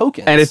custom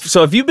tokens. And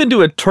if you've been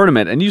to a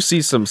tournament and you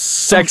see some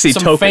sexy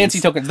some tokens, fancy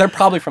tokens, they're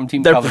probably from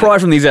Team they're Covenant. probably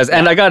from these guys.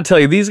 And I gotta tell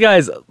you, these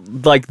guys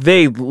like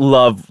they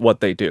love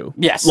what they do.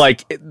 Yes.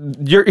 Like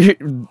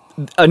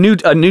a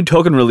new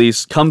token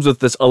release comes with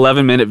this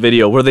 11-minute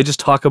video where they just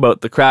talk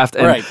about the craft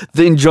and Right.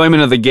 the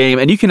enjoyment of the game,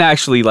 and you can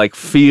actually like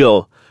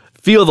feel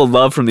the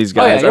love from these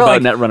guys you're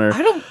about like, Netrunner.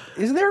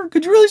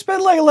 could you really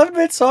spend like 11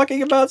 minutes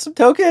talking about some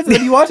tokens? And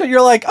then you watch it,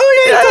 you're like,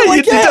 oh yeah,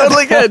 you totally can.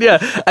 totally can,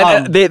 yeah.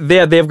 And they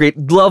have great,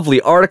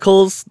 lovely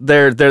articles.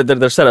 Their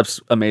setup's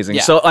amazing.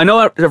 Yeah. So I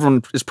know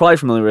everyone is probably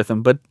familiar with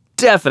them, but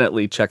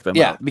definitely check them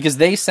Yeah, out. because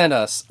they sent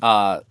us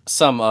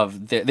some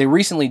of they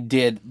recently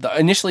did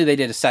initially they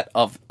did a set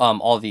of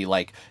all the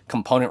like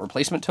component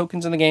replacement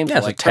tokens in the game, Yeah,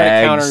 so so like credit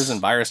tags. counters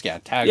and virus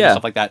tags and Yeah.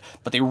 stuff like that.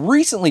 But they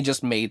recently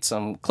just made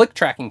some click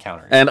tracking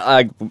counters, And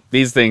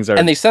these things are.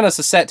 and they sent us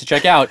a set to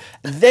check out.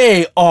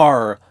 They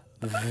are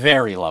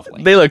very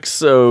lovely. They look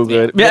so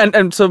good. Yeah. Yeah,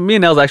 and so me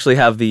and Nels actually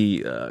have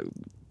the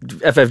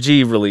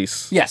FFG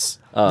release. Yes,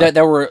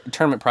 there were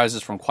tournament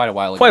prizes from quite a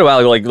while ago, Quite a while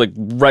ago,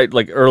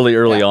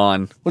 early Yeah.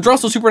 on. which are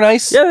also super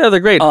nice. Yeah, they're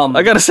great.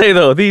 I gotta say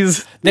though,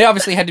 these They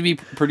obviously had to be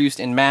produced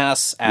in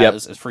mass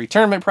as free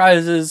tournament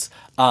prizes.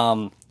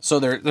 So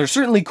they're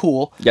certainly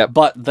cool. Yep.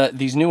 But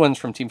these new ones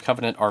from Team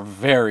Covenant are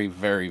very,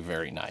 very,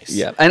 very nice.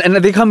 and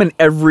they come in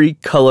every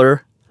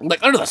color. Like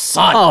under the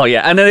sun. Oh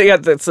yeah, and then they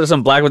got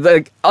some black ones.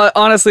 Like,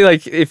 honestly,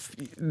 like if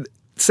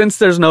since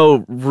there's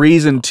no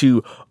reason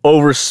to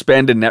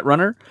overspend in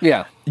Netrunner,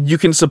 Yeah. you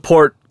can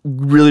support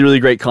really, really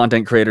great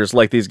content creators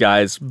like these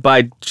guys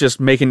by just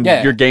making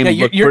your game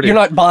look you're, pretty. you're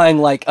not buying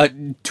like a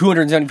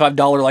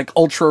 $275 like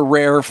ultra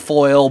rare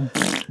foil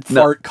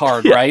fart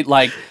card, right?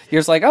 Like you're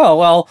just like, oh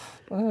well,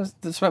 I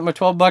spent my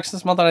 $12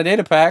 this month on a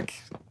data pack.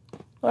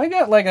 I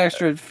got like an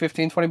extra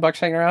 $15-$20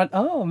 hanging around.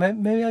 Oh,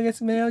 maybe I'll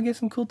get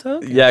some cool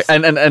tokens. Yeah,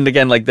 and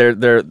again, like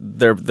their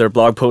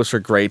blog posts are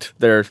great.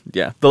 The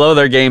love of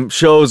their game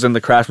shows in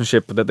the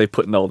craftsmanship that they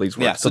put in all these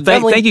works. Yeah, so so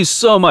thank you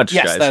so much,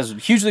 Yes, guys. that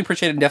is hugely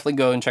appreciated. Definitely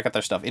go and check out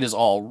their stuff. It is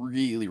all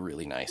really,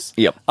 really nice.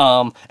 Yep.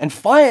 And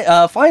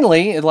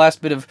finally, the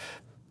last bit of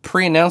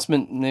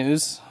pre-announcement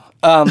news.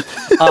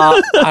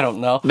 I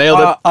don't know. Nailed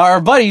it. Our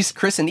buddies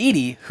Chris and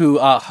Edie, who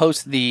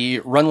host the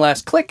Run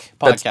Last Click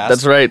podcast.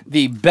 That's right.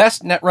 The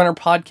best Netrunner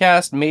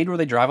podcast made where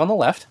they drive on the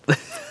left.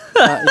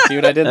 See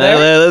what I did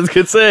there? That's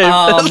good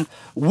save.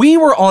 We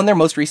were on their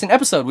most recent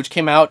episode, which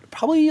came out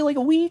probably like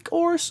a week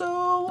or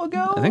so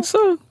ago. I think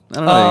so. I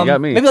don't know. You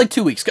got me. Maybe like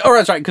 2 weeks. Oh,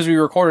 that's right, because we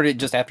recorded it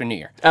just after New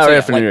Year. Oh, right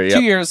after New Year, 2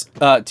 yep. years.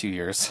 2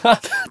 years.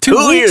 2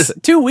 years.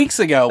 2 weeks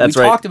ago, That's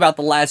we right. talked about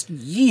the last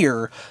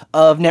year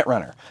of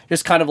Netrunner.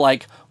 Just kind of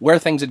like where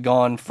things had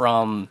gone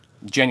from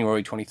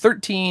January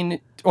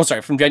 2013. Oh,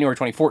 sorry, from January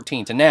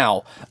 2014 to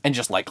now, and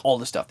just like all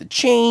the stuff that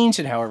changed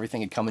and how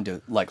everything had come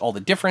into like all the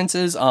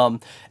differences.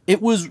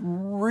 It was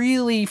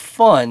really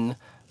fun.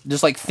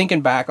 Just like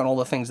thinking back on all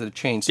the things that have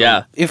changed. So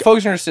Yeah. if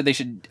folks are interested, they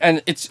should.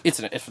 And it's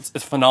a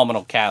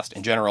phenomenal cast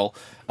in general.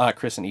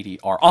 Chris and Edie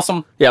are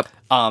awesome. Yep.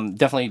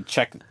 Definitely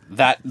check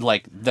that.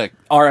 Like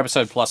our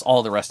episode plus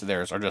all the rest of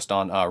theirs are just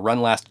on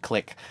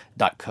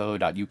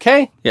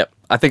runlastclick.co.uk. Yep.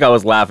 I think I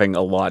was laughing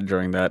a lot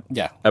during that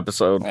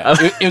episode. Yeah,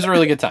 it was a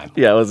really good time.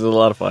 Yeah, it was a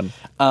lot of fun.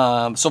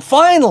 So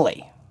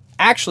finally,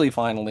 a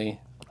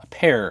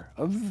pair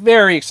of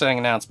very exciting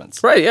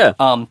announcements. Right, yeah.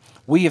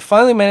 We have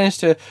finally managed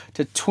to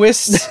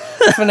twist,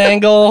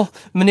 finagle,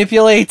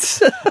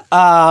 manipulate,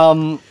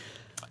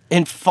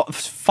 in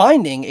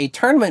finding a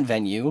tournament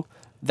venue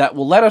that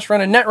will let us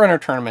run a Netrunner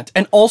tournament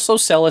and also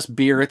sell us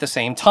beer at the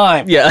same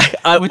time. Yeah,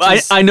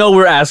 I know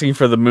we're asking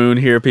for the moon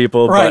here,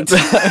 people. Right. But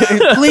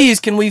Please,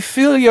 can we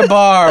fill your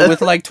bar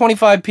with like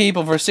 25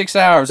 people for 6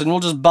 hours and we'll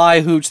just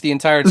buy hooch the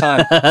entire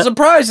time?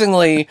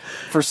 Surprisingly,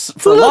 for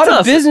a lot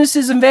of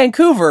businesses in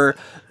Vancouver,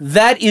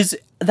 that is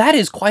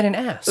quite an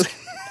ask.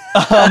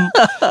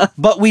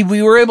 But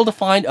we were able to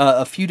find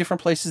a few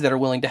different places that are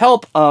willing to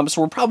help.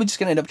 So we're probably just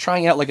going to end up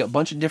trying out like a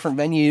bunch of different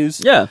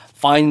venues. Yeah.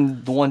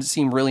 Find the ones that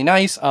seem really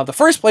nice. The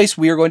first place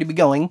we are going to be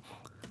going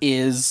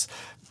is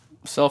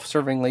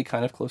self-servingly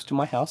kind of close to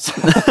my house.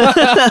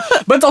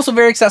 But it's also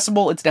very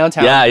accessible. It's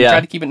downtown. Yeah, We yeah.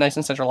 try to keep it nice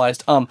and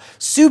centralized.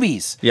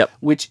 Subi's, Yep.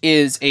 which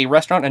is a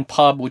restaurant and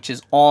pub which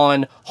is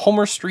on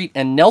Homer Street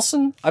and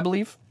Nelson, I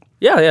believe.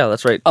 yeah,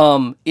 that's right.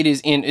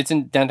 It's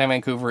in downtown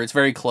Vancouver. It's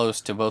very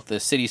close to both the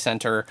city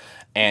center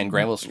and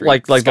Granville Street.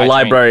 like the SkyTrain.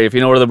 library, if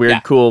you know where the weird, Yeah.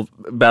 cool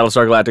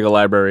Battlestar Galactica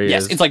library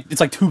Yes, is. it's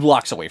like 2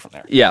 blocks away from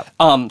there. Yeah.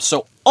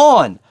 So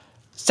on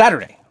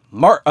Saturday,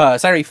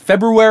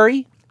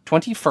 February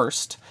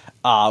 21st,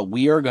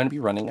 we are going to be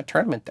running a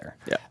tournament there.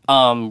 Yeah.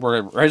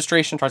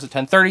 Registration starts at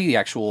 10:30. The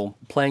actual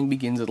playing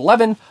begins at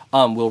 11.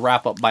 We'll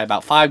wrap up by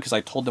about 5 because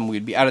I told them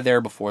we'd be out of there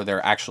before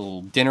their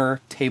actual dinner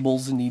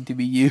tables need to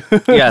be used.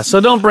 Yeah, so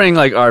don't bring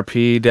like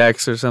RP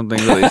decks or something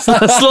really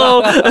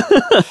slow.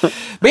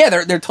 But yeah,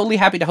 they're totally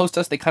happy to host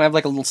us. They kind of have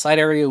like a little side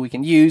area we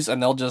can use,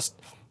 and they'll just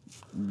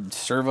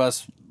serve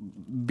us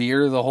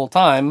beer the whole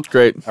time.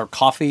 Great. Or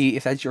coffee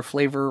if that's your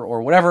flavor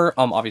or whatever.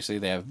 Obviously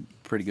they have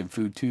pretty good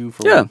food too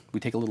for Yeah. when we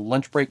take a little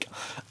lunch break.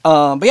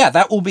 But yeah,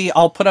 that will be.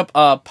 I'll put up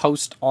a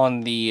post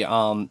on the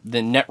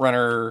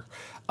Netrunner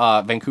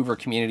Vancouver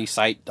community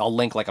site. I'll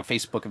link like a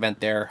Facebook event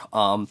there.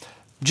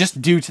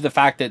 Just due to the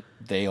fact that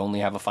they only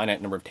have a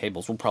finite number of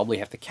tables, we'll probably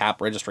have to cap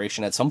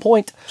registration at some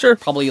point. Sure.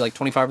 Probably like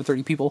 25 or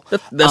 30 people.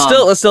 That's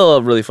still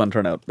a really fun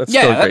turnout. That's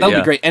Yeah, still great, that'll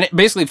be great. And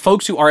basically,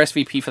 folks who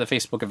RSVP for the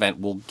Facebook event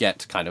will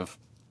get kind of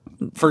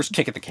first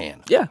kick at the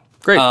can. Yeah,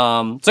 great.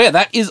 So yeah,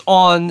 that is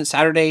on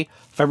Saturday,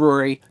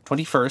 February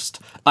 21st.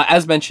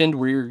 As mentioned,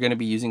 we're going to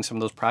be using some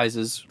of those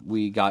prizes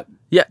we got.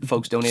 Yeah,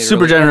 folks donated.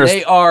 super earlier, and generous.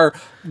 They are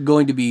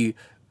going to be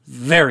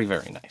very,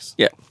 very nice.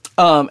 Yeah.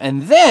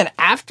 And then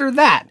after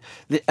that,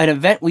 an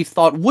event we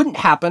thought wouldn't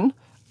happen,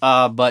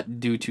 but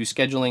due to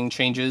scheduling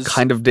changes,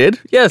 Kind of did.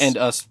 Yes. and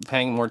us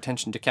paying more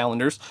attention to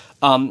calendars,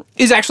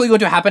 is actually going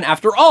to happen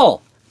after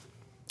all.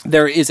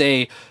 There is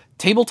a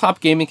tabletop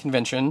gaming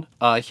convention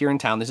here in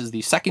town. This is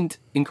the second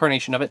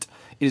incarnation of it.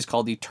 It is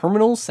called the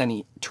Terminal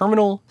City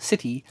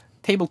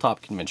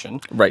Tabletop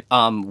Convention. Right.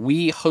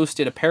 We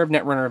hosted a pair of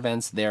Netrunner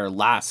events there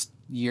last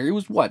year. It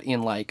was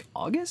in like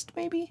August,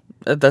 maybe?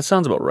 That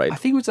sounds about right. I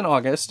think it was in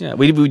August. Yeah,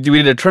 we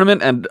did a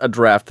tournament and a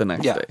draft the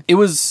next Yeah, day. it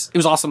was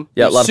awesome.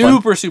 Yeah, It was a lot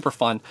of fun. super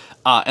fun.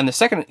 And the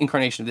second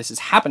incarnation of this is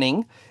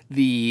happening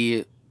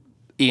in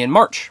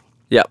March.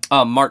 Yeah.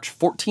 March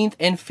 14th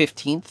and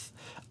 15th.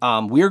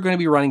 We are going to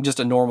be running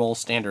just a normal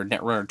standard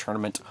Netrunner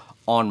tournament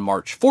on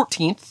March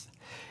 14th.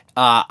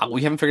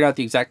 We haven't figured out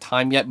the exact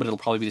time yet, but it'll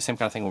probably be the same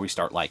kind of thing where we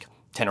start like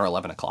 10 or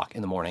 11 o'clock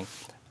in the morning.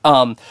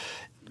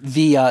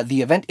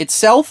 The event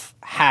itself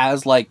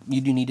has, like,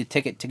 you do need a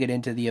ticket to get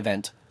into the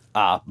event,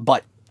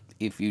 but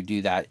if you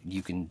do that,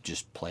 you can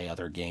just play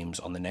other games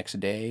on the next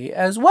day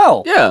as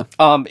well. Yeah.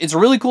 It's a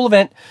really cool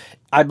event.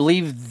 I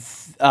believe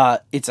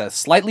it's a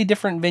slightly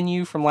different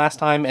venue from last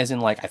time, as in,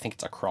 like, I think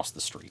it's across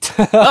the street.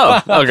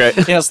 Oh, okay.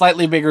 In a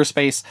slightly bigger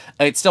space.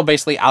 It's still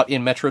basically out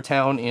in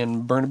Metrotown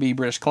in Burnaby,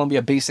 British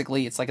Columbia.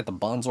 Basically, it's like at the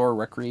Bonsor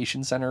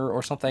Recreation Center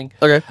or something.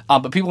 Okay.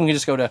 But people can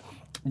just go to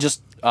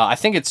I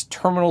think it's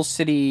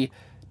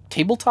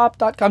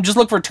terminalcitytabletop.com. Just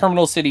look for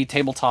Terminal City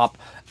Tabletop,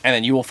 and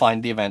then you will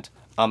find the event.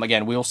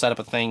 Again, we will set up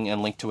a thing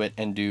and link to it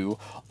and do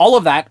all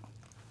of that.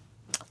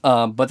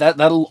 But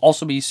that'll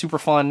also be super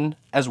fun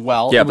as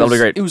well. Yeah, that'll be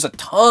great. It was a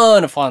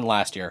ton of fun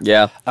last year.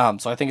 Yeah.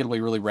 So I think it'll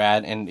be really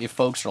rad. And if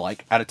folks are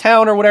like out of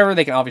town or whatever,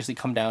 they can obviously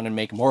come down and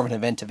make more of an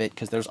event of it,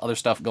 because there's other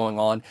stuff going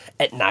on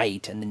at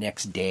night and the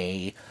next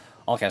day,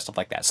 all kind of stuff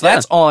like that. So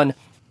that's on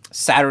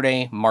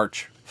Saturday,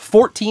 March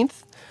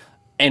 14th.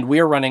 And we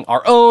are running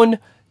our own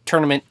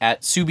tournament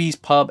at Subi's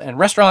Pub and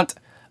Restaurant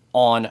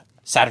on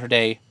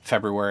Saturday,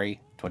 February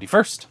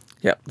 21st.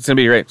 Yeah, it's gonna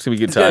be great. It's gonna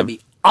be a good It's going to time.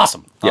 be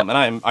awesome. Yep.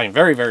 And I'm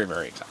very, very,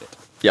 very excited.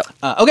 Yep.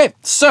 Okay,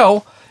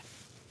 so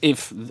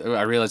if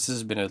I realize this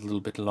has been a little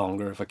bit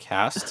longer of a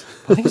cast,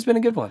 I think it's been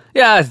a good one.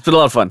 Yeah, it's been a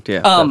lot of fun.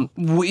 Yeah.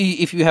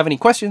 If you have any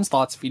questions,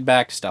 thoughts,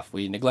 feedback, stuff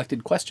we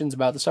neglected, questions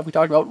about the stuff we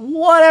talked about,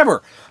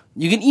 whatever,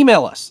 you can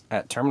email us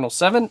at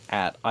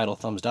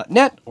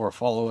terminal7@idlethumbs.net or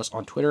follow us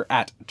on Twitter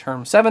at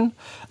term7.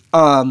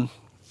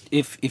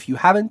 If you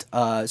haven't,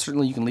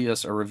 certainly you can leave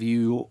us a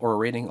review or a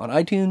rating on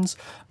iTunes.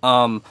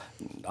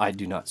 I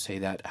do not say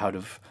that out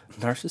of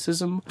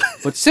narcissism,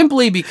 but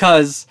simply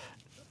because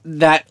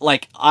that,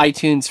 like,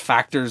 iTunes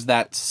factors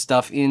that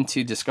stuff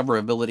into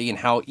discoverability and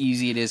how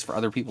easy it is for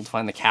other people to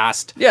find the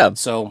cast. Yeah.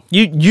 So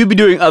you'd be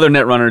doing other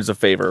netrunners a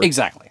favor.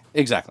 exactly.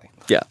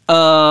 Yeah.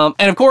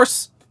 And of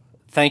course,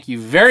 thank you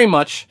very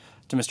much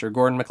to Mr.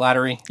 Gordon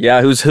McLattery.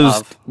 Yeah, who's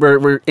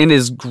we're in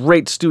his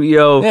great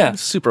studio. Yeah.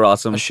 Super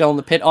awesome. A Shell in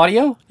the Pit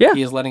audio. Yeah.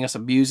 He is letting us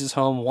abuse his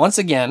home once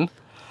again.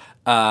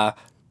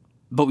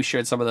 But we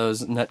shared some of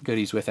those nut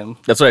goodies with him.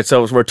 That's right.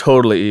 So we're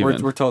totally even.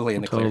 We're totally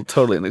in the clear.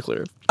 Totally in the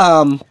clear.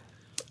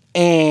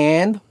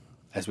 And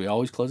as we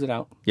always close it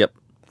out, Yep.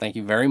 thank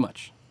you very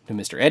much to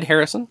Mr. Ed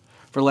Harrison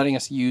for letting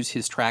us use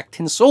his track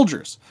Tin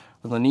Soldiers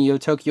with the Neo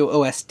Tokyo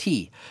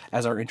OST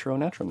as our intro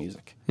and outro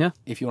music. Yeah.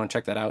 If you want to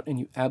check that out, and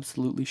you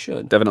absolutely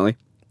should, Definitely.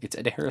 it's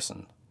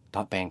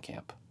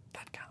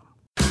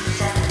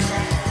edharrison.bandcamp.com.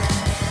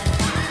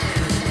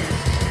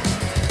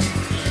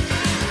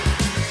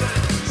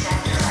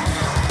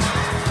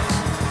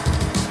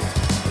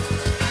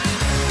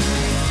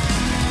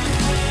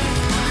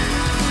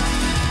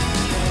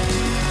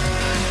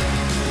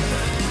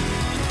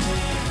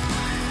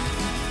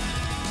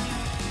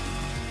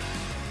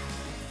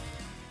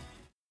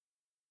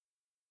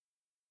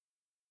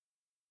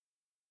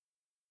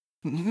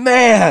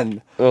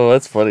 Man! Oh,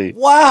 that's funny.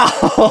 Wow!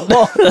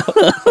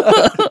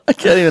 I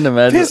can't even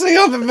imagine. Pissing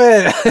up a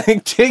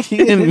bit,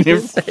 kicking In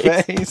your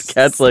face.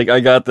 Cat's like, I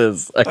got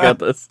this.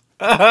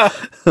 Oh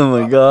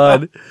my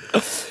god.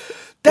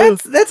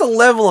 That's a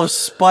level of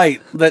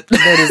spite that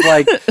is,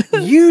 like,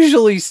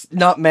 usually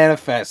not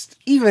manifest,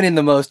 even in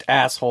the most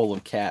asshole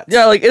of cats.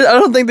 Yeah, like I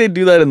don't think they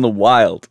do that in the wild.